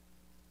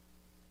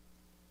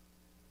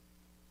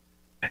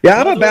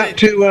 Yeah, I'm about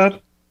to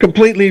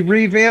completely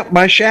revamp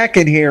my shack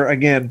in here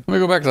again. Let me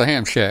go back to the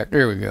ham shack.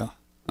 There we go.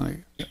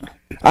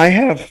 I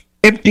have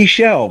empty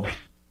shelves.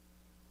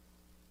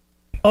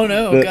 Oh,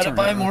 no. Got to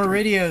buy more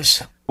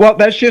radios. Well,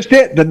 that's just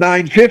it. The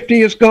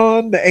 950 is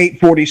gone. The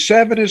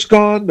 847 is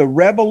gone. The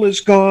Rebel is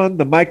gone.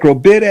 The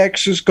Microbit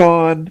X is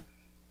gone.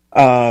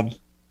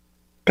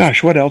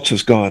 Gosh, what else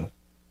is gone?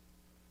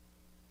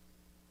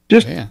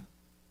 Just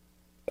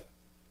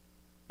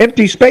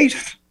empty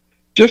space.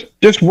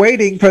 Just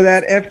waiting for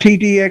that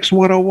FTDX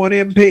 101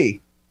 MP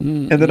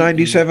and the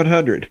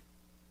 9700.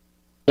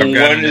 And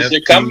when is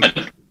it coming?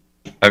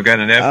 I've got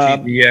an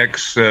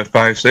FTDX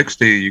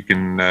 560. You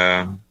can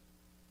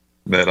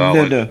that I'll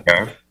let you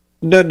have.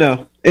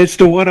 No. It's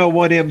the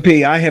 101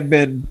 MP. I have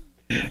been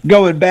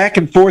going back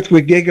and forth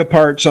with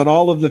Gigaparts on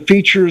all of the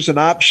features and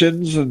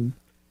options and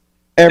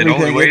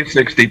everything. It only weighs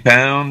 60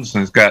 pounds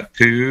and it's got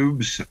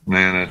tubes.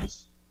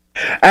 It's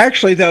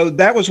actually, though,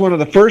 that was one of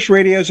the first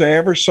radios I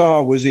ever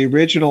saw was the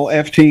original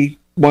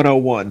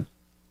FT101,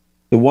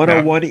 the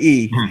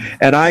 101E,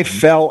 and I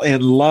fell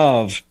in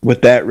love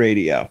with that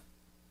radio.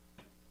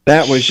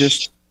 That was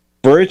just,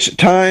 for its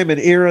time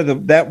and era,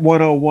 that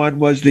 101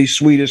 was the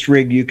sweetest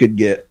rig you could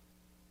get.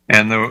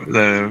 And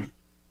the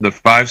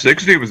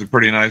 560 was a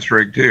pretty nice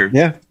rig, too.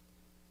 Yeah.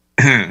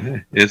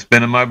 It's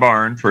been in my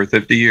barn for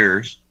 50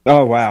 years.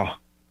 Oh, wow.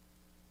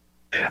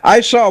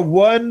 I saw a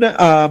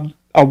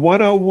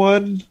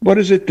 101, what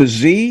is it, the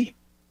Z?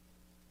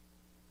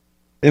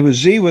 It was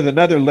Z with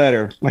another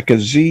letter, like a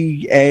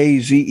Z-A,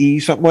 Z-E,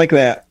 something like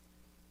that,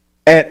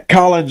 at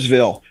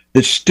Collinsville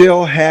that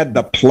still had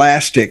the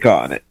plastic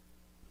on it.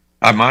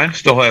 Mine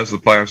still has the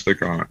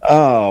plastic on it.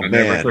 Oh, man.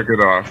 I never took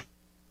it off.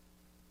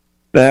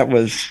 That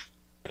was,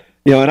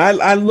 and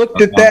I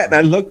looked at that, and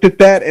I looked at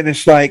that, and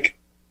it's like,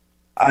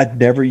 I'd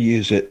never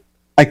use it.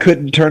 I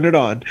couldn't turn it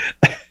on.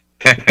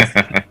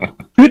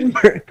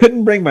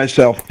 couldn't bring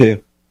myself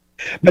to.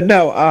 But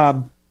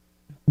no,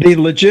 the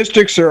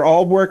logistics are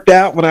all worked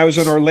out. When I was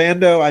in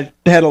Orlando, I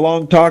had a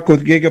long talk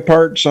with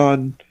Gigaparts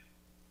on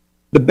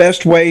the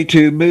best way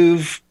to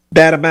move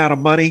that amount of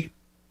money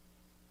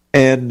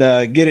and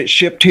get it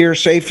shipped here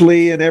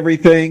safely and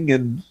everything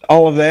and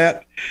all of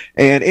that.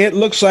 And it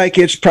looks like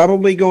it's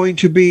probably going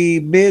to be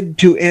mid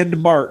to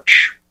end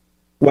March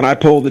when I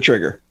pull the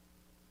trigger.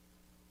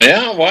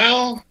 Yeah,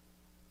 well,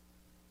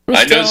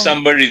 I know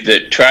somebody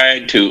that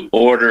tried to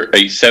order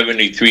a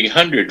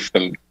 7300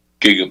 from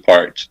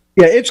Gigaparts.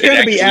 Yeah, it's going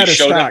to be out of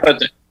stock.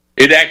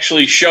 It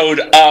actually showed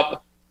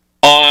up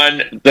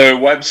on their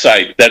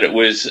website that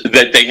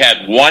they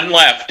had one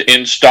left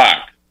in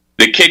stock.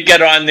 The kid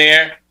got on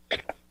there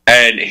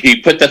and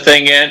he put the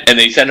thing in, and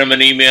they sent him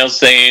an email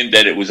saying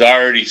that it was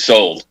already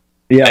sold.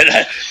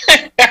 Yeah.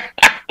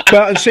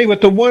 Well, and see,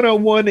 with the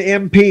 101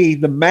 MP,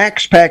 the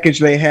Max package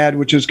they had,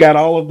 which has got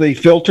all of the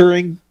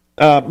filtering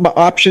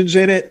options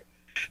in it,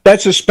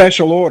 that's a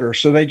special order.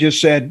 So they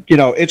just said,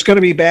 it's going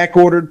to be back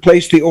ordered,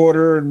 place the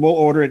order, and we'll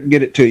order it and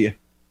get it to you.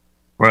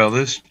 Well,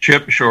 this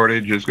chip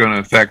shortage is going to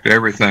affect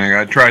everything.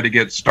 I tried to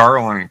get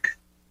Starlink,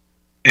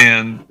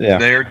 and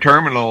their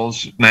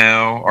terminals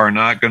now are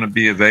not going to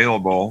be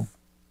available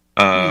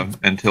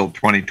until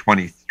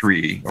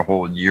 2023, a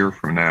whole year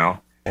from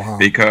now,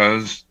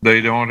 because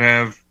they don't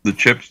have the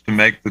chips to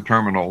make the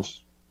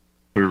terminals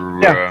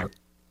to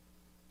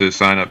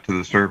sign up to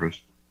the service.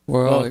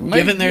 Well,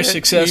 given their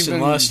success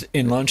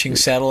in launching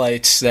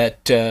satellites,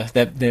 that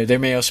there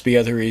may also be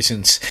other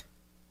reasons.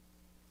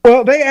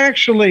 Well, they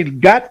actually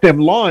got them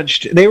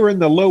launched. They were in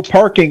the low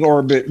parking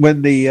orbit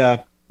when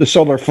the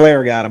solar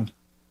flare got them.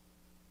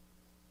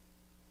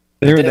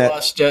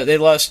 They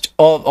lost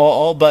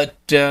all but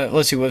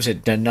let's see, what was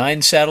it?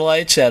 9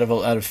 satellites out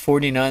of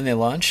 49 they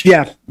launched.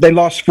 Yeah, they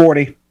lost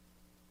 40.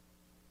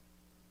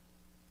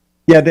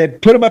 Yeah, they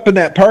put them up in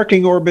that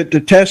parking orbit to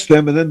test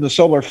them, and then the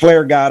solar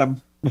flare got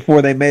them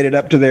before they made it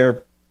up to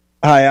their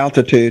high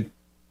altitude.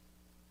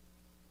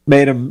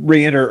 Made them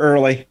re-enter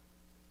early.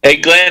 Hey,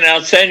 Glenn,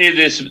 I'll send you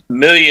this $1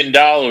 million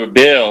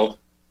bill.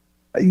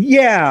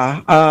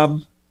 Yeah.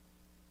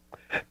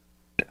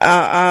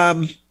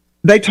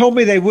 They told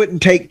me they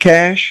wouldn't take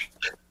cash.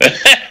 And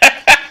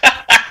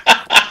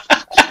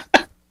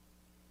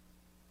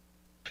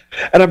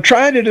I'm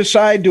trying to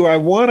decide, do I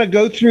want to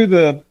go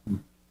through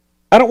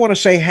I don't want to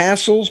say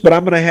hassles, but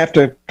I'm going to have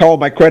to call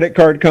my credit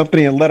card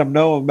company and let them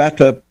know I'm about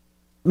to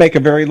make a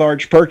very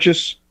large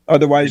purchase.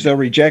 Otherwise, they'll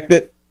reject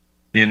it.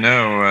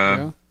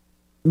 But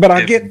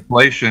if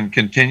inflation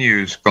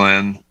continues,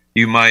 Glenn,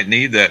 you might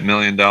need that $1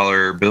 million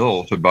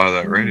bill to buy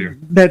that radio.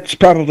 That's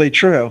probably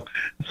true.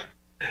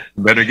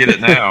 Better get it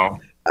now.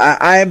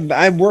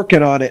 I'm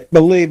working on it.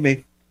 Believe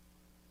me.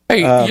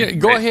 Hey,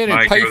 go ahead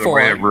and pay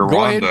for it.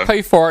 Go ahead and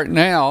pay for it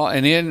now,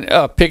 and then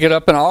pick it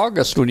up in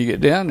August when you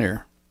get down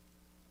there.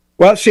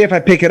 Well, see, if I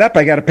pick it up,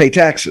 I got to pay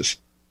taxes.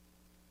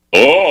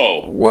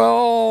 Oh.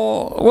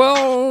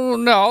 Well,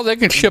 no, they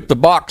can ship the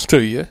box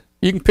to you.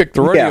 You can pick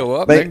the radio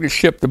up. They can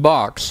ship the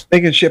box.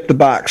 They can ship the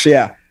box,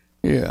 yeah.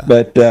 Yeah.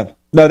 But,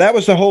 no, that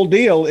was the whole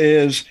deal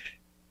is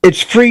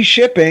it's free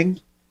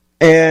shipping,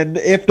 and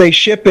if they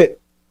ship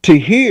it to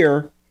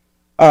here,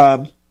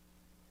 I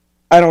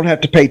don't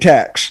have to pay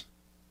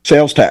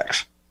sales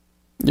tax.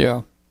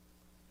 Yeah.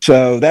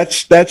 So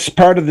that's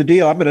part of the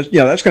deal. I'm going to,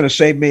 that's going to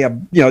save me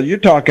you're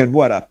talking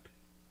a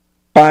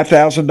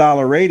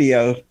 $5,000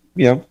 radio,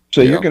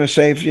 so you're going to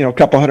save, a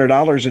couple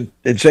 $100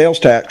 in sales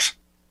tax.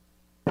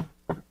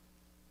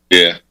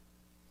 Yeah.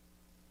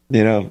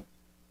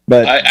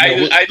 But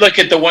I look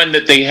at the one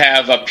that they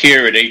have up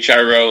here at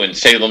HRO in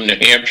Salem, New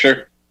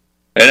Hampshire,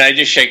 and I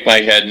just shake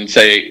my head and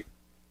say,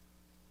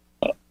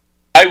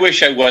 I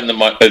wish I won the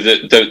mega.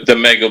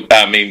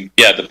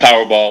 The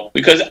Powerball,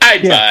 because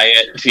I'd buy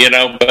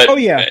it, But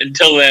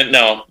until then,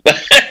 no.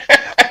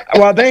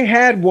 Well, they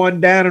had one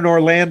down in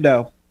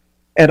Orlando,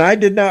 and I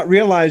did not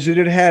realize that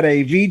it had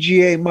a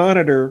VGA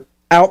monitor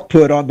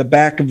output on the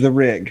back of the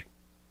rig,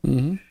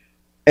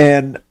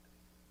 and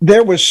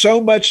there was so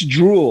much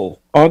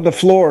drool on the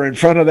floor in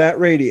front of that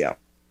radio,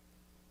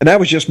 and that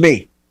was just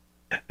me.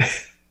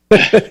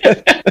 I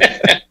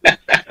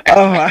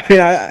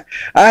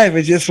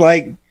was just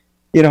like,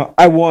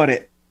 I want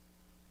it.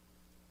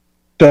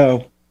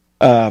 So,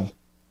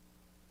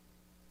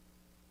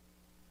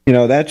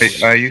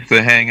 that's... I used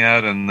to hang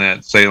out in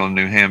that Salem,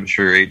 New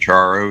Hampshire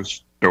HRO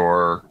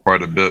store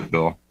quite a bit,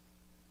 Bill.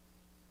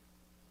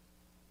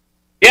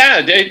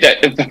 Yeah, they've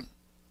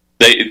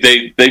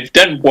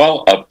done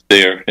well up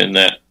there in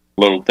that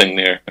little thing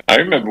there. I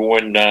remember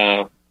when,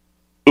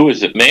 who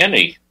was it,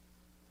 Manny?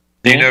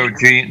 Do you know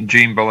Gene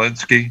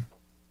Belinsky?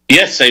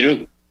 Yes, I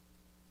do.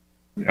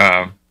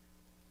 I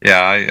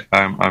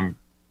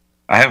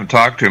haven't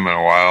talked to him in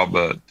a while,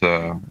 but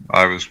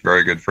I was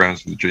very good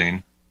friends with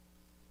Gene.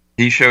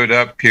 He showed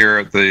up here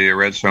at the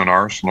Redstone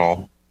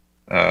Arsenal.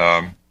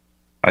 I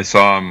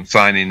saw him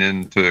signing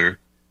into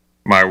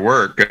my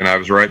work, and I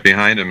was right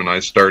behind him, and I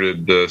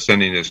started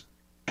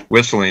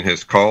whistling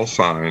his call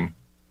sign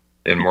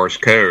in Morse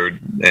code,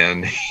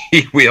 and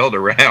he wheeled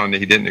around.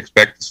 He didn't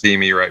expect to see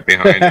me right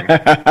behind him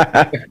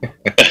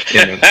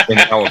in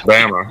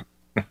Alabama.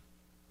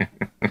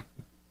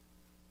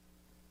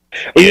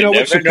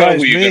 What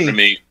surprised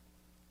me?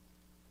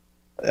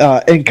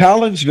 In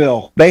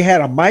Collinsville, they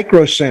had a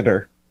micro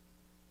center,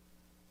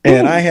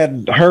 and I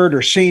hadn't heard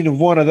or seen of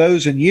one of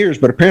those in years,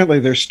 but apparently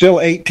there's still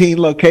 18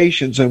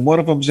 locations, and one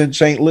of them's in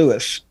St.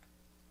 Louis.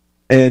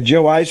 And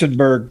Joe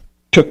Eisenberg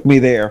took me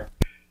there,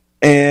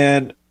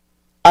 and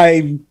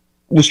I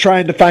was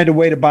trying to find a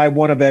way to buy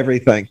one of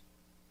everything.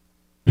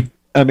 They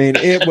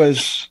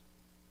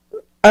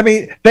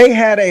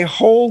had a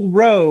whole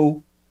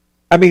row.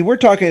 We're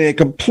talking a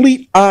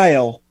complete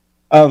aisle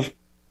of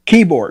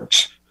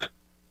keyboards.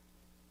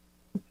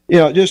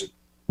 Just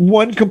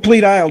one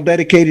complete aisle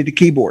dedicated to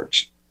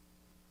keyboards.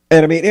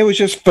 And I mean, it was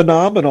just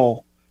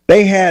phenomenal.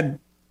 They had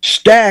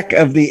stack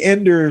of the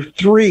Ender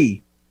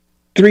 3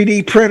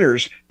 3D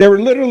printers. They were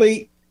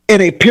literally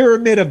in a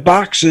pyramid of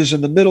boxes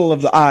in the middle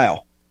of the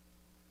aisle.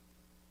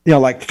 You know,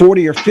 like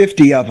 40 or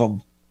 50 of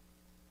them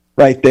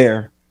right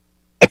there.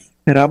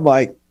 And I'm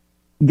like,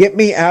 get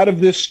me out of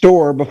this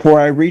store before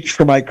I reach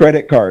for my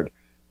credit card.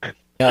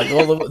 Yeah,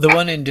 well, the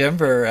one in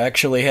Denver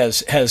actually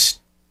has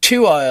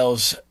 2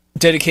 aisles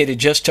dedicated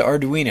just to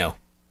Arduino.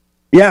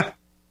 Yeah.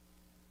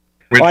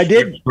 Which I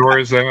did. Which store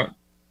is that?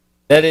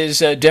 That is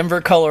Denver,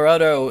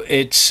 Colorado.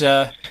 It's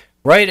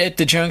right at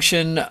the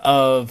junction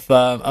of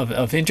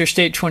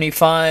Interstate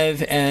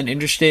 25 and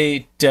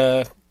Interstate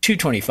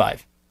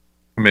 225.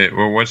 I mean,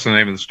 well, what's the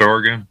name of the store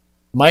again?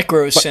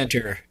 Micro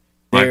Center.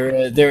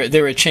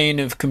 They're a chain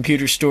of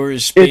computer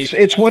stores.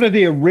 It's one of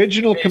the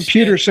original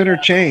computer center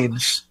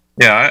chains.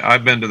 Yeah,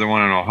 I've been to the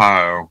one in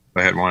Ohio.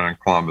 They had one in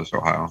Columbus,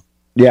 Ohio.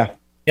 Yeah.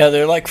 Yeah,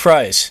 they're like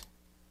Fry's.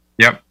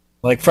 Yep.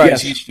 Like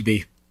Fry's used to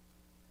be.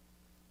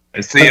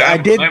 See,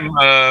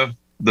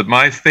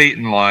 my fate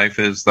in life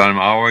is that I'm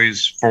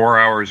always 4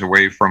 hours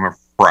away from a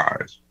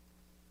Fry's.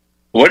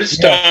 What has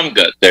Tom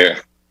got there?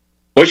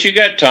 What you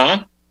got,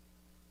 Tom?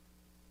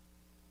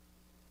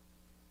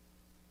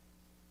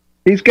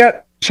 He's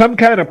got some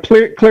kind of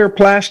clear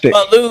plastic.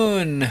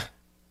 Balloon.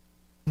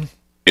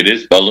 It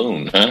is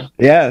balloon, huh?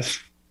 Yes.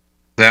 Is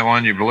that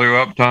one you blew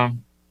up,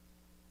 Tom?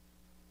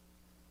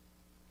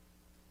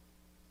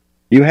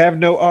 You have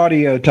no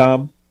audio,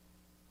 Tom.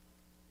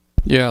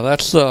 Yeah,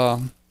 that's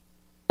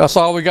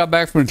all we got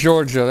back from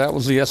Georgia. That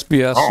was the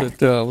SBS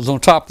that was on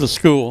top of the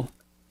school.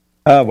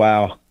 Oh,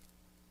 wow.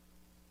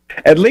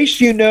 At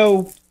least you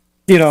know,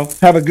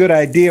 have a good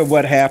idea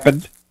what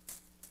happened.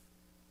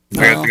 You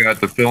got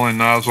the filling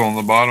nozzle on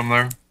the bottom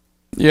there?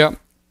 Yep.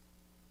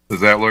 Does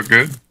that look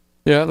good?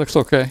 Yeah, it looks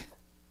okay.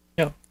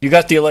 Yeah. You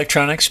got the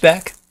electronics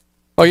back?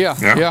 Oh, yeah.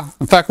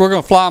 In fact, we're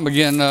going to fly them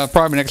again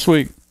probably next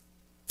week.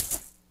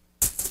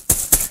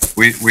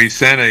 We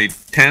sent a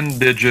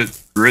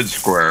 10-digit grid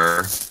square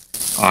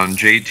on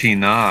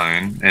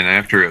JT9, and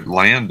after it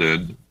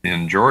landed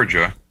in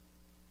Georgia,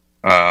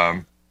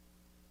 I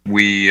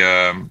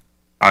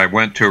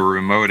went to a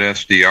remote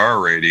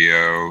SDR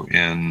radio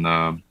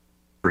in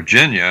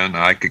Virginia, and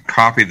I could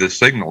copy the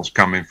signals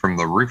coming from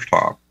the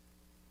rooftop.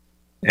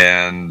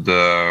 And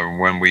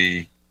when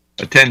a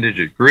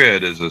 10-digit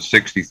grid is a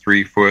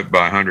 63-foot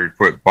by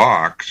 100-foot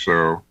box,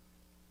 so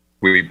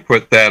we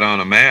put that on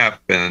a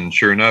map, and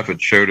sure enough,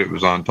 it showed it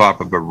was on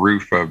top of the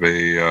roof of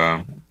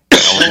a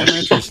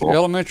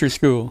elementary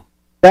school.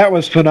 That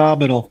was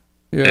phenomenal.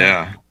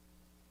 Yeah.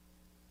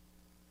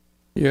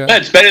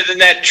 That's better than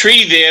that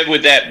tree there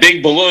with that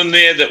big balloon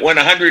there that went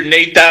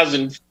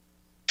 108,000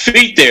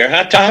 feet there,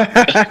 huh, Tom?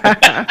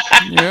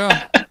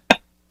 Yeah.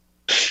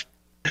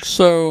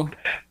 So,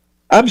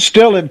 I'm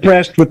still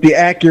impressed with the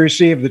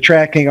accuracy of the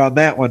tracking on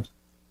that one.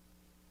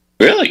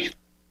 Really?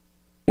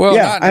 Well,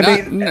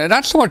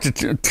 not so much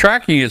the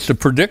tracking; it's the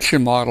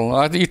prediction model.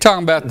 You're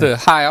talking about the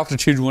high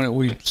altitude when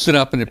we sit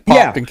up and it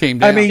popped and came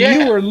down. I mean,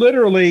 you were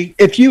literally,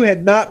 if you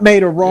had not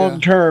made a wrong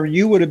turn,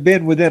 you would have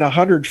been within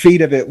 100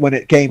 feet of it when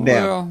it came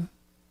down.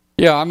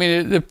 Yeah, I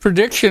mean, the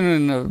prediction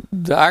and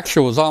the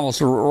actual was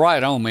almost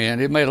right on, man.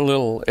 It made a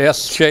little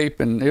S shape,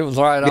 and it was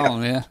right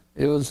on, man.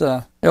 It was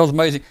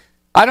amazing.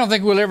 I don't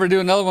think we'll ever do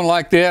another one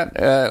like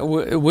that.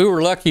 We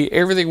were lucky;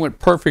 everything went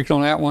perfect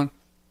on that one.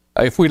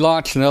 If we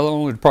launched another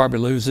one, we'd probably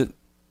lose it.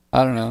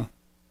 I don't know.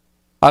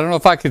 I don't know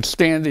if I could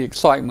stand the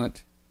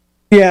excitement.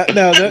 Yeah,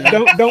 no,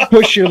 don't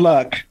push your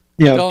luck.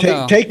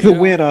 Take the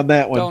win on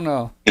that one. Don't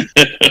know.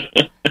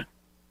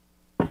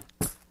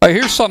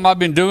 Here's something I've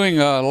been doing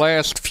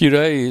last few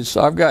days.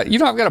 I've got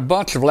a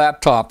bunch of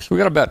laptops. We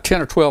got about 10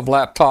 or 12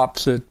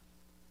 laptops that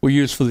we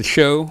use for the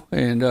show,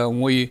 and when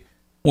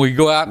we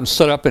go out and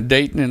set up at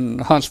Dayton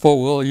and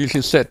Huntsville, we'll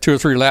usually set 2 or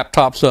 3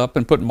 laptops up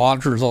and put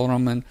monitors on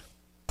them and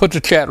put the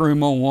chat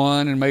room on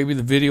one and maybe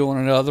the video on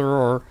another,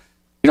 or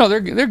they're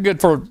good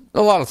for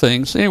a lot of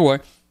things. Anyway,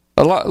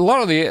 a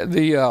lot of the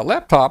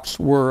laptops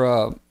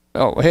were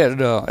had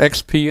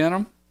XP in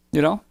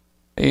them,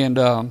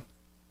 and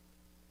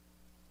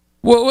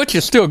which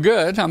is still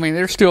good. I mean,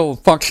 they're still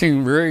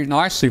functioning very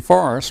nicely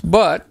for us.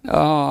 But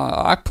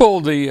I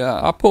pulled the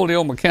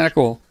old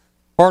mechanical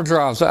hard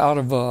drives out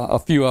of a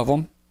few of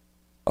them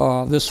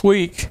this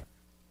week,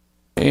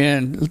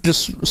 and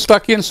just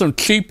stuck in some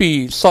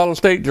cheapy solid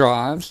state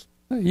drives.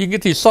 You can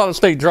get these solid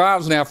state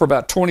drives now for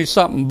about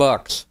 $20-something.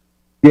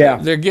 Yeah,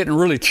 they're getting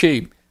really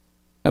cheap.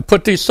 I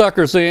put these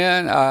suckers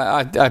in.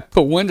 I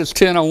put Windows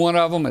 10 on one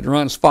of them. It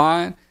runs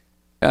fine.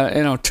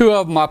 And on 2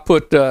 of them, I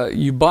put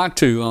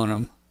Ubuntu on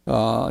them. The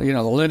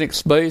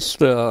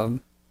Linux-based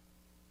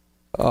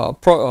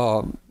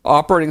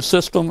operating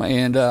system,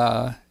 and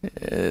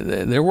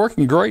they're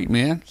working great,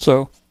 man.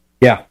 So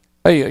yeah.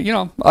 Hey,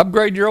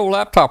 upgrade your old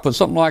laptop with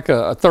something like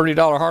a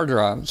 $30 hard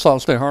drive,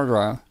 solid-state hard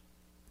drive.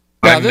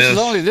 Now this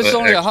is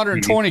only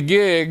 120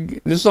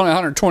 gig. This is only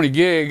 120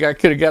 gig. I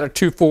could have got a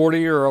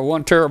 240 or a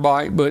 1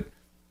 terabyte, but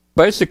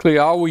basically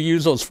all we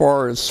use as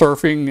far as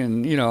surfing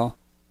and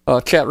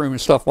chat room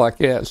and stuff like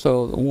that.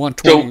 So the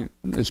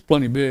 120 is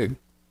plenty big.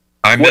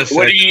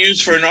 What do you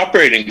use for an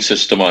operating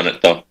system on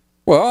it, though?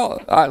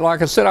 Well,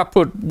 like I said, I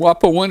put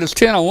Windows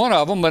 10 on one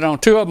of them, but on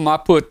two of them I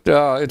put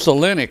it's a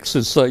Linux.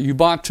 It's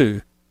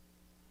Ubuntu.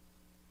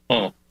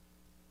 Oh.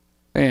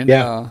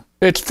 And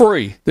it's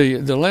free. The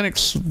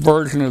Linux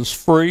version is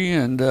free,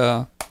 and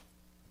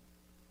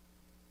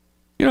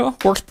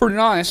works pretty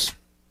nice.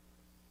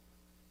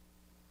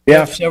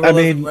 Yeah, I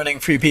mean, running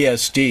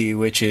FreeBSD,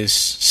 which is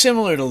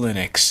similar to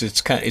Linux.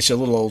 It's a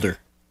little older.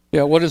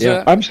 Yeah, what is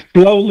that? I'm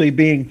slowly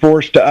being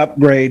forced to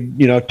upgrade.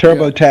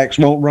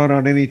 TurboTax won't run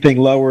on anything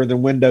lower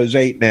than Windows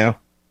 8 now.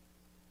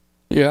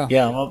 Yeah.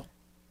 Yeah.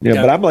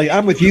 But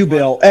I'm with you,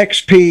 Bill.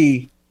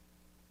 XP.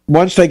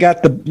 Once they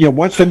got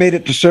once they made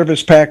it to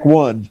Service Pack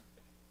 1,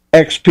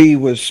 XP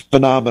was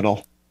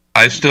phenomenal.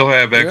 I still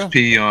have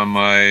XP on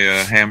my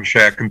Ham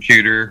Shack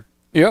computer.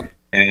 Yep.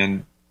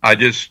 And I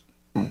just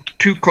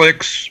 2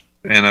 clicks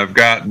and I've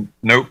got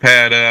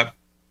Notepad up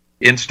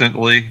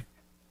instantly.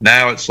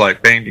 Now it's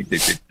like bang, ding, ding,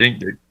 ding,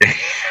 ding, ding.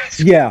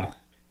 Yeah.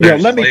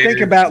 Let me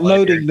think about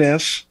loading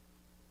this.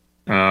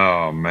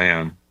 Oh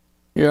man.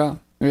 Yeah.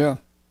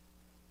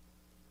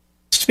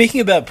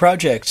 Speaking about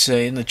projects,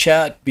 in the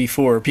chat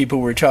before, people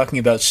were talking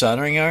about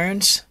soldering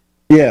irons.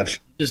 Yes.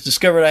 Just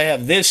discovered I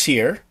have this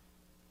here.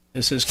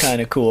 This is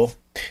kind of cool.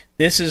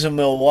 This is a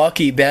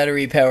Milwaukee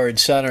battery-powered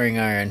soldering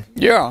iron.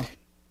 Yeah.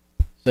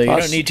 So you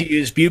don't need to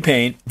use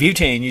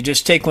butane. You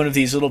just take one of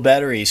these little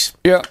batteries.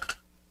 Yeah.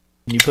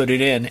 You put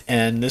it in,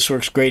 and this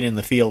works great in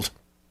the field.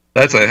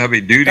 That's a heavy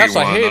duty one. That's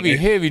a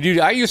heavy duty.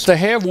 I used to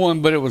have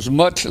one, but it was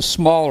much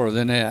smaller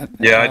than that.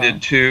 Yeah, I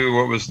did too.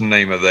 What was the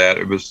name of that?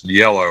 It was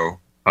yellow.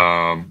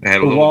 It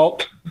had a little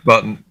DeWalt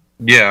button.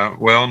 Yeah.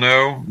 Well,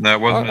 no, that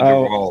wasn't a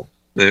DeWalt.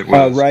 It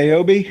was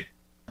Ryobi.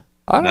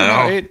 I don't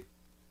know.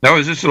 No, it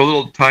was just a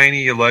little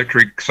tiny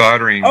electric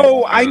soldering.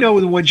 Oh, I know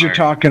the ones you're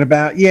talking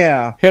about.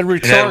 Yeah. Had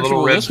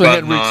rechargeable. This one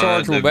had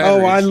rechargeable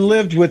batteries. Oh, I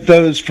lived with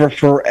those for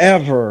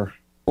forever.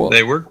 Well,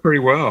 they work pretty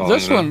well.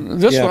 This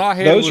one I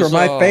had. Those were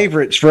my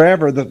favorites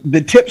forever.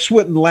 The tips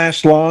wouldn't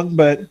last long,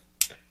 but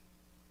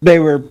they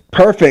were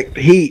perfect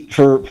heat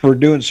for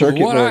doing circuit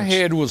boards. The one I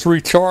had was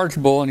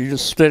rechargeable, and you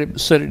just set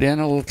it down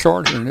a little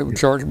charger, and it would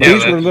charge.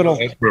 These were little.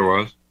 That's what it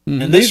was.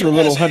 And these were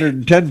little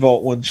 110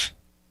 volt ones.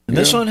 And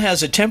this one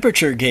has a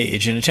temperature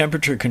gauge and a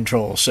temperature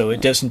control, so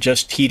it doesn't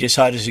just heat as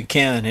hot as it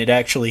can. It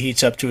actually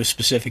heats up to a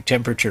specific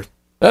temperature.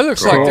 That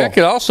looks like that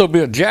could also be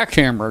a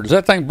jackhammer. Does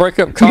that thing break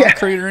up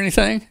concrete or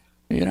anything?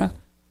 No,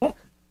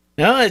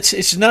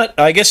 it's not.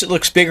 I guess it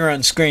looks bigger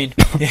on screen.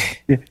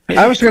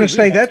 I was going to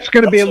say that's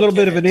going to be a little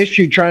bit of an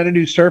issue trying to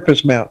do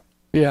surface mount.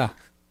 Yeah,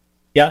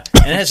 and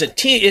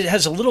it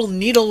has a little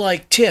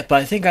needle-like tip.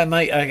 I think I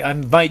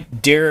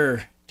might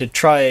dare to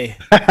try.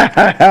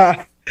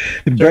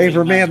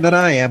 Braver man than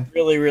I am.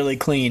 Really, really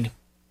clean.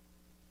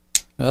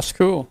 That's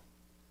cool.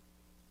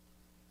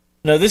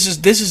 No, this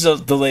is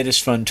the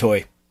latest fun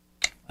toy.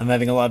 I'm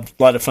having a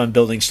lot of fun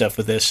building stuff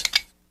with this.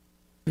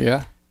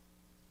 Yeah.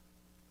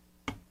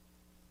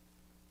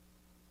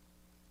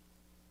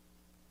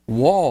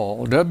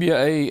 Wall,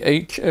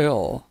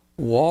 WAHL,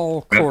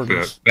 wall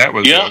cordless. That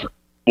was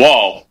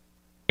wall.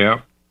 Yeah.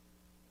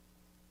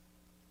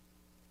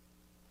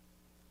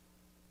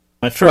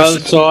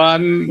 So I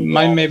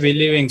may be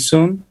leaving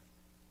soon.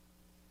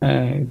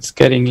 It's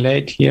getting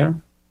late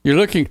here. You're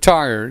looking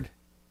tired.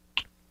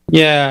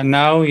 Yeah,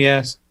 now,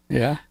 yes.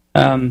 Yeah.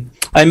 I'm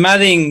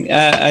adding,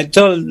 I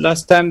told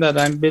last time that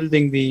I'm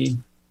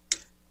building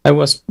I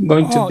was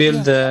going to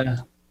build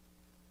the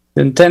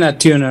antenna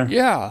tuner.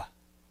 Yeah.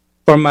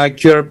 For my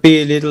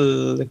QRP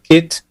little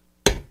kit.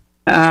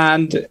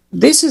 And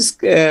this is,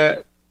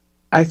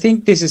 I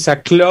think this is a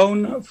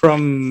clone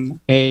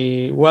from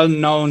a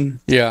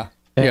well-known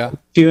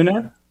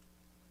tuner.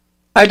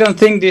 I don't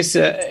think this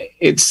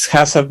it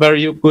has a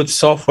very good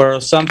software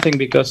or something,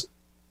 because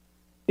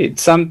it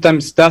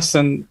sometimes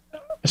doesn't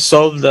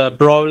solve the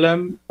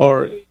problem,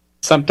 or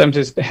sometimes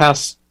it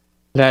has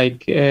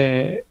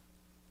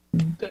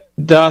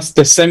does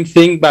the same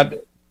thing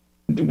but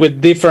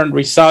with different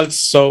results.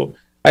 So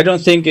I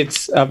don't think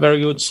it's a very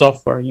good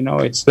software.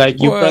 It's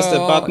like you press the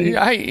button.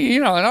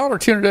 An auto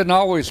tuner doesn't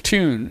always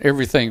tune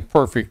everything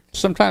perfect.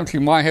 Sometimes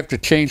you might have to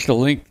change the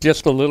length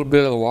just a little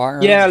bit of the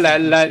wire. Yeah,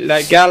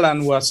 like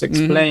Alan was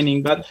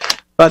explaining. But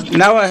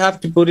now I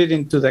have to put it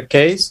into the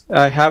case.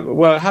 I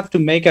have to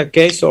make a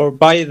case or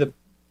buy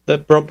the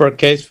proper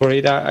case for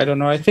it. I don't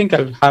know. I think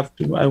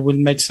I will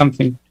make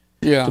something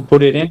to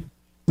put it in.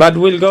 But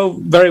we'll go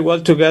very well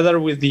together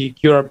with the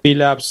QRP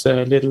Labs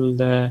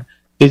little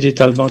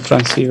digital mode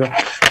transceiver.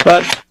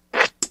 But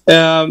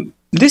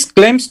this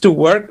claims to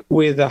work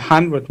with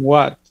 100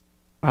 watt.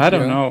 I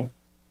don't know,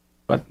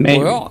 but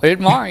maybe. Well, it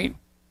might.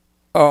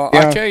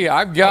 I tell you,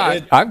 I've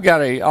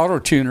got a auto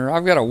tuner.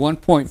 I've got a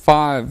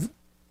 1.5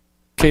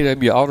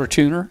 kW auto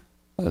tuner,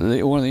 one of the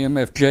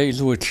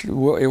MFJs, which it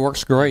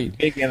works great.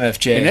 Big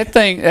MFJ. And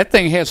that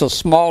thing has the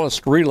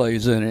smallest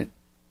relays in it.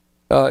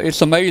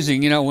 it's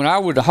amazing. When I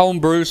would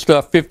homebrew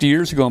stuff 50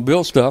 years ago and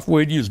build stuff,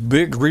 we'd use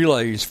big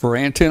relays for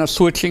antenna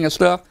switching and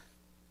stuff.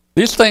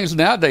 These things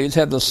nowadays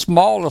have the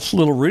smallest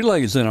little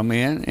relays in them,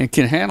 man, and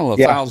can handle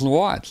 1,000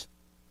 watts.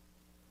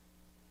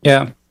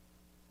 Yeah.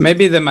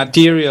 Maybe the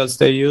materials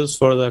they use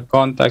for the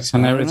contacts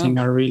and everything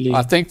are really...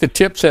 I think the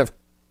tips have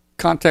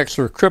contacts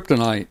that are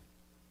kryptonite.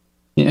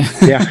 Yeah.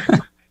 Yeah.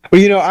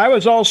 Well, I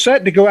was all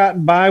set to go out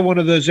and buy one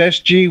of those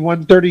SG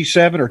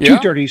 137 or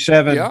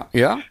 237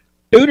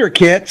 tuner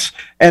kits.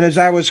 And as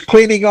I was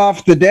cleaning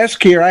off the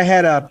desk here, I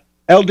had a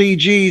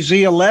LDG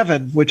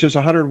Z11, which is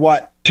a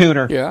 100-watt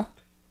tuner. Yeah.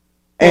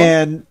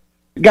 And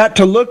got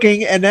to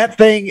looking, and that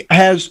thing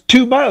has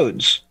two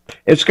modes.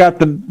 It's got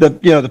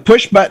the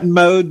push button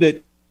mode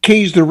that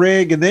keys the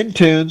rig and then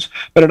tunes,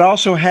 but it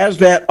also has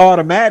that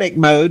automatic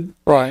mode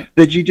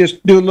that you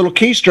just do a little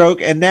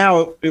keystroke, and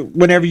now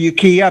whenever you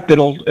key up,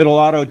 it'll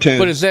auto tune.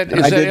 But is that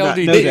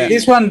LDG?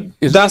 This one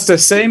does the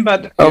same,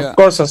 but of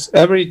course, as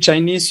every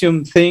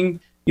Chinesium thing,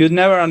 you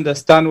never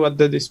understand what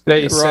the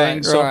display is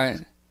saying. Right.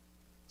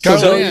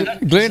 So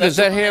Glenn, does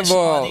that have?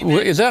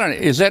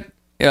 Is that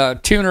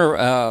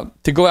tuner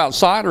to go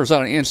outside, or is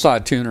that an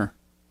inside tuner?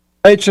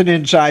 It's an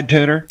inside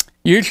tuner.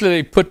 Usually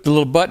they put the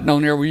little button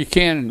on there where you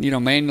can,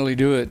 manually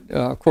do it.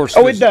 Of course.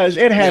 Oh, it does.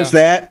 It has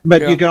that,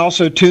 but you can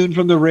also tune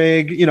from the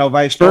rig,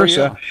 vice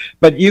versa.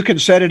 But you can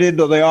set it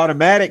into the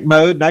automatic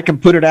mode, and I can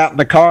put it out in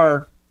the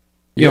car,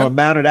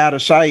 mount it out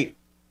of sight.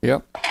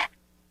 Yep.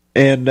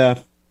 And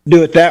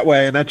do it that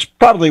way, and that's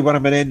probably what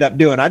I'm going to end up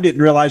doing. I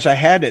didn't realize I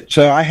had it,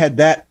 so I had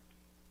that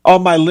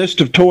on my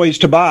list of toys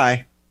to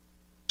buy.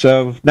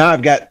 So now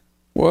I've got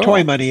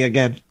toy money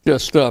again.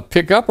 Just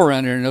pick up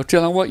around here, and no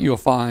telling what you'll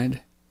find.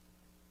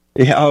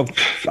 Yeah,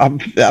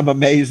 I'm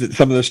amazed at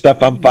some of the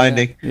stuff I'm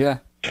finding. Yeah.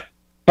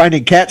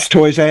 Finding cats'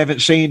 toys I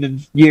haven't seen in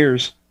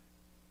years.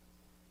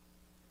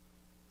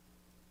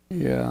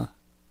 Yeah.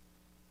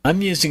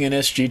 I'm using an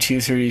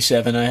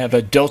SG-237. I have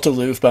a Delta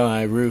loop by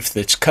my roof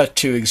that's cut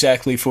to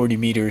exactly 40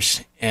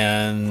 meters,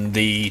 and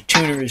the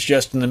tuner is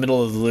just in the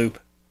middle of the loop.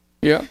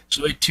 Yeah.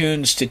 So it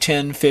tunes to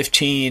 10,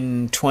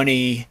 15,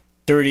 20,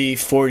 30,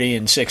 40,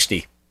 and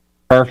 60.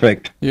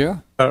 Perfect.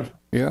 Yeah.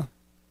 Yeah.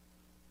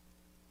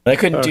 I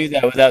couldn't do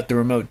that without the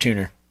remote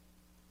tuner.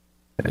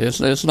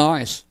 It's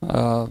nice.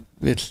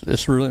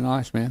 It's really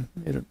nice, man.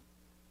 It'll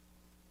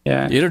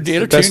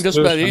tune just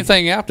about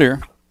anything out there.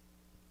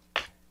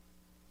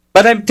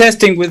 But I'm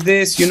testing with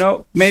this,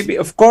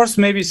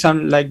 maybe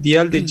some like the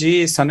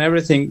LDGs and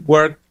everything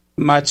work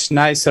much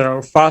nicer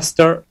or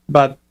faster,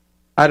 but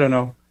I don't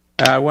know.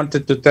 I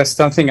wanted to test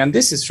something, and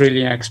this is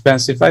really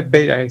expensive. I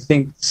paid, I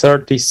think,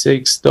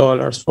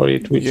 $36 for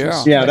it, which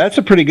is that's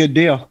a pretty good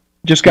deal.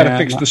 Just got to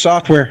fix the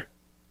software.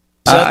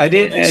 I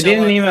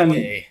didn't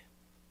even.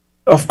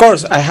 Of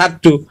course, I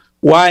had to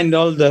wind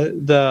all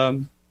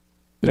the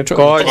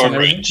coils and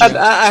everything. But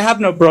I have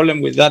no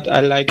problem with that. I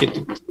like it.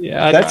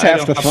 Yeah, that's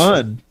half the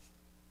fun.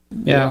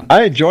 Yeah,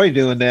 I enjoy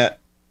doing that.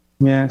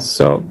 Yeah,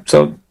 so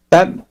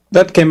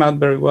that came out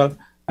very well.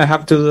 I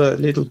have to do a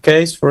little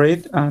case for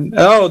it, and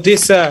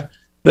this the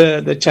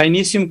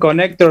Chinesium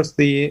connectors.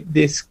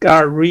 These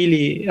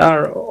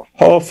are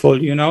awful.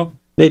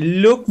 They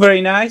look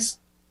very nice,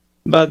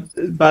 but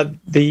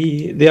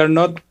they are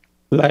not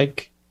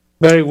like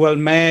very well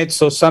made.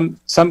 So some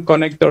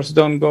connectors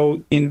don't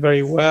go in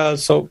very well.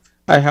 So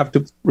I have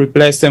to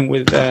replace them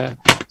with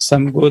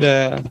some good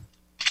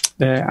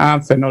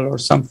Amphenol or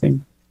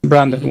something,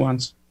 branded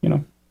ones.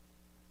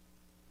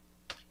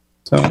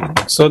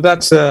 So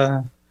that's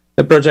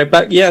the project.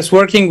 But yes,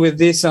 working with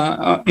this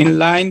in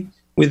line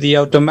with the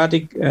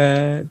automatic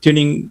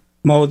tuning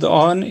mode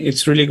on,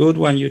 it's really good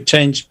when you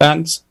change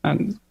bands,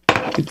 and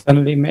it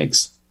suddenly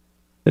makes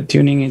the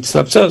tuning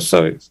itself.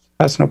 So it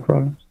has no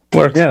problem.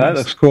 Works. Yeah, that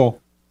looks cool.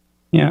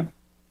 Yeah.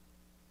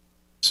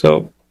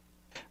 So,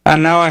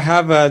 and now I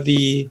have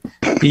the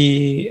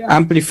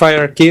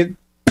amplifier kit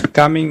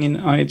coming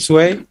on its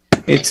way.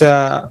 It's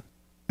a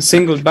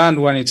single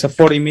band one. It's a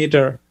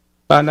 40-meter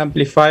band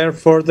amplifier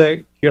for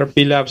the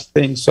QRP Labs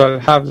thing. So I'll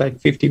have like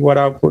 50 watt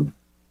output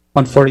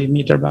on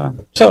 40-meter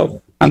band.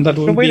 So, and that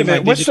will wait be a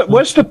minute.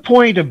 What's the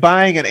point of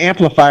buying an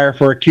amplifier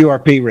for a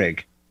QRP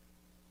rig?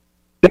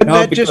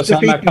 No, because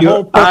I'm a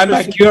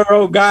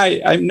QRO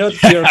guy. I'm not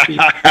QRP.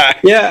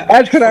 Yeah,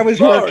 that's what I was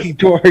working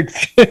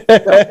towards.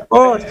 Of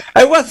course,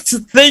 I was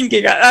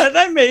thinking, and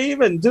I may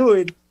even do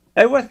it.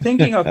 I was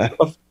thinking of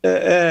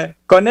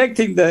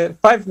connecting the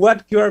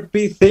 5-watt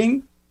QRP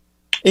thing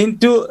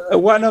into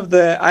one of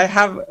the. I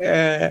have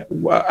a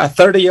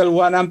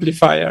 30L1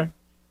 amplifier,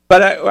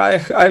 but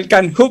I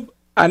can hook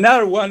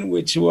another one,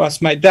 which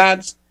was my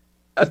dad's,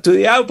 to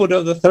the output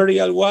of the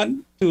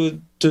 30L1 to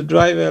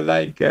drive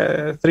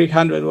a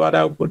 300 watt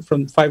output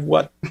from 5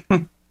 watt.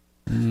 2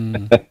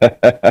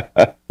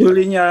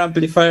 linear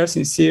amplifiers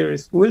in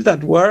series. Will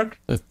that work?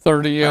 The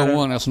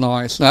 30L1 is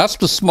nice. Now, that's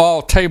the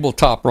small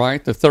tabletop,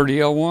 right? The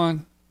 30L1?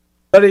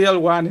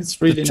 30L1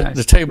 is really nice.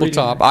 The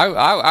tabletop. Really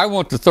nice. I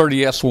want the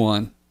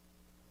 30S1.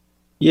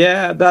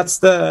 Yeah,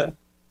 that's as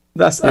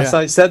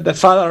I said, the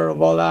father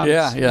of all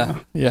amps.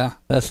 Yeah,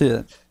 that's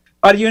it.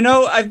 But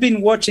I've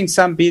been watching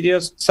some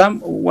videos.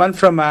 One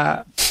from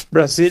a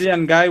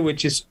Brazilian guy,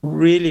 which is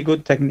really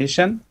good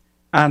technician,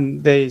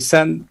 and they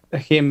send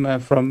him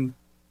from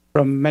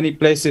many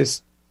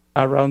places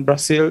around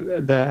Brazil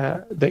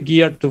the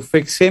gear to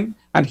fix him,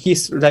 and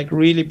he's like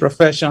really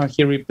professional.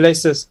 He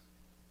replaces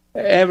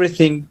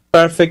everything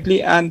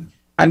perfectly, and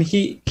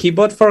he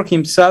bought for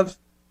himself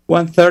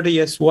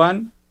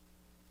 130S1,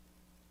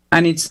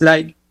 and it's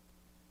a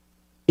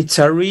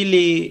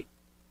really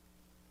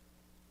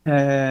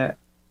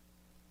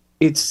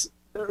it's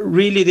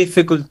really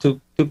difficult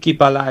to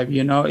keep alive.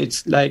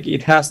 It's like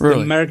it has the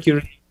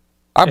mercury.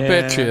 I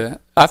bet you.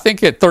 I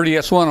think that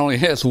 30S1 only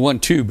has one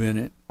tube in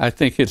it. I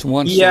think it's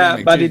one.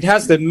 Yeah, but it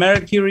has the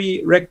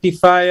mercury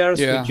rectifiers,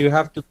 which you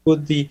have to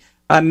put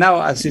and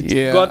now as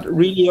it got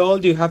really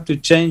old, you have to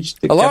change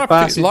the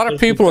capacity. A lot of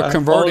people are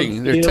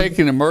converting. They're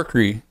taking the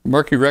mercury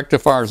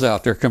rectifiers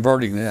out. They're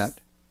converting that.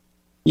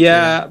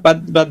 Yeah,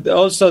 but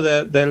also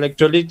the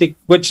electrolytic,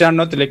 which are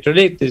not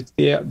electrolytic,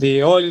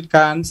 the oil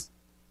cans.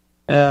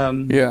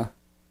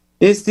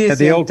 Is this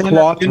the old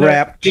cloth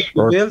wrapped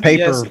or paper?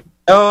 Yes.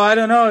 Oh, I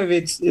don't know if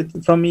it's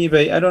from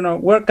eBay. I don't know.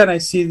 Where can I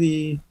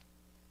see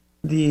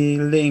the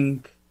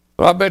link?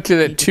 Well, I bet you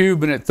that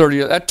tube in at 30.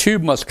 That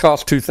tube must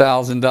cost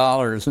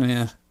 $2,000.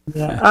 Man.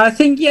 Yeah, I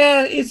think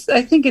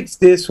it's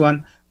this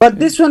one, but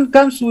this one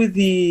comes with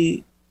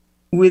mine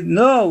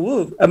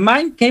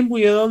came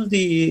with all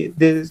the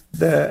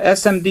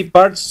SMD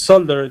parts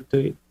soldered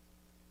to it.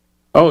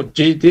 Oh,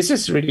 gee, this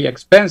is really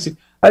expensive.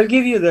 I'll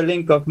give you the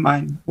link of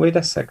mine. Wait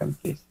a second,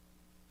 please.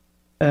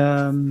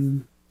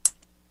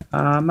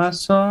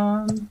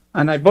 Amazon,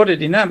 and I bought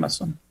it in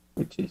Amazon,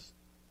 which is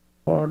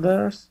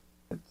orders.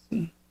 Let's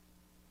see.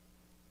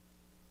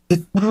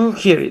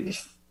 Here it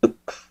is.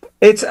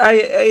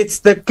 It's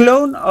the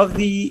clone of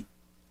the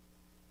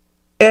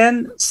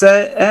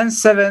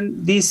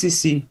N7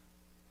 DCC.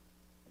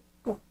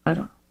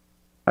 I'll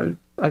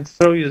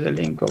throw you the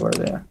link over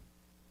there.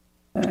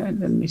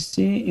 Let me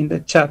see in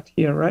the chat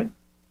here, right?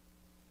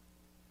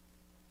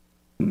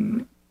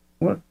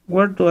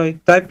 Where do I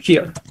type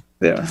here?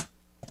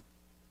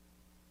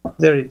 There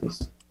it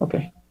is.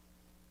 Okay.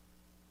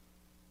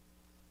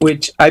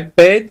 Which I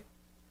paid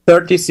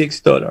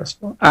 $36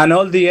 for, and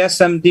all the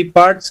SMD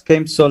parts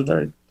came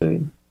soldered to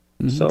it.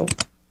 So,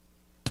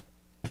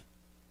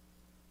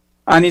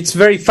 and it's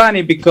very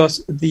funny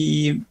because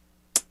the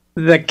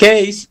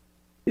case,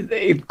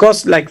 it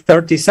costs like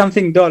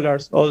 $30-something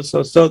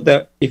also. So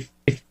if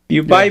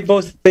you buy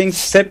both things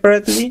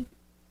separately,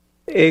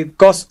 it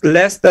costs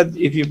less than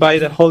if you buy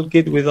the whole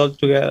kit with all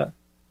together.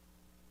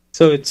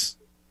 So it's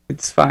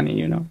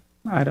funny,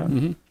 I don't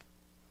know.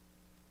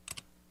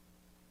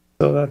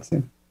 So that's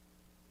it.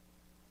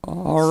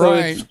 All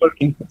right. It's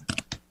working.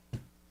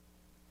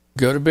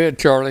 Go to bed,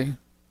 Charlie.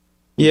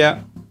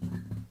 Yeah.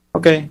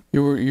 Okay.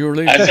 You were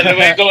leaving. Hasta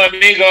luego,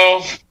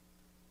 amigo.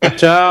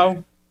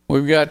 Ciao.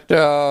 We got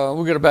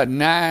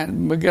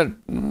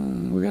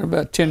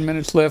about 10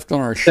 minutes left on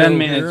our show. 10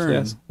 minutes, here,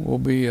 yes. We'll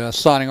be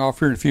signing off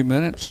here in a few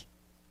minutes.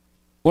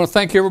 I want to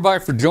thank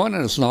everybody for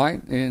joining us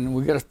tonight, and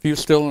we got a few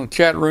still in the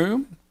chat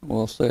room.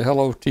 We'll say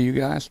hello to you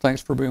guys.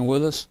 Thanks for being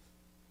with us.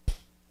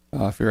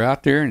 If you're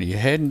out there and you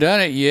hadn't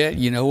done it yet,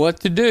 you know what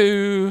to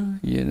do.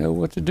 You know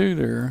what to do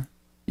there.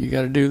 You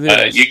got to do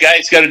this. You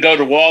guys got to go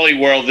to Wally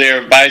World there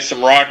and buy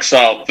some rock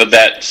salt for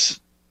that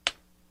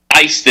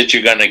ice that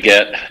you're going to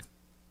get.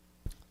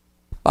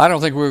 I don't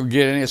think we're going to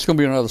get any. It's going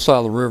to be on the other side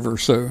of the river,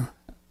 so.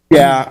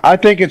 Yeah, I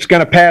think it's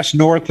going to pass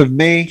north of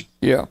me.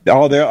 Yeah.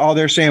 All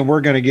they're saying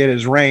we're going to get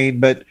is rain,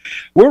 but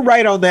we're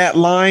right on that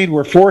line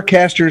where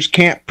forecasters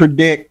can't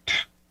predict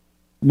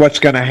what's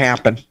going to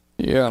happen.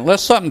 Yeah,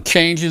 unless something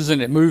changes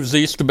and it moves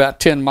east about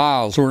 10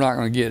 miles, we're not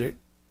going to get it.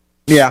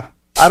 Yeah,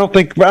 I don't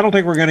think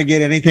we're going to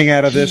get anything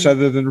out of this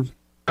other than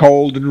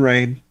cold and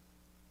rain.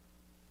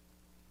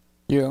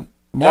 Yeah.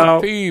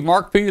 Mark P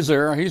is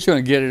there. He's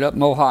going to get it up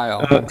in Ohio,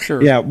 I'm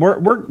sure. Yeah,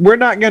 we're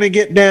not going to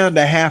get down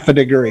to half a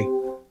degree.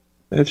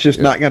 It's just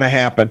not going to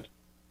happen.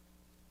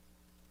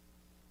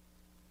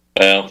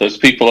 Well, those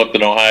people up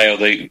in Ohio,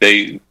 they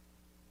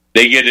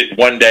get it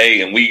one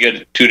day and we get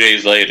it 2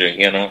 days later,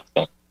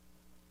 So.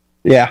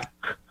 Yeah.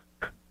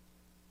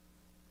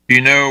 Do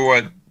you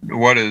know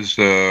what is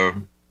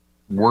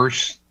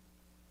worse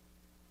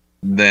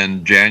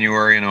than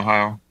January in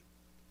Ohio?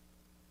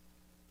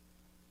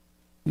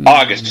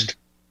 August.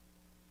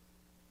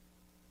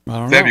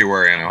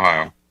 February in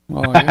Ohio.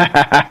 Oh,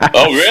 yeah.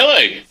 Oh,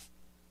 really?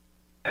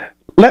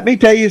 Let me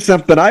tell you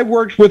something. I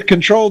worked with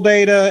Control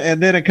Data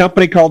and then a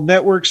company called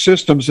Network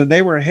Systems, and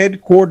they were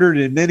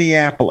headquartered in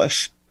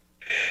Minneapolis.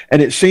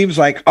 And it seems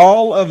like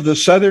all of the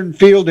Southern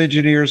field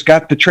engineers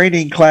got the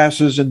training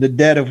classes in the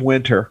dead of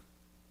winter.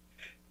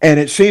 And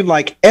it seemed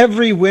like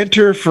every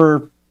winter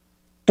for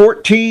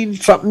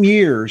 14-something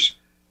years,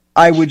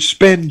 I would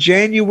spend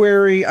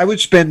January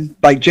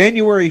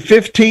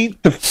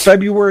 15th to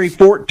February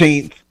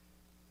 14th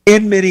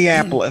in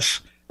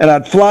Minneapolis. And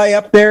I'd fly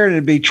up there and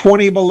it'd be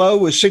 20 below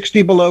with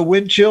 60 below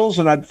wind chills,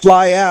 and I'd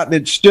fly out and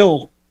it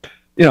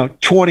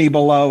 20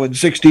 below and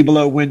 60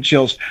 below wind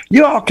chills.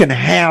 You all can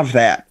have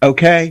that,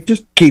 okay?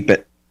 Just keep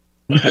it.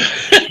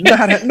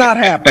 not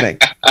happening.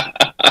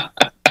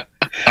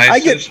 My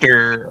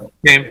sister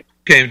came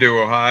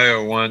to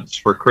Ohio once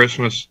for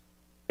Christmas.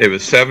 It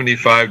was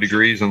 75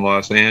 degrees in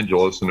Los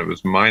Angeles, and it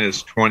was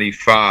minus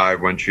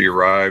 25 when she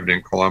arrived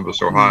in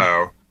Columbus,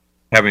 Ohio,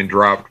 having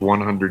dropped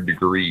 100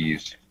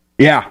 degrees.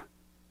 Yeah.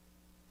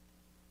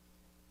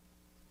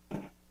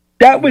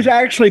 That was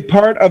actually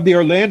part of the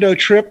Orlando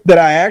trip that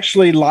I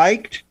actually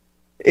liked,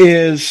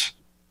 is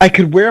I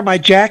could wear my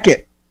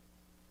jacket.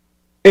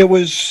 It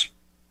was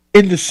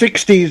in the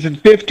 60s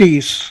and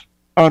 50s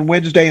on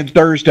Wednesday and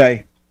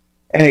Thursday,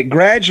 and it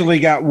gradually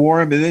got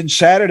warm, and then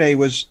Saturday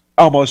was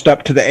almost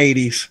up to the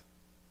 80s.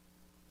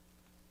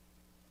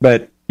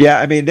 But, yeah,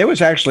 I mean, there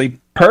was actually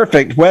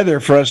perfect weather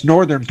for us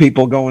northern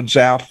people going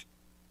south.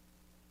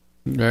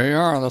 There you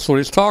are. That's what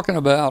he's talking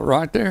about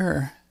right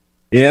there.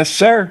 Yes,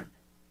 sir.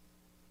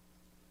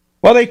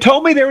 Well, they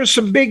told me there was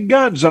some big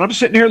guns, and I'm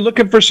sitting here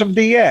looking for some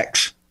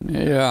DX.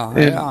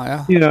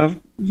 Yeah.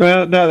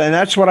 Well, no, and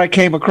that's what I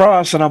came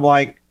across, and I'm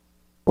like,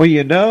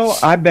 well,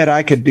 I bet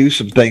I could do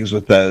some things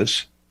with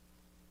those.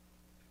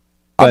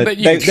 But I bet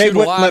you could shoot a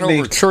line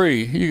over a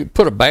tree. You could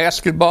put a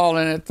basketball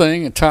in that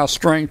thing and tie a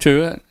string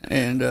to it.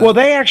 And well,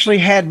 they actually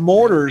had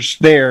mortars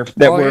there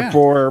that were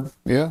for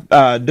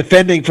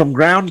defending from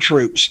ground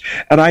troops,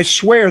 and I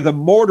swear the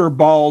mortar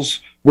balls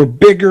were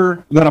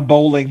bigger than a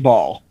bowling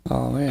ball.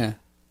 Oh, man.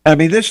 I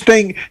mean, this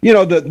thing,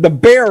 the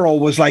barrel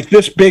was like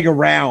this big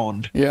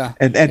around. Yeah.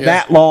 And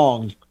that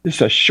long.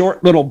 Just a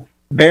short little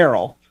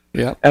barrel.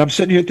 Yeah. And I'm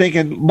sitting here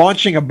thinking,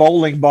 launching a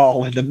bowling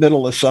ball in the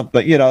middle of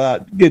something,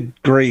 good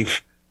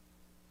grief.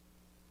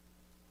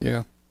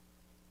 Yeah.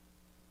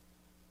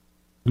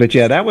 But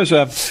yeah, that was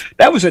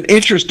an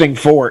interesting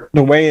fort,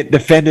 the way it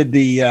defended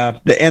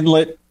the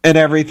inlet and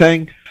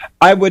everything.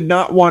 I would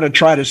not want to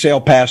try to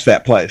sail past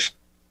that place.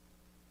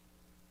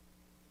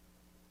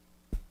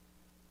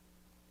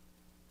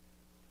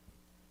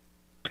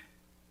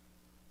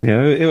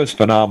 Yeah, it was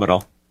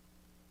phenomenal.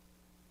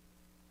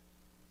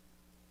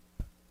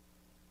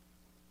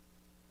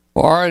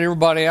 Well, all right,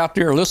 everybody out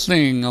there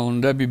listening on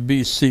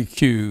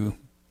WBCQ,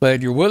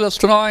 glad you're with us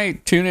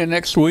tonight. Tune in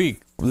next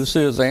week. This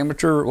is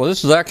amateur. Well,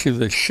 this is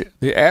actually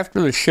the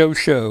after the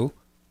show.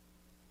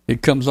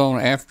 It comes on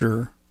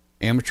after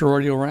Amateur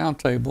Radio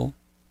Roundtable.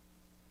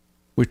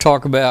 We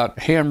talk about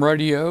ham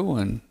radio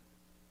and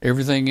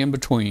everything in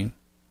between.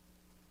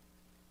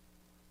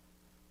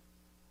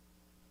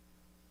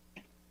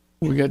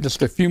 We got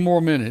just a few more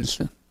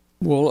minutes.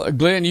 Well,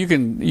 Glenn, you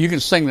can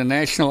sing the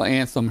national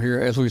anthem here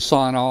as we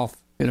sign off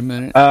in a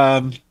minute.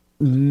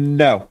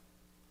 No.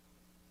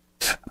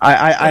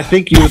 I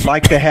think you would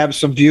like to have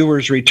some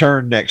viewers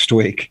return next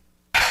week.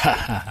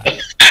 Yeah,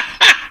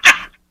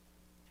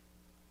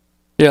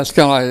 it's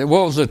kind of like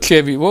what was the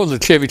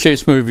Chevy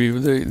Chase movie?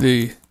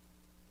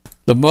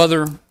 The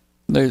mother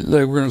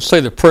they were going to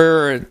say the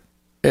prayer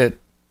at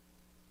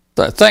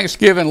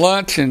Thanksgiving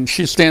lunch, and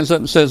she stands up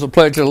and says the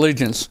Pledge of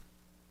Allegiance.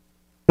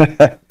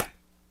 Well,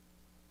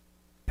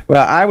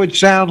 I would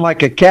sound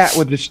like a cat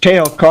with its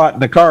tail caught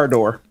in the car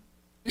door.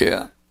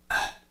 Yeah.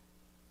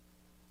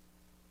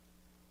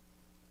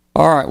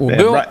 All right.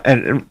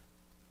 Well,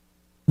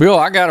 Bill,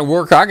 I got to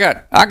work. I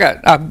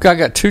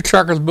got two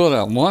trackers built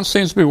out. One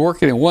seems to be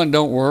working and one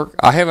don't work.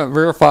 I haven't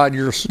verified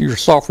your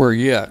software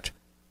yet.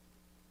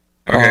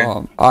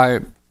 Okay. I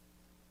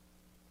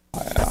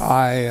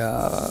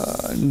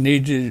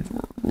need to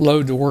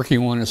load the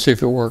working one and see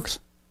if it works.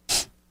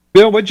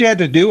 Bill, what'd you have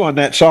to do on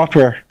that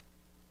software?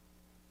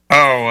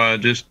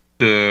 Just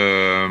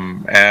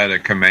add a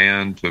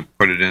command to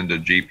put it into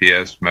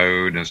GPS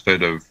mode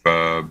instead of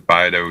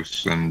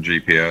BIOS and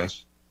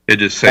GPS. It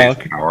just saves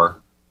power.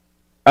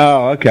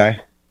 Oh, okay.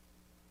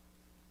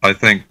 I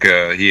think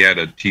he had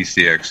a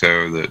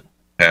TCXO that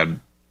had,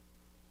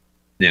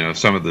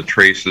 some of the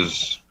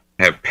traces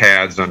have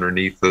pads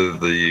underneath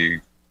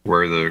the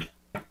where the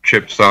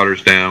chip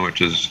solders down, which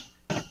is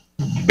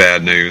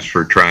bad news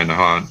for trying to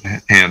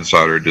hand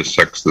solder. It just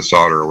sucks the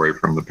solder away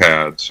from the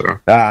pad. So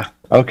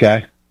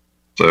okay.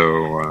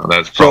 So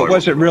that's probably. So it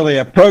wasn't really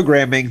a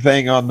programming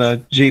thing on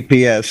the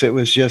GPS. It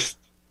was just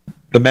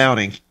the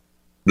mounting.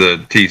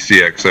 The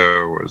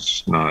TCXO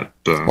was not.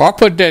 Well, I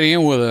put that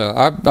in with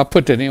I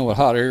put that in with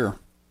hot air.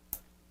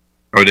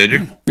 Oh, did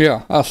you?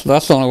 Yeah, that's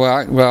the only way.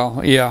 I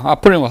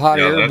put it in with hot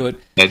air, but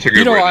that's a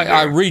good way to do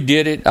I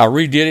redid it. I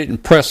redid it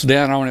and pressed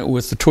down on it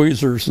with the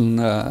tweezers, and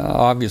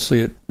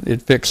obviously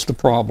it fixed the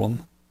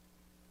problem.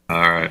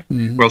 All right.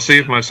 Mm-hmm. Well, see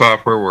if my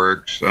software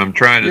works. I'm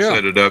trying to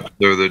set it up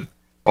so that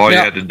all you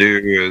had to do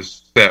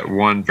is set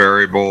one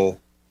variable,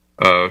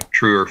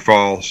 true or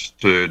false,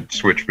 to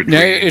switch between.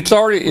 Yeah, it's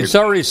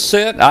already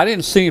set. I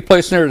didn't see any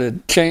place in there to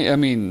change. I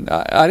mean,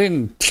 I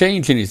didn't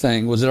change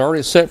anything. Was it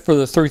already set for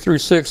the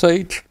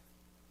 336H?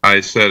 I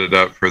set it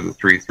up for the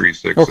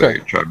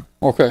 336H.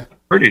 I'm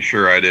pretty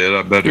sure I did.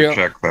 I better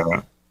check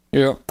that.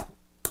 Yeah.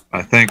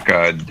 I think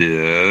I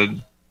did.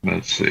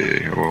 Let's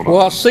see. Hold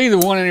on. I see the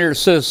one in here that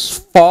says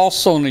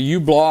false on the U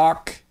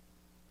block.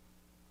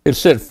 it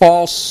said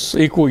false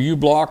equal U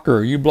block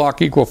or U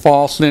block equal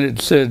false, and then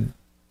it said.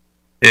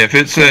 If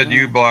it said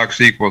U blocks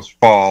equals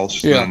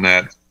false, then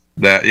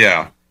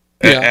yeah.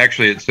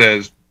 Actually, it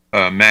says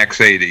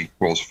max 8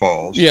 equals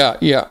false.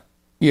 Yeah.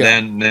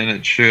 Then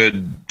it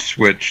should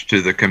switch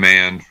to the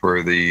command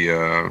for the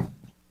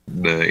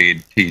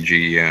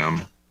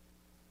ATGM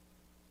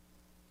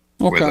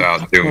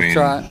without doing.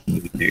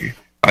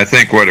 I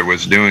think what it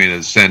was doing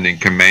is sending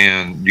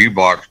U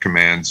block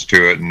commands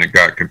to it, and it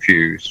got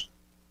confused.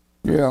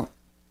 Yeah.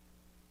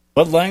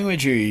 What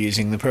language are you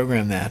using to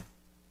program that?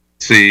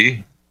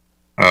 C.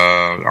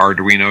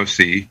 Arduino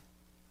C.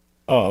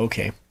 Oh,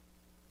 okay.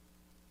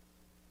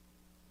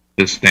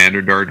 Just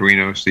standard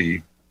Arduino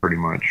C, pretty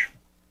much.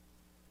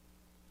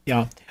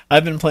 Yeah,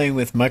 I've been playing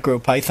with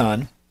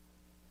MicroPython.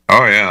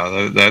 Oh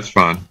yeah, that's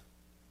fun.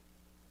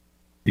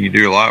 You can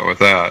do a lot with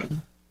that.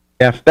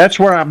 Yeah, that's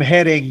where I'm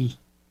heading.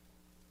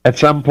 At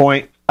some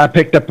point, I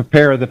picked up a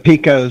pair of the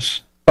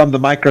Picos from the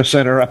Micro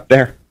Center up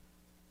there.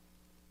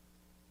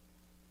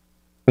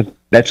 But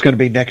that's going to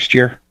be next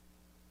year.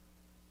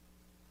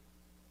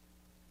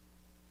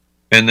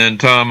 And then,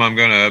 Tom, I'm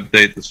going to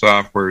update the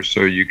software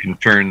so you can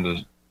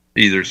turn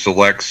either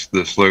selects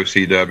the slow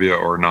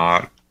CW or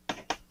not.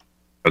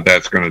 But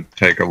that's going to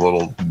take a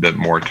little bit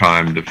more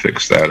time to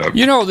fix that up.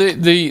 You know, the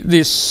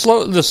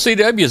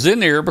CW is in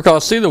there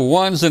because I see the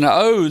ones and the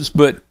O's,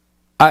 but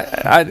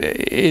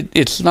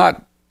it's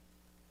not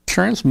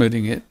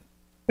transmitting it.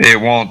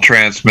 It won't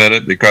transmit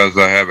it because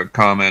I have it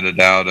commented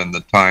out in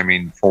the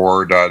timing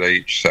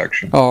 4.h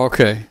section. Oh,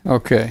 okay.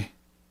 All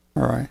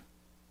right.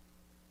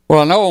 Well,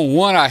 I know on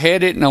one I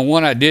had it and on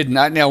one I didn't.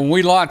 Now, when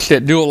we launched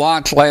that dual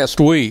launch last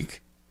week,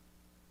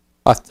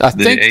 I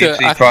think the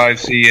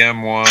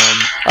AC5CM one.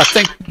 I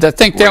think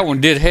that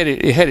one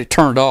had it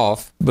turned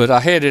off, but I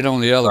had it on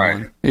the other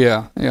one.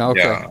 Yeah, okay.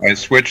 Yeah, I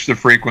switched the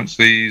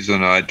frequencies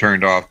and I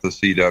turned off the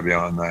CW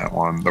on that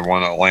one, the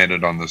one that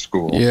landed on the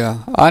school. Yeah,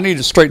 I need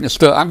to straighten this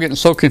stuff. I'm getting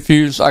so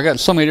confused. I got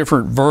so many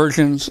different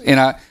versions,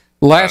 and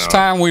last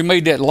time we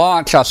made that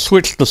launch, I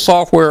switched the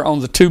software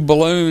on the two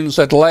balloons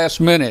at the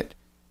last minute.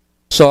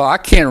 So I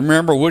can't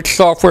remember which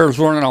software was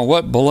running on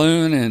what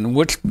balloon and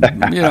which,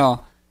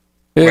 Well,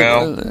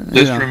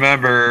 just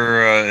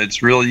remember,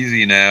 it's real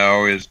easy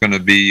now. It's going to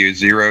be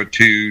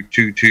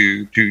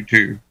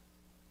 022222.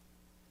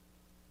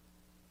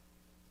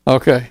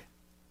 Okay.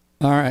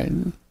 All right.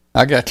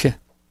 I got you.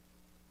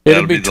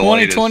 It'll be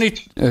 2020.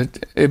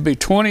 It'll be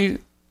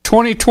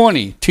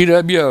 2020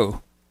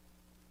 TWO.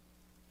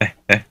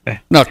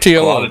 No,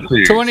 TOO.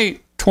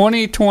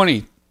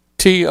 2020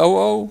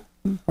 TOO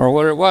or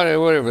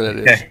whatever that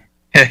is.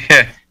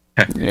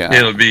 Yeah.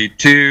 It'll be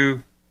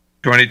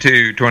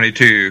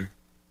 2222.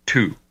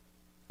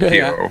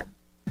 Yeah.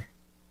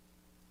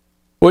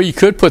 Well, you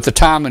could put the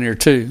time in here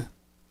too.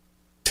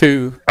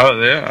 Oh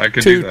yeah, I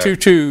could do that.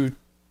 2.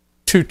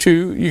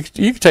 You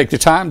could take the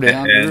time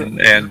down.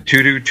 And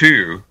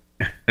 222.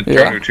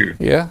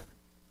 Yeah.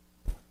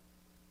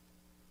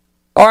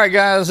 All right,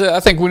 guys. I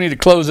think we need to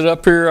close it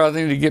up here. I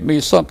need to get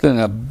me something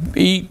to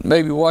eat.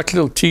 Maybe watch a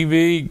little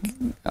TV.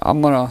 I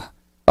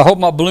hope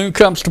my balloon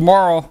comes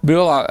tomorrow,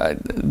 Bill.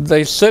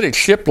 They said it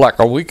shipped like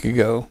a week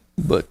ago.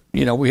 But,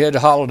 we had a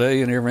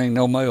holiday and everything,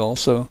 no mail,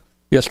 so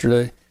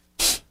yesterday.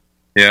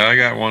 Yeah, I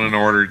got one in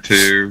order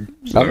too.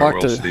 So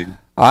we'll see.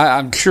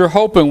 I'm sure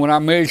hoping when I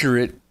measure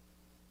it.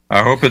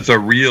 I hope it's a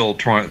real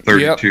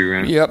 32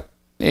 inch. Yep.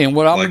 And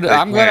what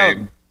I'm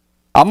going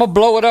to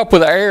blow it up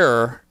with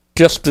air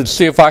just to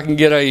see if I can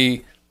get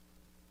a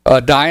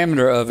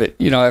diameter of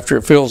it, after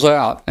it fills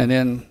out. And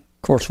then,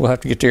 of course, we'll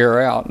have to get the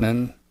air out, and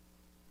then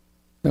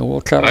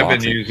we'll try to I've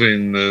been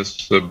using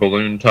this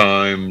Balloon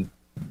Time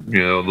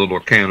little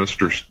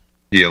canister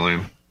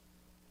helium.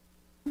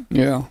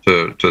 Yeah.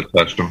 To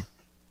test them.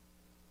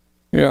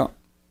 Yeah.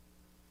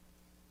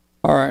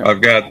 All right.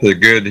 I've got the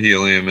good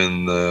helium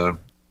in the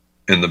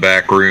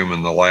back room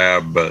in the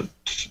lab, but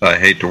I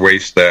hate to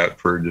waste that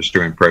for just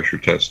doing pressure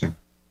testing.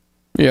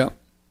 Yeah.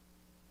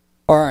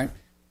 All right.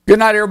 Good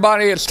night,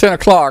 everybody. It's 10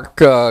 o'clock.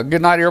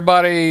 Good night,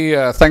 everybody.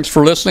 Thanks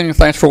for listening.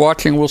 Thanks for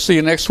watching. We'll see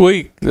you next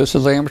week. This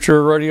is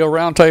Amateur Radio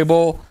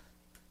Roundtable.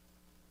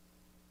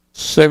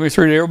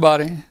 73 to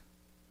everybody.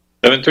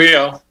 73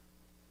 y'all.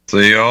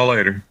 See y'all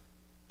later.